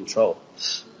authoritarian control.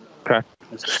 Okay.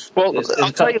 Well,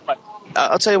 I'll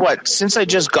tell you what. Since I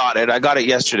just got it, I got it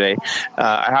yesterday.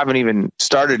 I haven't even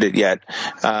started it yet.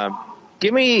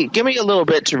 Give me a little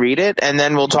bit to read it, and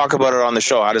then we'll talk about it on the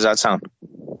show. How does that sound?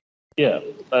 Yeah,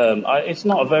 it's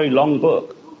not a very long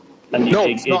book, and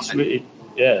it's not.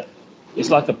 It's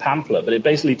like a pamphlet, but it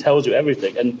basically tells you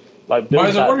everything. And like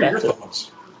Miser, what are your thoughts?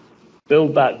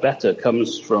 Build Back Better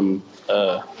comes from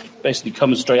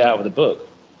comes straight out of the book,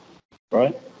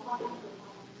 right?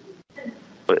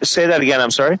 Say that again.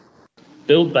 I'm sorry.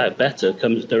 Build Back Better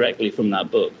comes directly from that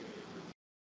book.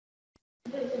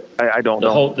 I don't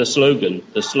know. The slogan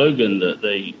that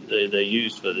they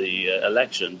used for the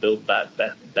election, Build Back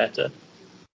Better,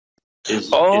 is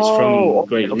from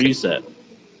Great Reset.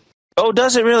 Oh,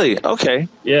 does it really? Okay.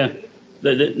 Yeah.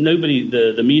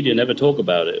 The media never talk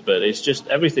about it, but it's just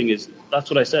everything is. That's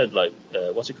what I said. Like,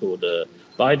 what's it called?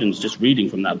 Biden's just reading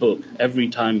from that book every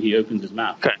time he opens his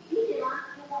mouth. Okay.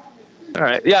 All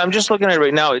right. Yeah, I'm just looking at it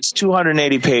right now. It's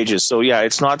 280 pages, so yeah,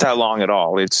 it's not that long at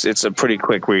all. It's a pretty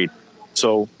quick read.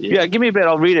 So yeah, give me a bit.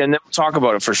 I'll read it and then we'll talk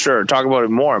about it for sure. Talk about it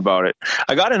more about it.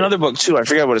 I got another book too. I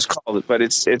forget what it's called, but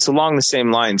it's along the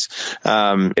same lines.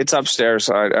 It's upstairs.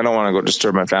 I don't want to go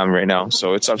disturb my family right now,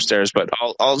 so it's upstairs. But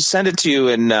I'll send it to you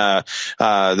in the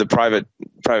private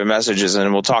messages,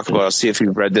 and we'll talk about it. I'll see if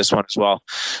you've read this one as well.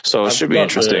 So it should be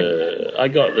interesting. I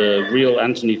got the real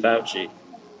Anthony Fauci.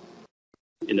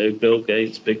 Bill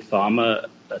Gates, Big Pharma,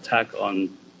 attack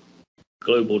on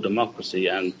global democracy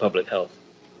and public health.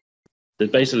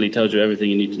 It basically tells you everything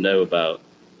you need to know about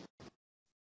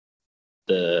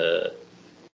the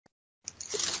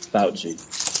Fauci.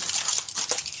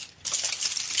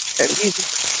 And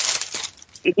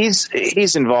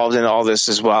he's involved in all this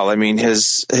as well. I mean,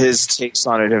 his takes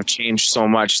on it have changed so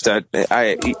much that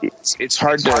it's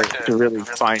hard to really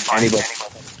find anybody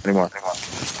anymore.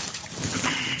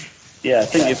 Yeah, I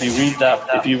think if you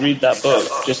read that book,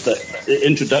 just the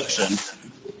introduction,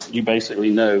 you basically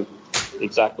know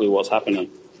exactly what's happening.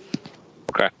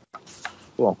 Okay.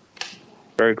 Cool.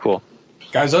 Very cool.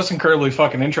 Guys, that's incredibly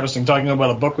fucking interesting, talking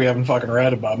about a book we haven't fucking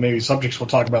read about, maybe subjects we'll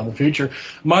talk about in the future.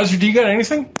 Miser, do you got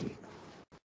anything?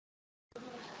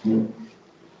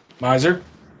 Miser?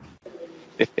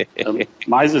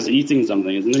 Miser's eating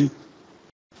something, isn't he?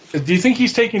 Do you think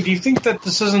that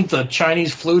this isn't the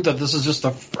Chinese flu, that this is just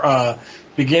the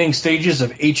beginning stages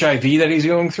of HIV that he's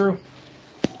going through?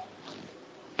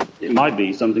 It might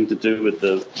be something to do with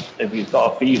if he's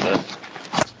got a fever,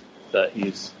 that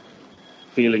he's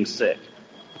feeling sick.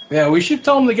 Yeah, we should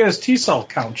tell him to get his T-cell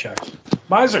count checked.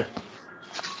 Miser.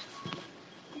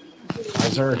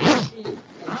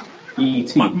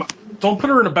 E.T. Don't put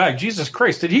her in a bag. Jesus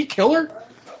Christ. Did he kill her?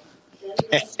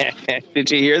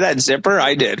 Did you hear that zipper?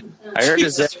 I did. I heard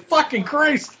Jesus a zipper. fucking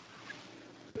Christ.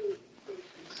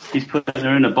 He's putting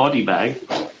her in a body bag.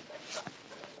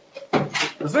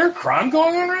 Is there a crime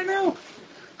going on right now?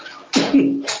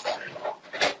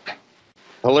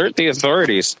 Alert the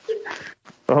authorities.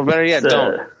 Well, better yet,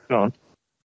 don't.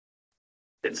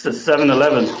 It's a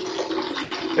 7-Eleven.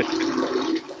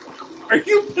 Are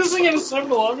you pissing in a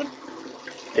 7-Eleven?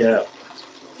 Yeah.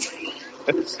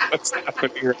 What's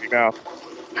happening right now?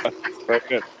 Very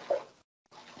good.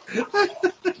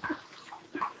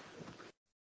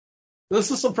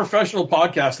 This is some professional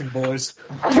podcasting, boys.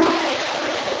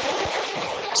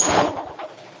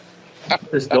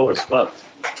 This door is fucked.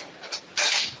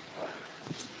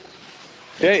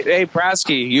 Hey,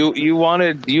 Prasky, you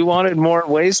wanted more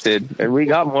Wasted, and we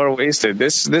got more Wasted.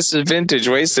 This is vintage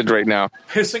Wasted right now.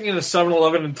 Pissing in a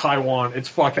 7-Eleven in Taiwan. It's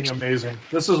fucking amazing.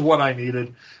 This is what I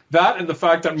needed. That and the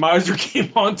fact that Miser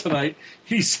came on tonight.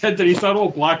 He said that he thought all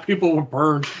black people were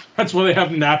burned. That's why they have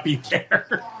nappy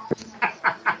hair.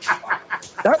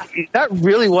 That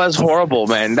really was horrible,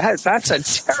 man. That's a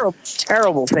terrible,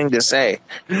 terrible thing to say.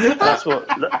 That's what.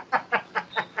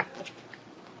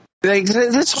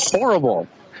 It's horrible.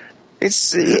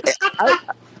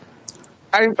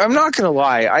 I'm not gonna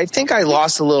lie. I think I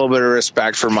lost a little bit of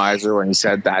respect for Miser when he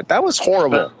said that. That was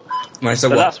horrible.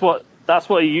 But that's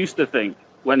what he used to think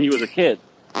when he was a kid.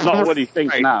 Not what he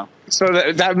thinks now. So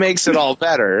that makes it all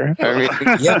better. I mean,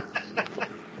 Yeah.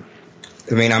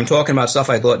 I mean, I'm talking about stuff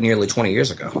I thought nearly 20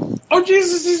 years ago. Oh,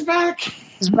 Jesus, he's back.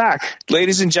 he's back,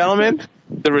 ladies and gentlemen.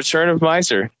 The return of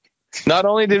Miser. Not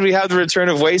only did we have the return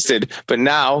of Wasted, but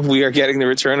now we are getting the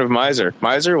return of Miser.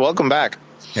 Miser, welcome back.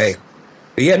 Hey.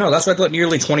 But yeah, no, that's what I thought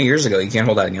nearly 20 years ago. You can't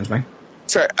hold that against me.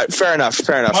 Fair enough.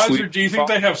 Miser, do you think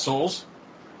they have souls?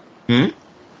 You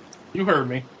heard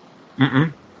me.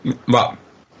 Well,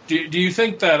 Do you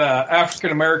think that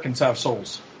African Americans have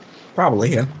souls?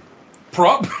 probably, yeah.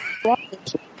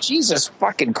 Jesus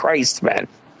fucking Christ, man.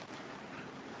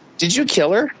 Did you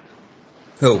kill her?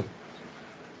 Who?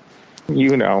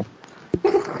 You know.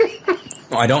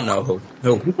 Oh, I don't know who.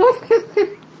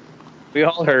 We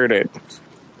all heard it.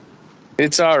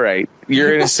 It's all right.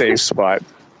 You're in a safe spot.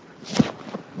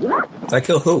 Did I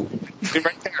kill who?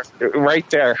 Right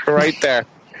there.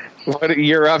 What,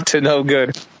 you're up to no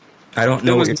good. I don't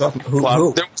know what you're talking about.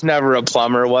 Who? There was never a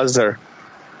plumber, was there?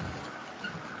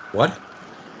 What?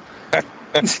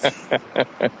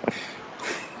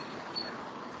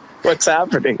 What's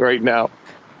happening right now?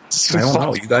 I don't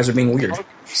know. You guys are being weird.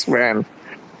 Man,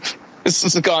 this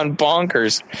has gone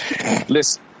bonkers.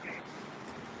 Listen,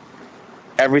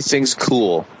 everything's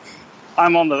cool.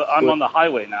 I'm on the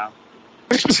highway now.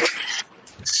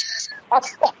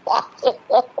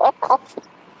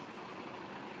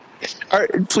 All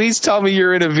right, please tell me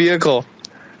you're in a vehicle.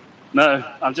 No,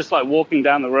 I'm just like walking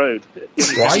down the road.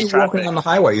 Why are you walking on the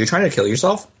highway? Are you trying to kill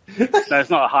yourself? No, it's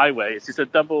not a highway. It's just a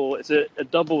double. It's a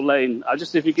double lane.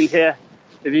 If you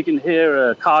can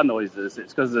hear car noises,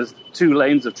 it's because there's 2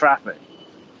 lanes of traffic.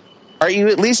 Are you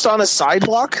at least on a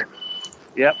sidewalk?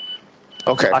 Yep.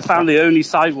 Okay. I found the only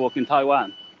sidewalk in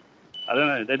Taiwan. I don't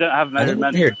know. They don't have I didn't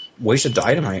many. hear wasted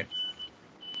dynamite.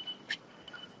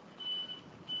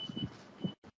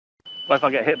 What if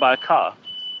I get hit by a car?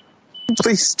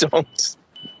 Please don't.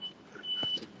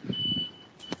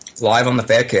 Live on the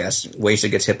Fatcast,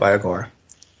 Wasted gets hit by a car.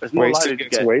 It's more likely Wasted to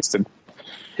gets get wasted.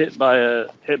 hit by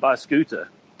a scooter.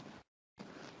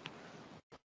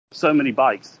 So many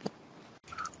bikes.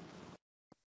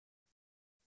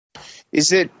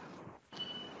 Is it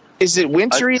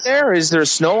wintry there? Is there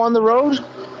snow on the road?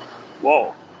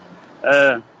 Whoa.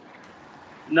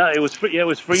 No, it was freezing.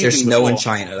 Is there snow in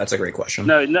before. China? That's a great question.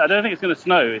 No, I don't think it's going to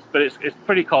snow. But it's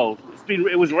pretty cold.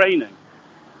 It was raining.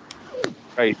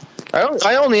 Right.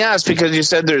 I only asked because you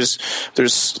said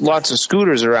there's lots of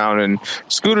scooters around, and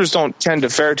scooters don't tend to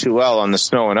fare too well on the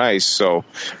snow and ice. So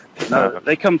No,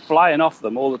 they come flying off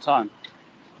them all the time.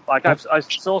 Like I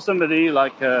saw somebody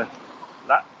a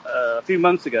few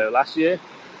months ago, last year,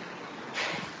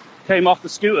 came off the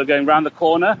scooter going round the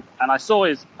corner, and I saw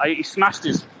he smashed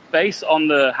his face on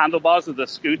the handlebars of the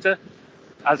scooter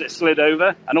as it slid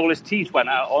over, and all his teeth went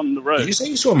out on the road. Did you say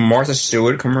you saw Martha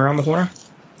Stewart come around the corner?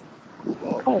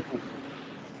 Oh.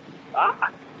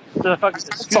 The fucking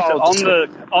scooter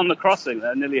on the crossing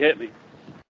there nearly hit me.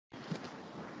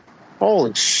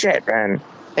 holy shit, man!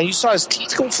 And you saw his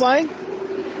teeth go flying?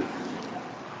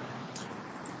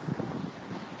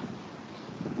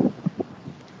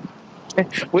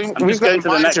 We've just going to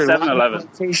the next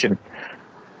 7-Eleven.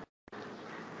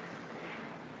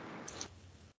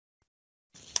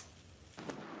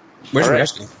 Where's All right.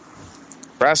 Rasky?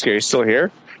 Brasky, are you still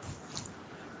here?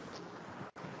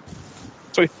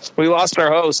 We lost our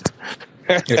host.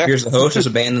 It appears the host has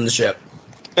abandoned the ship.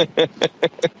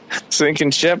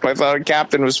 Sinking ship. I thought a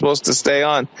captain was supposed to stay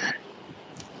on.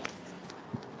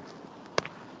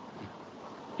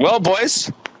 Well,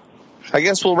 boys, I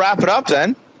guess we'll wrap it up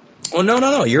then. Well,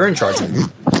 no. You're in charge.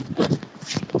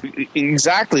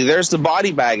 Exactly. There's the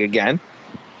body bag again.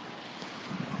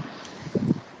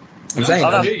 I'm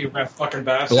saying, You fucking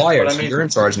bastard. the lawyers, But I mean, you're in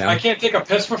charge now. I can't take a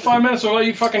piss for 5 minutes while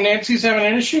you fucking Nancy's having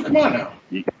an issue? Come on now.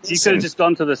 You could have just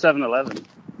gone to the 7-Eleven.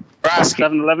 Brasky,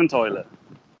 7-Eleven toilet.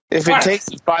 if What?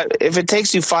 it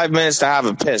takes you 5 minutes to have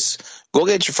a piss, go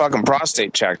get your fucking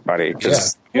prostate checked, buddy.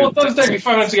 'Cause Well, it doesn't take me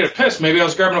 5 minutes to get a piss. Maybe I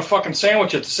was grabbing a fucking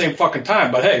sandwich at the same fucking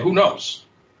time. But hey, who knows?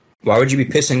 Why would you be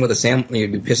pissing with a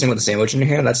You'd be pissing with a sandwich in your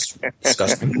hand? That's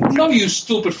disgusting. No, you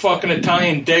stupid fucking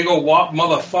Italian dago wop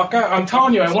motherfucker. I'm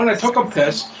telling you, I went and took a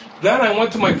piss. Then I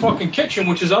went to my fucking kitchen,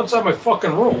 which is outside my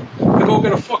fucking room, to go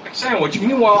get a fucking sandwich.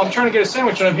 Meanwhile, I'm trying to get a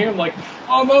sandwich, and I'm here. I'm like,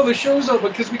 oh no, the show's over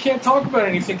because we can't talk about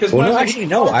anything. Well, no, actually,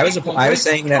 no. I was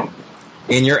saying that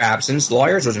in your absence,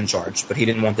 lawyers was in charge, but he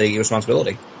didn't want the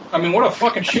responsibility. I mean, what a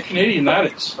fucking shit Canadian that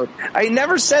is. I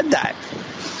never said that.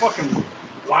 Fucking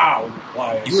wow,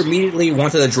 lies. You immediately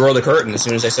wanted to draw the curtain as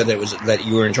soon as I said that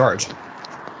you were in charge.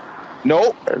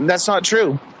 No, that's not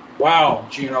true. Wow,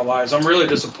 Gino lies. I'm really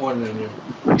disappointed in you.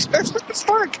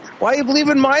 Fuck. Why are you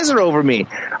believing Miser over me?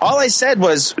 All I said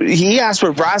was, he asked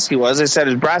where Brasky was. I said,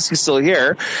 is Brasky still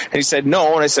here? And he said,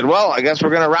 no. And I said, well, I guess we're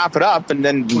going to wrap it up. And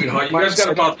then... Sweetheart, you guys got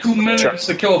about 2 minutes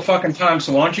to kill a fucking time,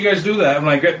 so why don't you guys do that? And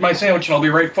I get my sandwich and I'll be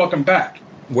right fucking back.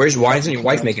 Why isn't your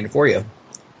wife making it for you?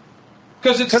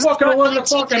 Because it's fucking 11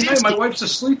 o'clock at night. My wife's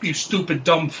asleep, you stupid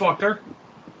dumb fucker.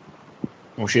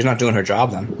 Well, she's not doing her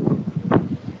job then.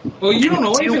 Well, you don't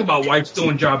know anything about wives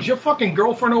doing jobs. Your fucking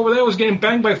girlfriend over there was getting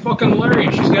banged by fucking Larry,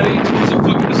 and she's got 8 years of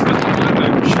fucking disgusting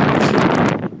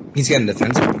linebacker. He's getting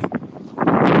defensive.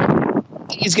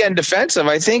 He's getting defensive.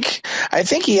 I think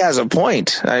he has a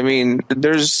point. I mean,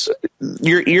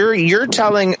 you're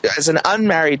telling, as an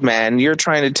unmarried man, you're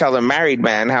trying to tell a married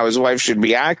man how his wife should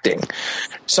be acting.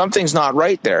 Something's not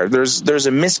right there. There's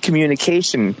a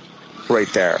miscommunication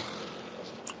right there.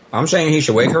 I'm saying he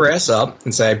should wake her ass up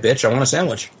and say, bitch, I want a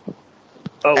sandwich.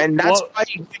 Oh, And that's why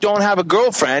you don't have a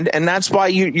girlfriend, and that's why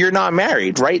you're not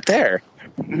married, right there.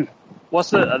 that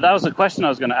was the question I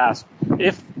was going to ask.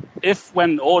 If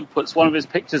when Ord puts one of his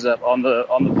pictures up on the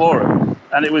forum,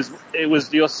 and it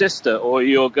was your sister or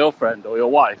your girlfriend or your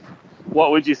wife,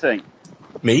 what would you think?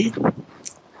 Me?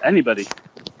 Anybody?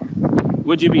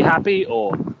 Would you be happy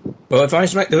or? Well, if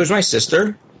it was my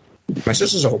sister, my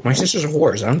sister's a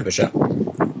whore, so I don't give a shit.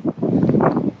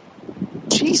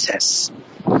 Jesus.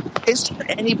 Is there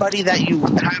anybody that you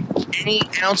have any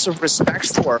ounce of respect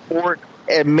for, or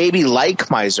maybe like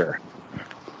Miser?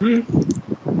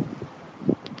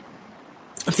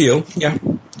 A few, yeah.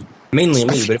 Mainly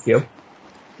me, but a few.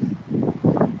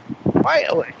 Why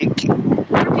are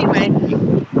you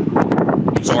angry?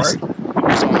 Sorry?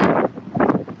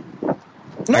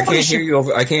 I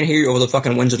can't hear you over the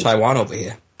fucking winds of Taiwan over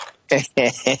here.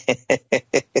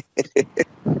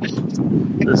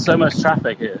 There's so much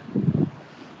traffic here.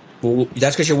 Well,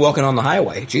 that's because you're walking on the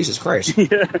highway. Jesus Christ.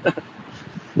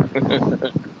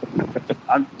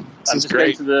 I'm just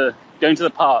going to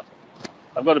the park.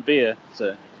 I've got a beer,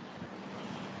 so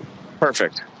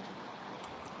Perfect.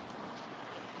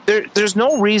 There's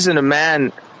no reason a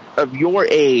man of your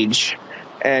age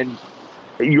and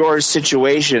your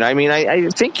situation. I mean, I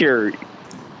think from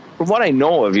what I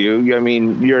know of you, I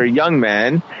mean, you're a young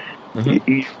man.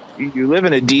 Mm-hmm. You live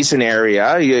in a decent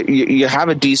area. You have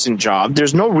a decent job.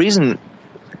 There's no reason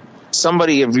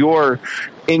somebody in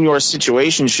your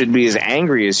situation should be as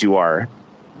angry as you are.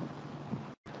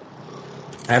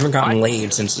 I haven't gotten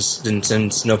laid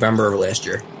since November of last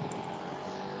year.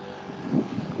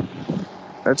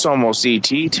 That's almost ET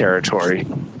territory.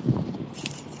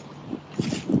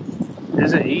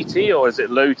 is it ET or is it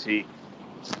low T?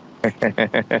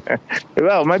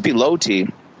 Well, it might be low T.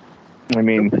 I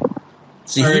mean,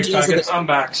 See, I'm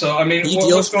back. So I mean, he what's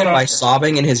deals with going it on? by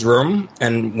sobbing in his room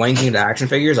and wanking into action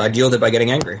figures. I deal with it by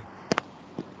getting angry.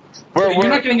 You're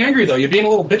not getting angry though. You're being a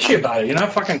little bitchy about it. You're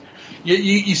not fucking.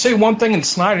 You say one thing and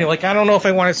snide, and you're like, I don't know if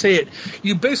I want to say it.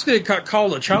 You basically got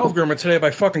called a child groomer today by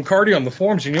fucking Cardi on the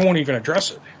forums, and you won't even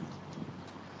address it.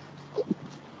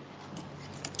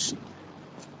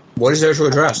 What is there to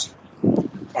address?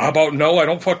 How about no, I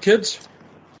don't fuck kids?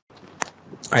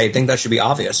 I think that should be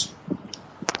obvious.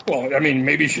 Well, I mean,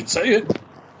 maybe you should say it.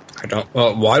 I don't.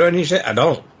 Well, why do I need to say it? I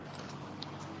don't.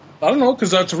 I don't know,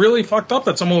 because that's really fucked up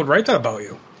that someone would write that about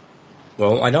you.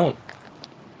 Well, I don't.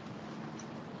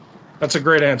 That's a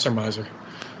great answer, Miser.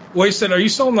 Wasted, are you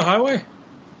still on the highway?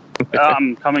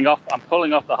 I'm coming off. I'm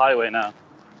pulling off the highway now.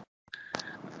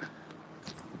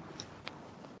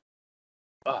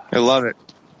 I love it.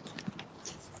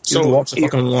 So walk the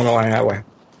fucking Long Island Highway.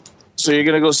 So you're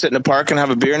gonna go sit in the park and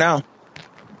have a beer now?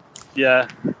 Yeah.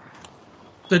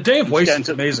 The day of Wasted is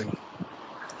amazing.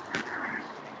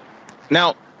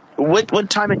 Now, what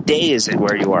time of day is it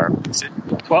where you are? Is it?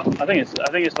 12, I think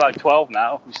it's like 12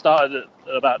 now. We started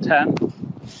at about 10.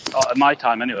 At my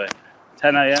time anyway.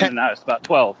 10 a.m. and now it's about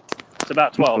 12. It's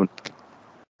about 12.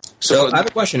 So I have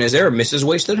a question. Is there a Mrs.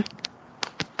 Wasted?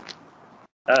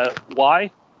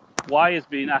 Why? Why has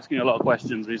been asking a lot of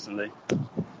questions recently.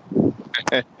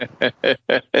 Okay,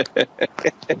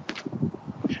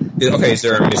 is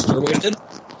there a Mr. Wasted?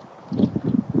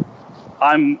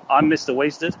 I'm Mr.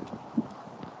 Wasted.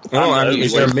 No, I mean,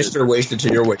 is there a Mr. Wasted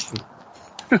to your wasted?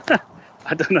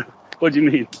 I don't know. What do you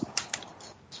mean?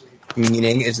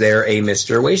 Meaning, is there a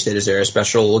Mr. Wasted? Is there a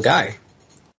special guy?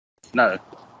 No.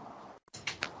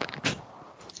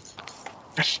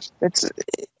 It's.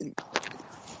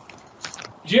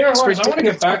 I want to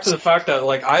get back to the fact that,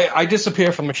 like, I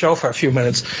disappear from the show for a few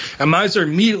minutes, and Miser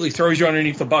immediately throws you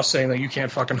underneath the bus saying that you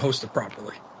can't fucking host it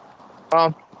properly.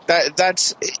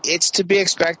 It's to be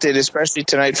expected, especially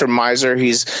tonight from Miser.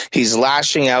 He's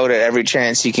lashing out at every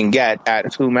chance he can get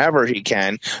at whomever he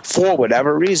can for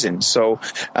whatever reason. So,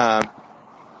 a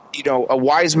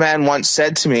wise man once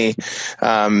said to me,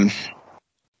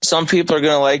 some people are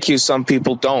going to like you, some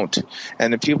people don't.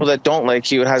 And the people that don't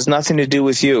like you, it has nothing to do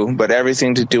with you, but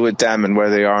everything to do with them and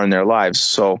where they are in their lives.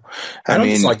 So, I don't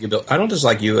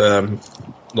dislike you,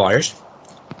 liars.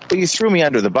 But you threw me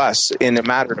under the bus in a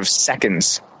matter of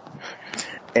seconds.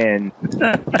 And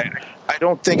I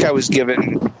don't think I was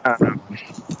given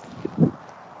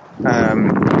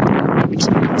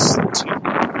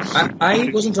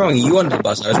I wasn't throwing you under the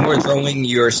bus. I was more throwing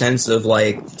your sense of,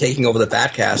 like, taking over the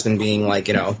Fatcast and being, like,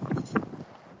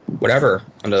 whatever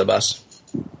under the bus.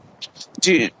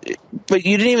 Dude, but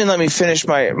you didn't even let me finish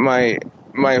my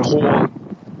whole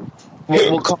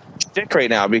we'll call it shtick right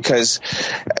now, because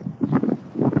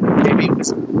maybe it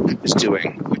was what I was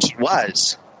doing, which it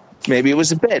was. Maybe it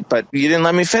was a bit, but you didn't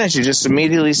let me finish. You just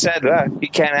immediately said, you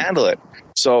can't handle it.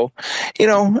 So,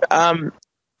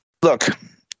 look,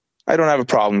 I don't have a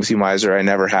problem with you, Miser. I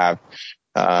never have.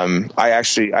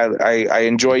 I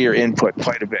enjoy your input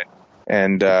quite a bit.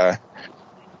 And, I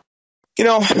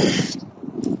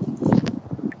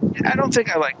don't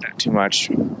think I like that too much,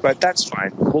 but that's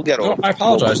fine. We'll get over it. I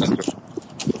apologize.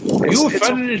 You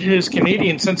offended his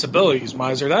Canadian sensibilities,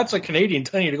 Miser. That's a Canadian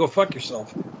telling you to go fuck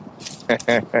yourself.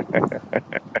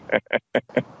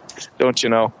 Don't you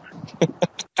know?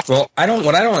 Well, what I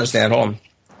don't understand, hold on.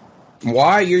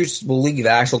 Why you believe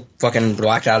Axel fucking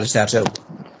blacked out his tattoo?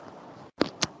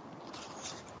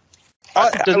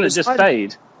 Doesn't it just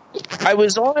fade? I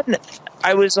was on Twitter,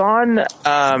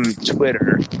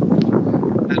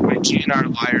 my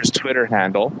GNR Liars Twitter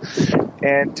handle,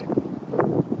 and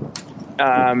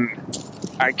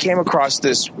I came across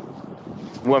this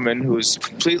woman who was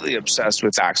completely obsessed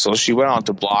with Axel. She went on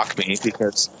to block me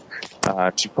because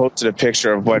she posted a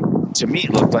picture of what to me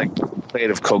looked like a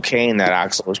plate of cocaine that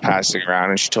Axel was passing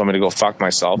around, and she told me to go fuck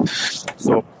myself.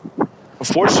 So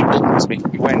before she blocked me,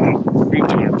 we went and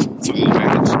reviewed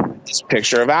this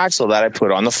picture of Axel that I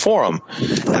put on the forum.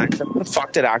 And I said, what the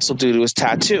fuck did Axel do to his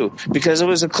tattoo? Because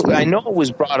I know it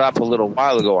was brought up a little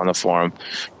while ago on the forum.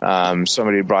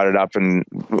 Somebody brought it up and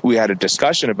we had a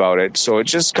discussion about it. So it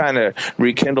just kind of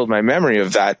rekindled my memory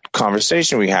of that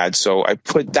conversation we had. So I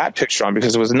put that picture on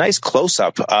because it was a nice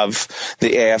close-up of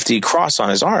the AFD cross on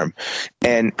his arm.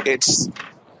 And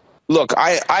look,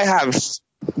 I have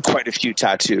quite a few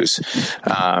tattoos,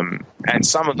 and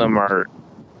some of them are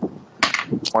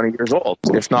 20 years old,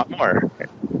 if not more.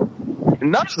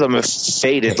 None of them have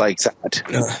faded like that.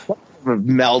 None of them have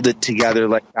melded together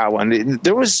like that one.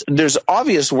 There's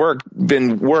obvious work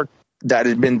that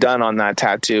had been done on that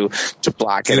tattoo to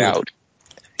black it out.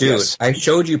 Dude, yes. I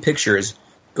showed you pictures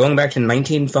going back to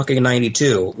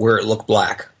 1992 where it looked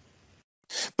black.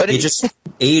 But it just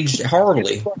aged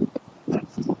horribly.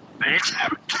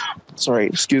 Sorry,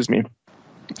 excuse me.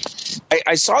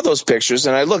 I saw those pictures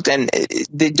and I looked, and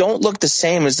they don't look the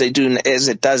same as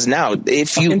it does now.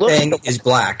 If you look, thing is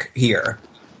black here,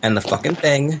 and the fucking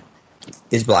thing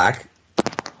is black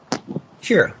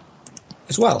here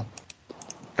as well.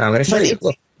 And I'm going to show you.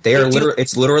 Look,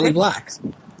 it's literally black.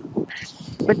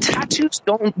 But tattoos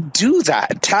don't do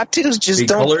that. Tattoos just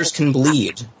don't. Colors can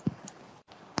bleed.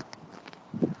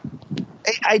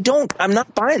 I'm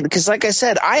not buying it because, like I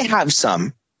said, I have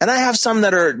some. and I have some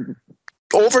that are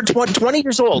over 20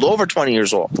 years old, over 20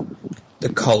 years old.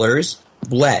 The colors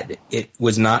bled. It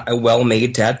was not a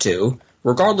well-made tattoo,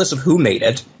 regardless of who made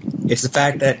it. It's the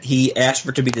fact that he asked for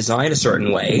it to be designed a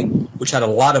certain way, which had a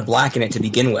lot of black in it to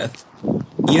begin with.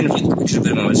 Even if the picture of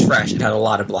it when it was fresh, it had a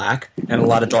lot of black and a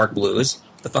lot of dark blues.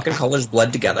 The fucking colors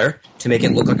bled together to make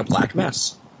it look like a black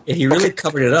mess. If he really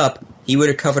covered it up, he would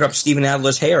have covered up Steven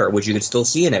Adler's hair, which you could still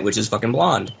see in it, which is fucking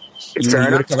blonde. He would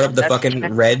have covered up the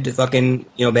fucking red, fucking,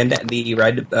 the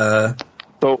red,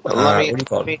 So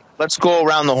let's go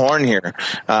around the horn here.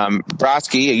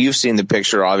 Brodsky, you've seen the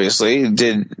picture, obviously.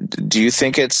 Do you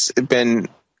think it's been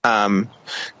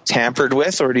tampered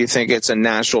with, or do you think it's a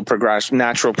natural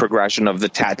progression of the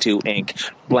tattoo ink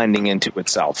blending into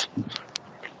itself?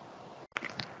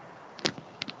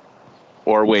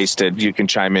 Or wasted? You can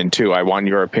chime in too. I want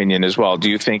your opinion as well. Do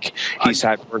you think he's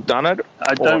had work done it?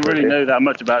 I don't really know that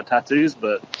much about tattoos,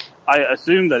 but I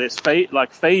assume that it's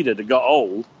faded. It got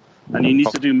old, and he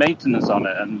needs to do maintenance on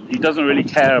it, and he doesn't really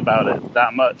care about it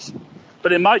that much.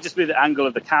 But it might just be the angle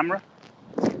of the camera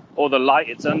or the light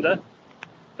it's under,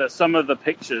 that some of the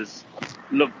pictures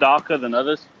look darker than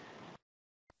others.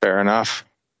 Fair enough.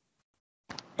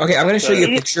 Okay, I'm going to show you a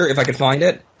picture if I can find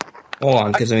it. Hold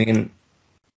on, because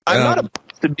I'm not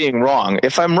opposed to being wrong.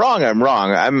 If I'm wrong, I'm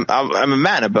wrong. I'm a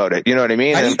man about it. You know what I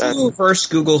mean? How do you do reverse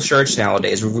Google search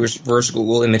nowadays? Reverse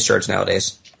Google image search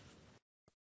nowadays?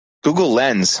 Google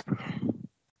Lens.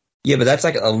 Yeah, but that's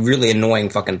like a really annoying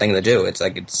fucking thing to do. It's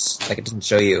like it doesn't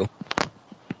show you.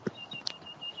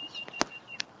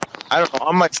 I don't know.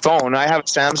 On my phone, I have a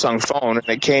Samsung phone, and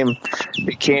it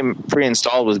came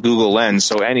pre-installed with Google Lens.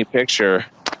 So any picture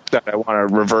that I want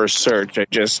to reverse search, I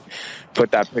just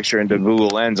put that picture into Google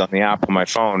Lens on the app on my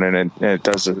phone, and it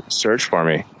does a search for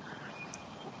me.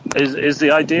 Is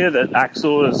the idea that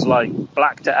Axel has like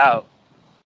blacked it out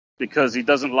because he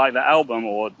doesn't like the album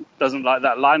or doesn't like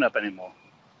that lineup anymore,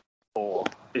 or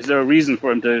is there a reason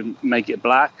for him to make it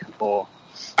black? Or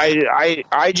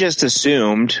I just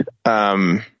assumed.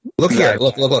 Look here,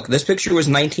 look. This picture was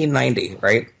 1990,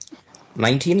 right?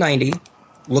 1990.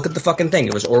 Look at the fucking thing.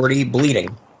 It was already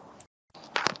bleeding.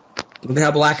 Look at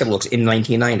how black it looks in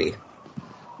 1990.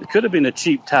 It could have been a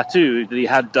cheap tattoo that he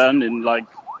had done in, like,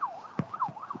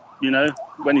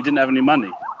 when he didn't have any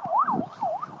money.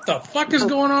 What the fuck is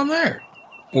going on there?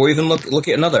 Or even look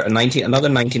at another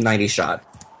 1990 shot.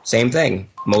 Same thing,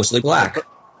 mostly black.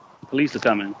 Police are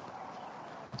coming.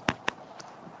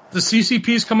 The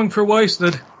CCP's coming for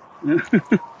wasted. Do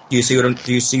you see what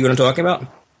I'm talking about?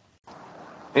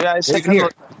 Yeah, I see.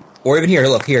 Or even here.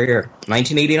 Look here.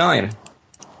 1989.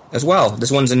 As well. This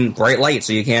one's in bright light,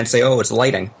 so you can't say, oh, it's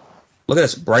lighting. Look at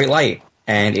this, bright light,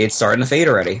 and it's starting to fade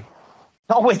already.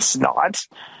 No, it's not.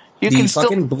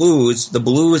 The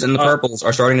blues and the purples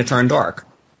are starting to turn dark.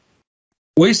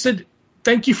 Wasted,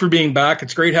 thank you for being back.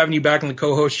 It's great having you back in the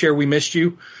co-host chair. We missed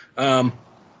you.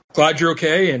 Glad you're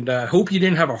okay, and hope you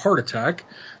didn't have a heart attack.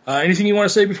 Anything you want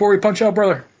to say before we punch out,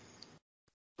 brother?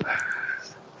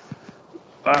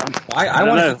 I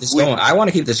want to keep this going. I want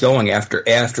to keep this going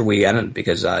after we end it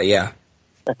because, yeah.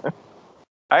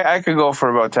 I could go for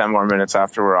about 10 more minutes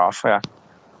after we're off, yeah.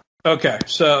 Okay,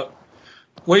 so,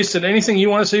 Wasted, anything you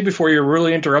want to say before you're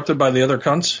really interrupted by the other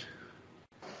cunts?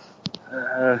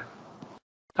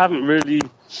 Haven't really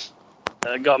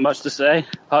got much to say.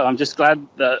 I'm just glad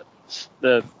that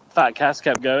the fat cast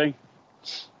kept going.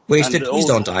 Wasted, please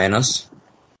don't die on us.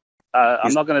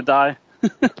 I'm not going to die.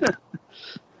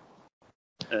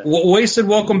 Wasted,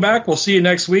 welcome back. We'll see you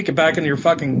next week back in your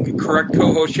fucking correct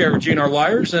co-host chair with GNR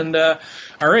Liars. And all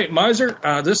right, Miser,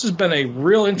 this has been a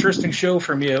real interesting show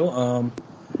from you.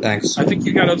 Thanks. I think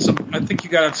you got out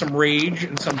some rage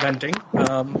and some venting.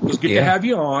 It was good to have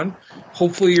you on.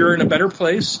 Hopefully, you're in a better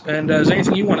place. And is there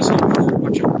anything you want to say before we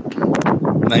punch up?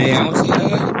 No,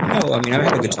 I've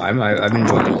had a good time. I've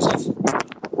enjoyed myself.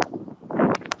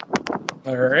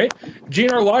 All right,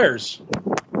 GNR Liars.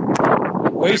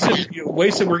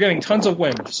 Wasted, we're getting tons of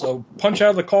wind, so punch out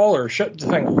of the call or shut the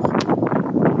thing off.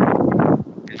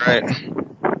 Right.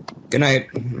 Good night.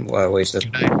 Wasted.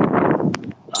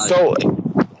 So,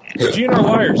 GNR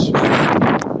Liars,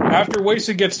 after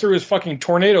Wasted gets through his fucking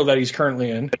tornado that he's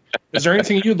currently in, is there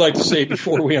anything you'd like to say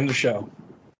before we end the show?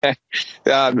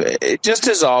 Just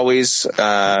as always,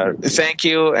 thank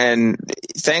you, and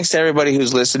thanks to everybody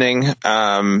who's listening.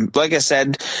 Like I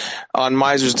said on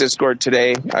Miser's Discord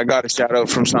today, I got a shout out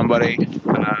from somebody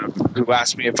who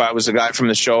asked me if I was a guy from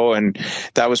the show, and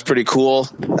that was pretty cool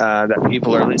that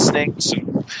people are listening. So,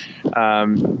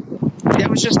 it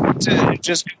was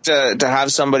just to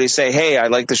have somebody say, hey, I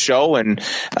like the show, and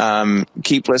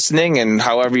keep listening, and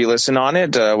however you listen on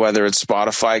it, whether it's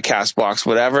Spotify, Castbox,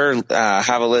 whatever,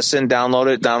 have a listen, download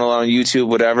it on YouTube,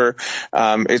 whatever.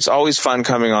 It's always fun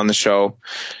coming on the show.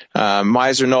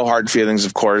 Miser, no hard feelings,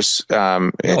 of course.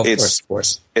 Of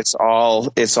course. It's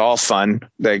all fun.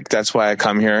 Like, that's why I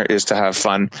come here, is to have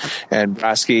fun. And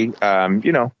Brasky,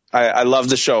 I love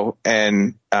the show.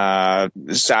 And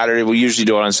Saturday, we usually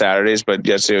do it on Saturdays, but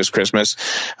yesterday was Christmas.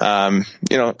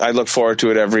 I look forward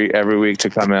to it every week to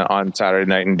come in on Saturday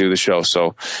night and do the show.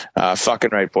 So fucking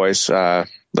right, boys.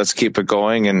 Let's keep it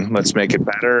going, and let's make it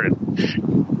better,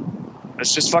 and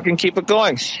let's just fucking keep it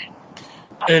going.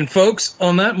 And folks,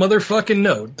 on that motherfucking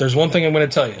note, there's one thing I'm going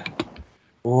to tell you.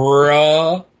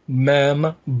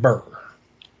 Remember.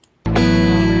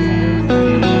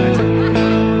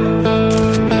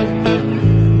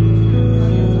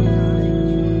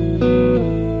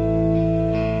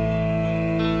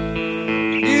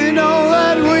 You know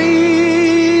that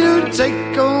we don't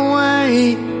take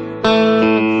away,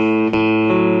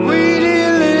 we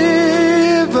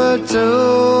deliver to.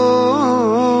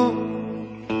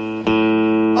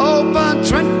 Open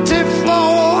 24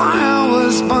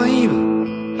 hours, baby,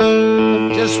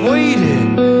 just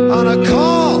waiting on a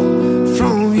call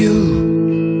from you.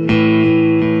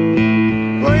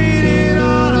 Waiting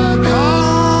on a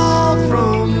call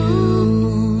from you.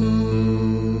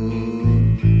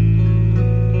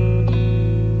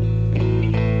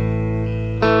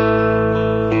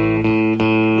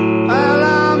 Well,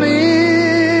 I'm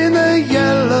in the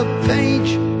yellow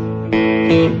page.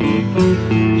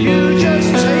 You just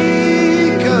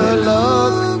take a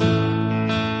look.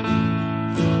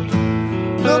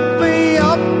 Look me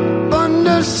up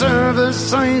under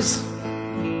services.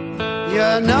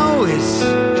 You know it's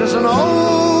just an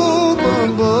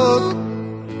open book.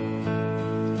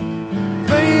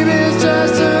 Baby, it's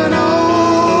just an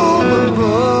open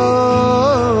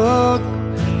book.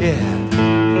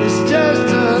 Yeah, it's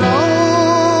just an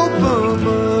open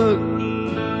book.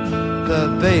 But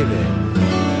baby,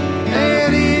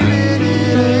 any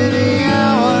minute, any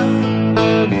hour,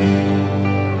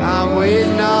 I'm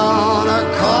waiting on a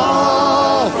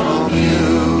call from you.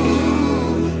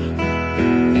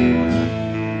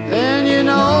 And you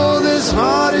know this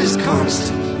heart is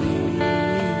constant.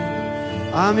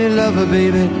 I'm your lover,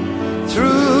 baby,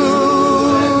 through